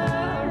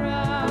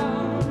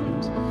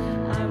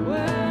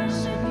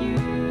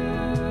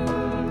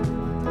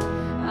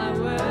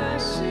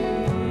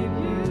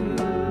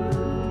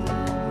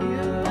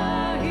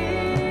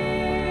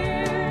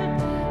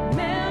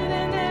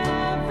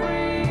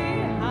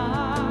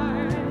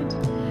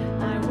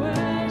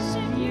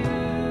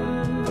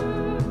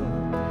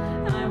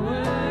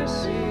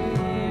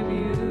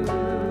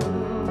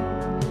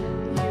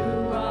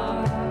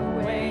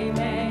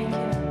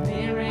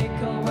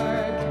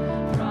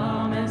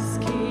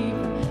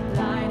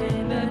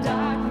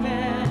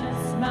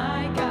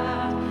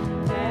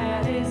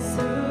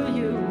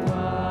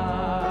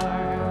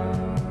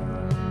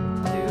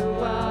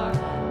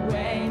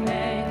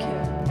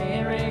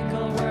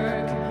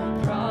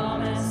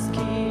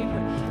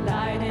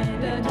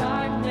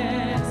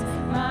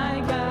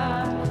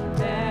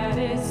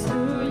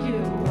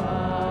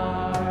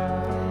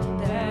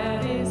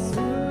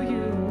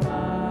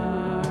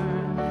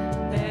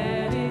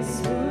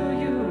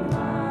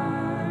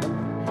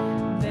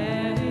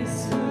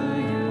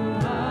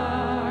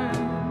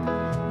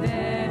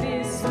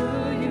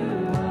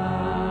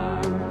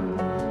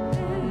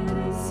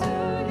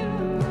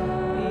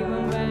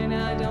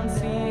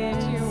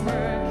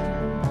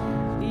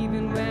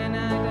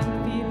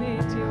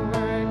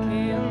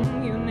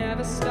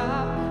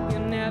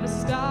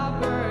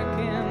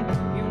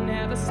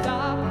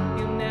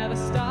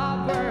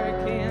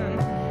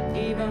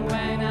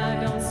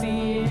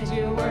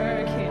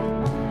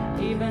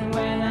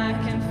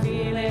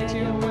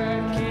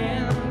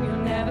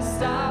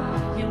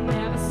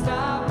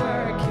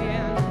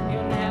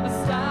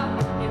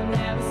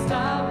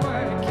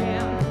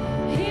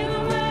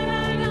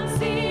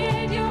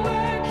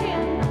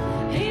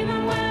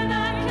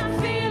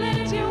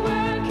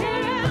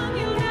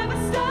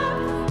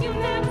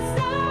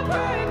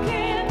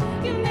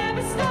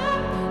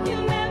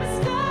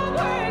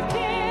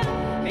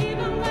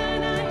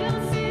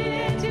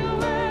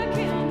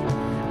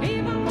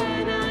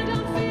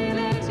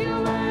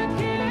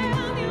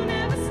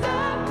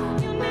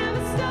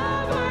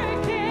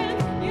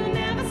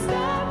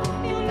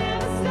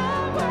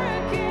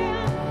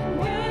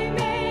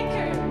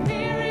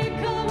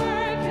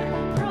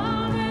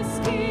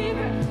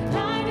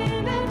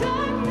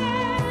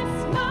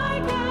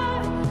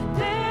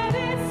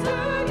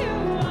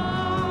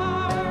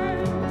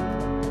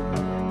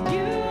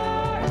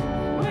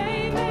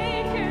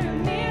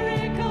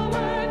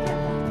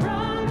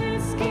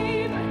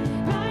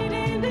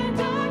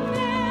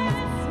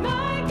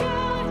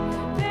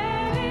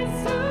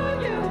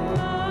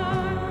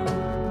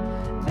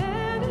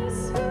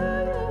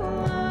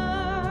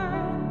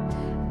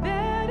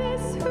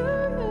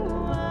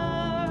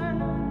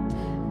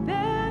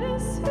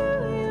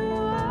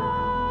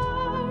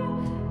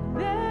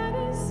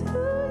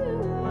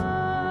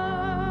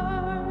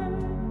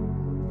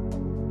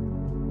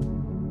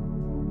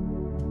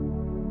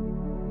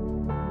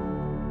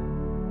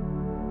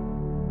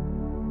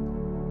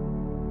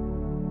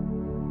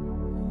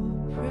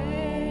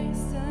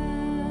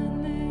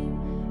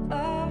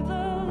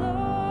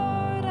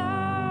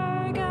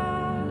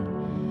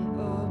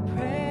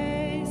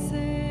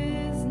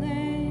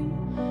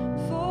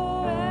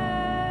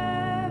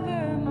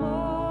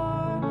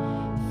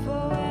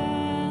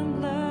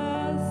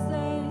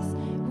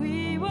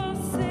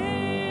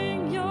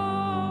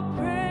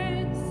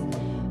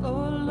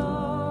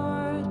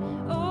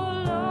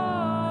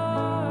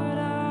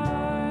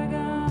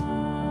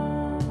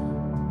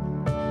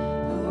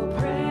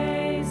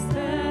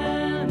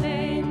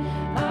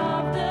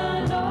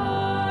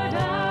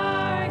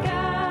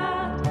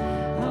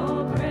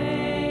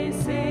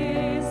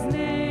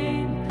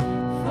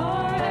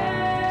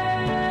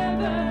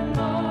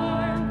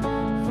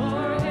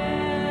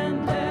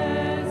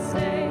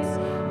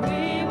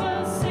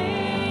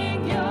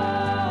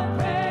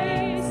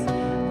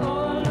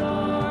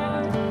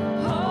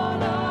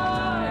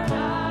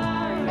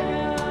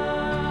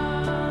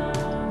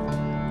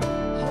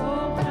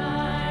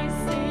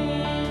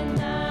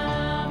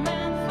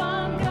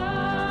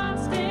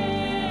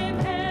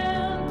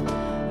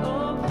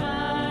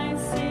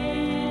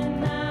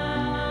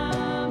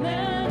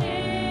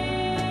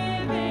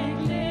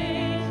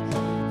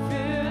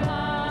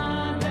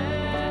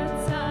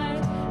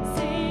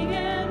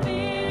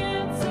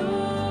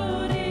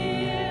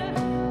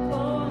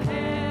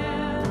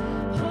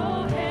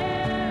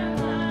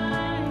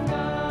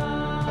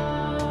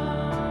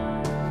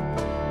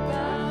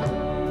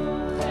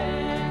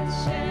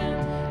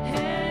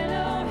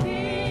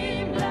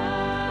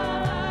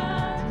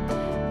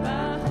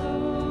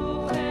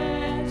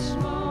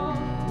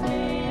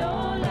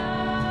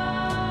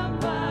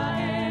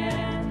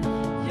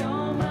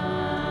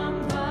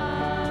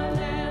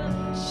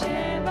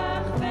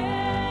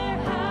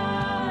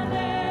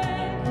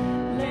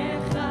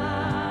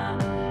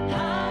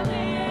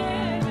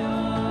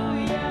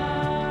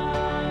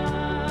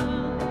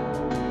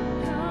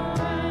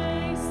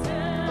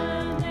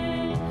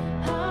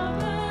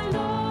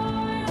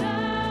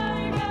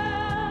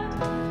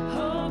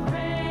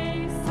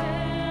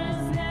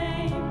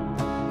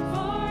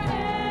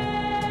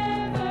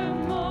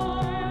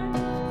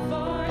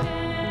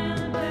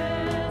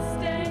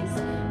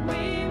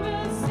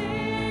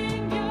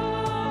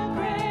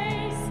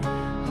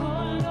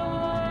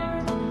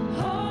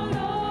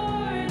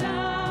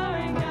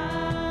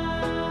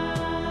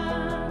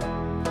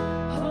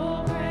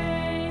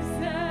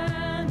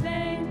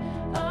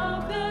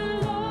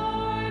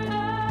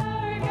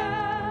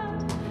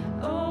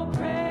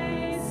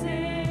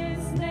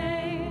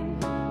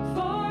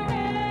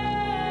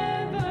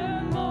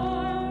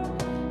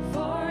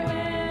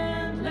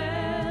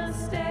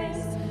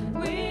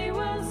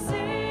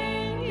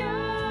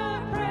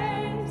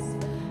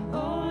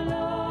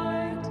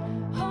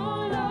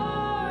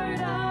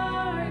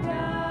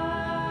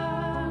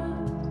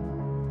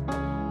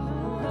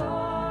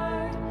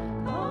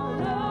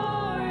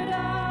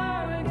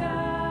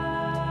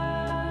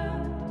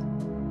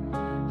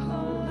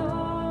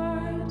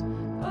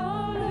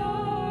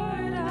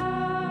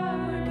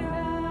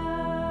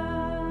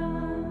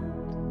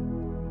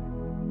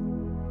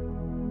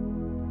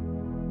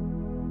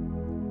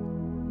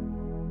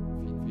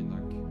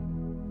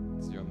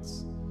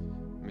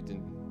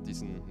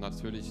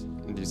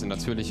in diese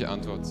natürliche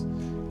Antwort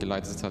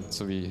geleitet hat,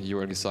 so wie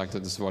Joel gesagt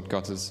hat, das Wort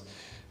Gottes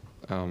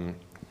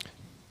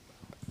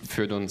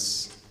führt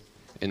uns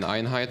in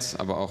Einheit,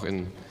 aber auch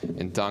in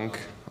Dank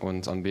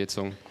und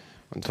Anbetung.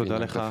 Und vielen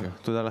Dank dafür.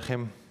 תודה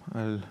לכם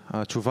על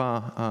התשובה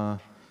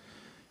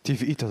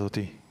הטבעית הזאת,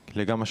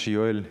 לגמרי מה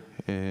שיואל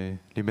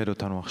לימד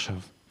אותנו עכשיו.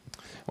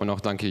 Und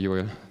auch danke,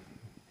 Joel.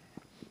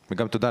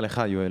 וגם תודה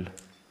לך, יואל,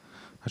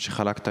 על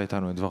שחלקת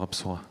איתנו את דבר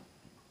הבשורה.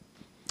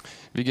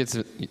 Wie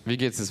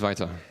geht's jetzt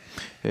weiter?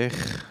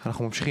 איך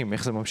אנחנו ממשיכים?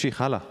 איך זה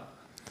ממשיך? הלאה.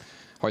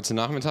 Heute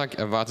Nachmittag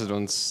erwartet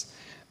uns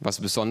was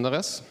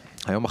Besonderes,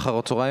 היום אחר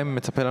הצהריים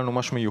מצפה לנו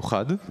משהו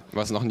מיוחד,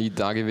 was noch nie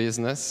da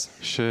gewesen ist.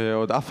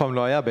 שעוד אף פעם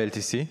לא היה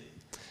ב-LTC.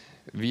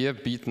 Wir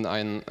bieten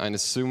eine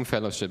Zoom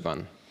Fellowship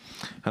an.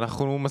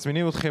 אנחנו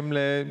מזמינים אתכם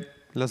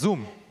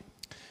לזום.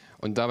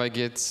 Und dabei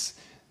geht es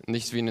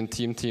nicht wie in den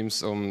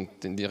Teams um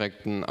den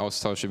direkten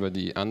Austausch über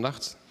die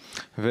Andacht,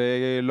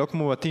 ולא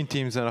כמו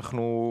בטין-טימס,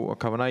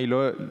 הכוונה היא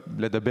לא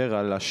לדבר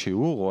על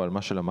השיעור או על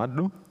מה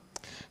שלמדנו,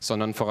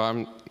 sondern vor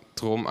allem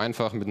darum,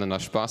 einfach miteinander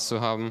Spaß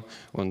zu haben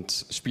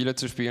und Spiele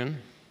zu spielen.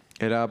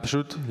 אלא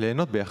פשוט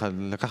ליהנות ביחד,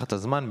 לקחת את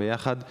הזמן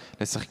ביחד,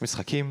 לשחק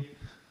משחקים.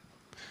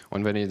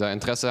 Und wenn ihr da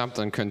Interesse habt,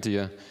 dann könnt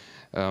ihr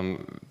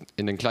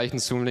in den gleichen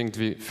Zoom-Link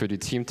wie für die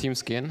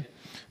Teams gehen.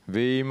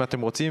 ואם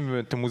אתם רוצים,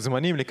 אתם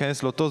מוזמנים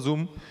להיכנס לאותו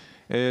זום,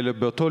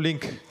 באותו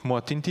לינק כמו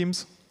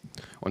הטין-טימס.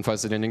 Und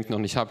falls ihr den Link noch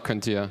nicht habt,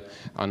 könnt ihr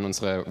an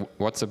unsere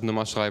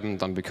WhatsApp-Nummer schreiben,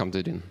 dann bekommt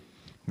ihr den.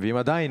 ואם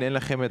עדיין אין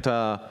לכם את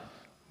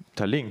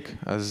הלינק,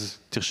 אז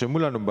תרשמו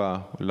לנו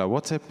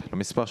לוואטסאפ,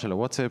 למספר של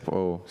הוואטסאפ,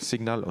 או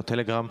סיגנל, או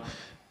טלגרם,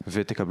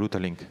 ותקבלו את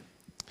הלינק.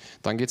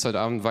 Dann geht es heute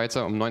Abend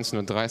weiter um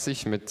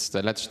 19:30 Uhr mit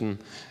der letzten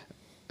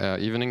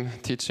Evening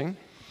Teaching.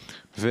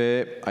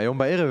 והיום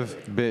בערב,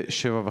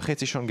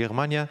 ב7:30 שעון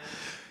גרמניה,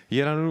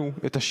 יהיה לנו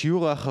את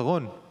השיעור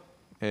האחרון,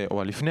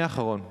 או הלפני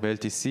האחרון,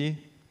 ב-LTC.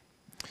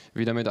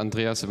 Wieder mit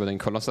Andreas über den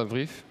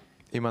Kolosserbrief.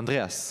 עם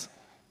אנדריאס.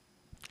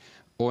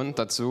 Und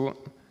dazu,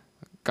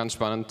 ganz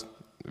spannend,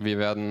 wir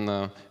werden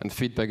ein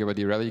Feedback über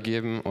die Rallye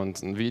geben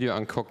und ein Video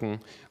angucken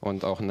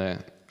und auch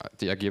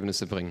die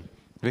Ergebnisse bringen.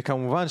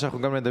 וכמובן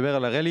שאנחנו גם נדבר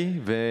על הרלי,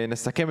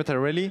 ונסכם את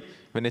הרלי,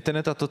 וניתן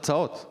את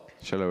התוצאות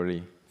של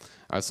הרלי.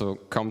 Also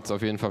kommt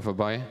auf jeden Fall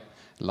vorbei,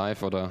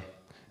 live oder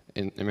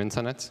im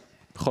Internet.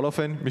 בכל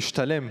אופן,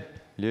 משתלם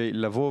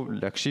לבוא,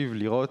 להקשיב,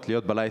 לראות,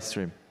 להיות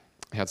בלייבסטרים.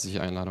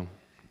 Herzliche Einladung.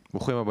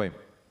 ברוכים הבאים.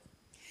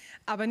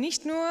 Aber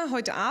nicht nur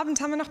heute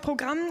Abend haben wir noch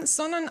Programm,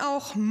 sondern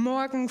auch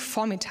morgen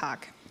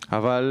Vormittag.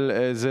 אבל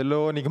זה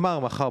לא נגמר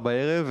מחר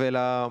בערב, אלא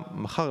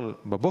מחר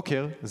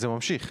בבוקר זה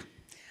ממשיך.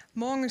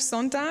 Morgen ist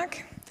Sonntag.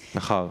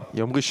 מחר,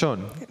 יום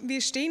ראשון.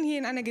 Wir stehen hier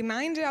in einer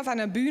Gemeinde auf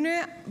einer Bühne,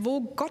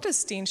 wo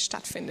Gottesdienst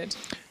stattfindet.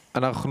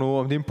 אנחנו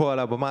עומדים פה על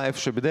הבמה איפה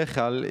שבדרך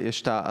כלל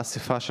יש את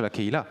האספה של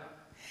הקהילה.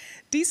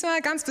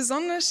 Diesmal ganz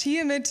besonders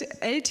hier mit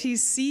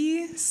LTC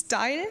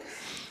Style.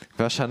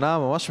 והשנה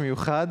ממש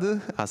מיוחד,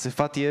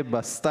 האספה תהיה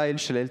בסטייל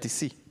של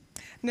LTC.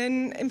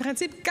 Einen im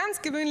Prinzip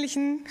ganz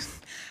gewöhnlichen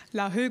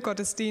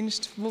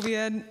Lahö-Gottesdienst, wo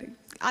wir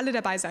alle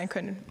dabei sein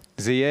können.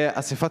 זה יהיה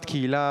אספת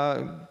קהילה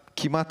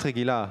כמעט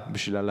רגילה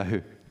בשביל הלהה.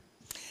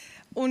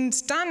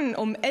 Und dann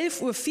um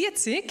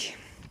 11:40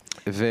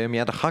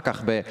 ומיד אחר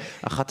כך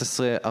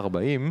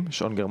ב-11:40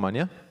 שעון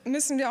גרמניה,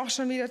 müssen wir auch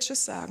schon wieder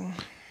Tschüss sagen.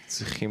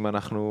 צריכים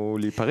אנחנו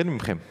להיפרד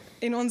ממכם.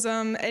 In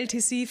unserem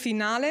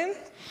LTC-Finale.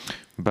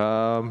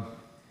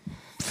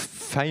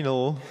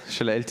 בפיינל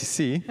של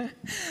ה-LTC.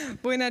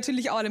 Wo ihr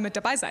natürlich auch alle mit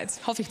dabei seid,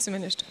 hoffe ich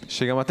zumindest.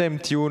 שגם אתם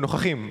תהיו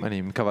נוכחים,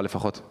 אני מקווה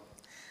לפחות.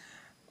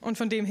 Und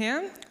von dem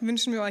her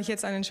wünschen wir euch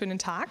jetzt einen schönen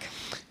Tag.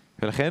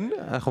 ולכן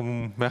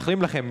אנחנו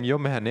מאחלים לכם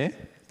יום מהנה.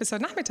 Bis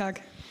heute Nachmittag.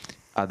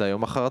 עד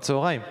היום אחר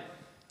הצהריים.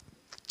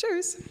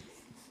 Tschüss.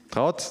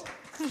 להתראות.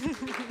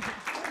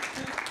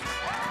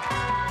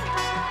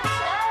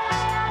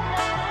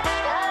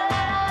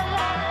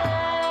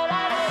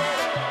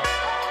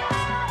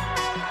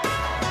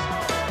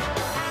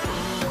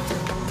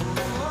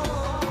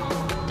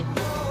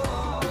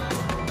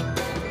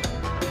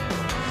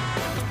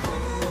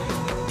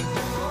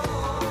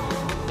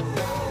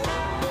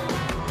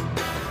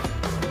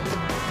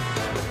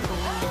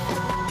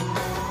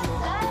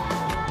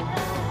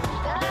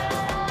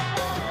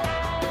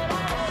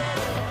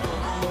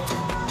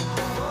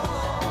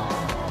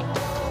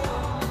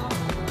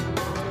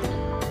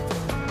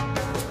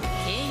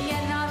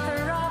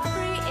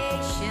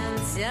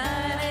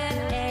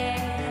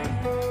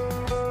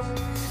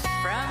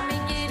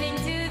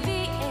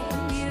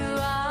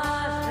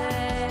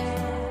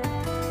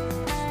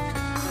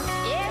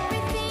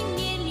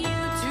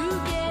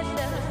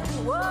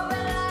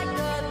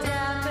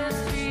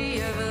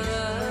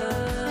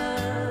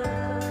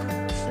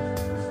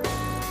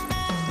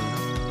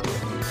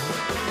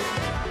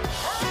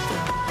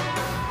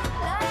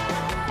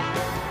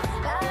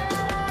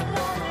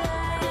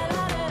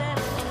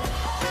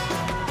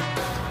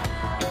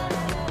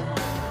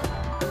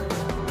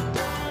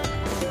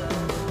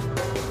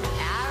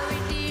 Our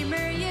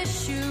Redeemer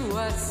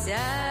Yeshua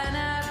said.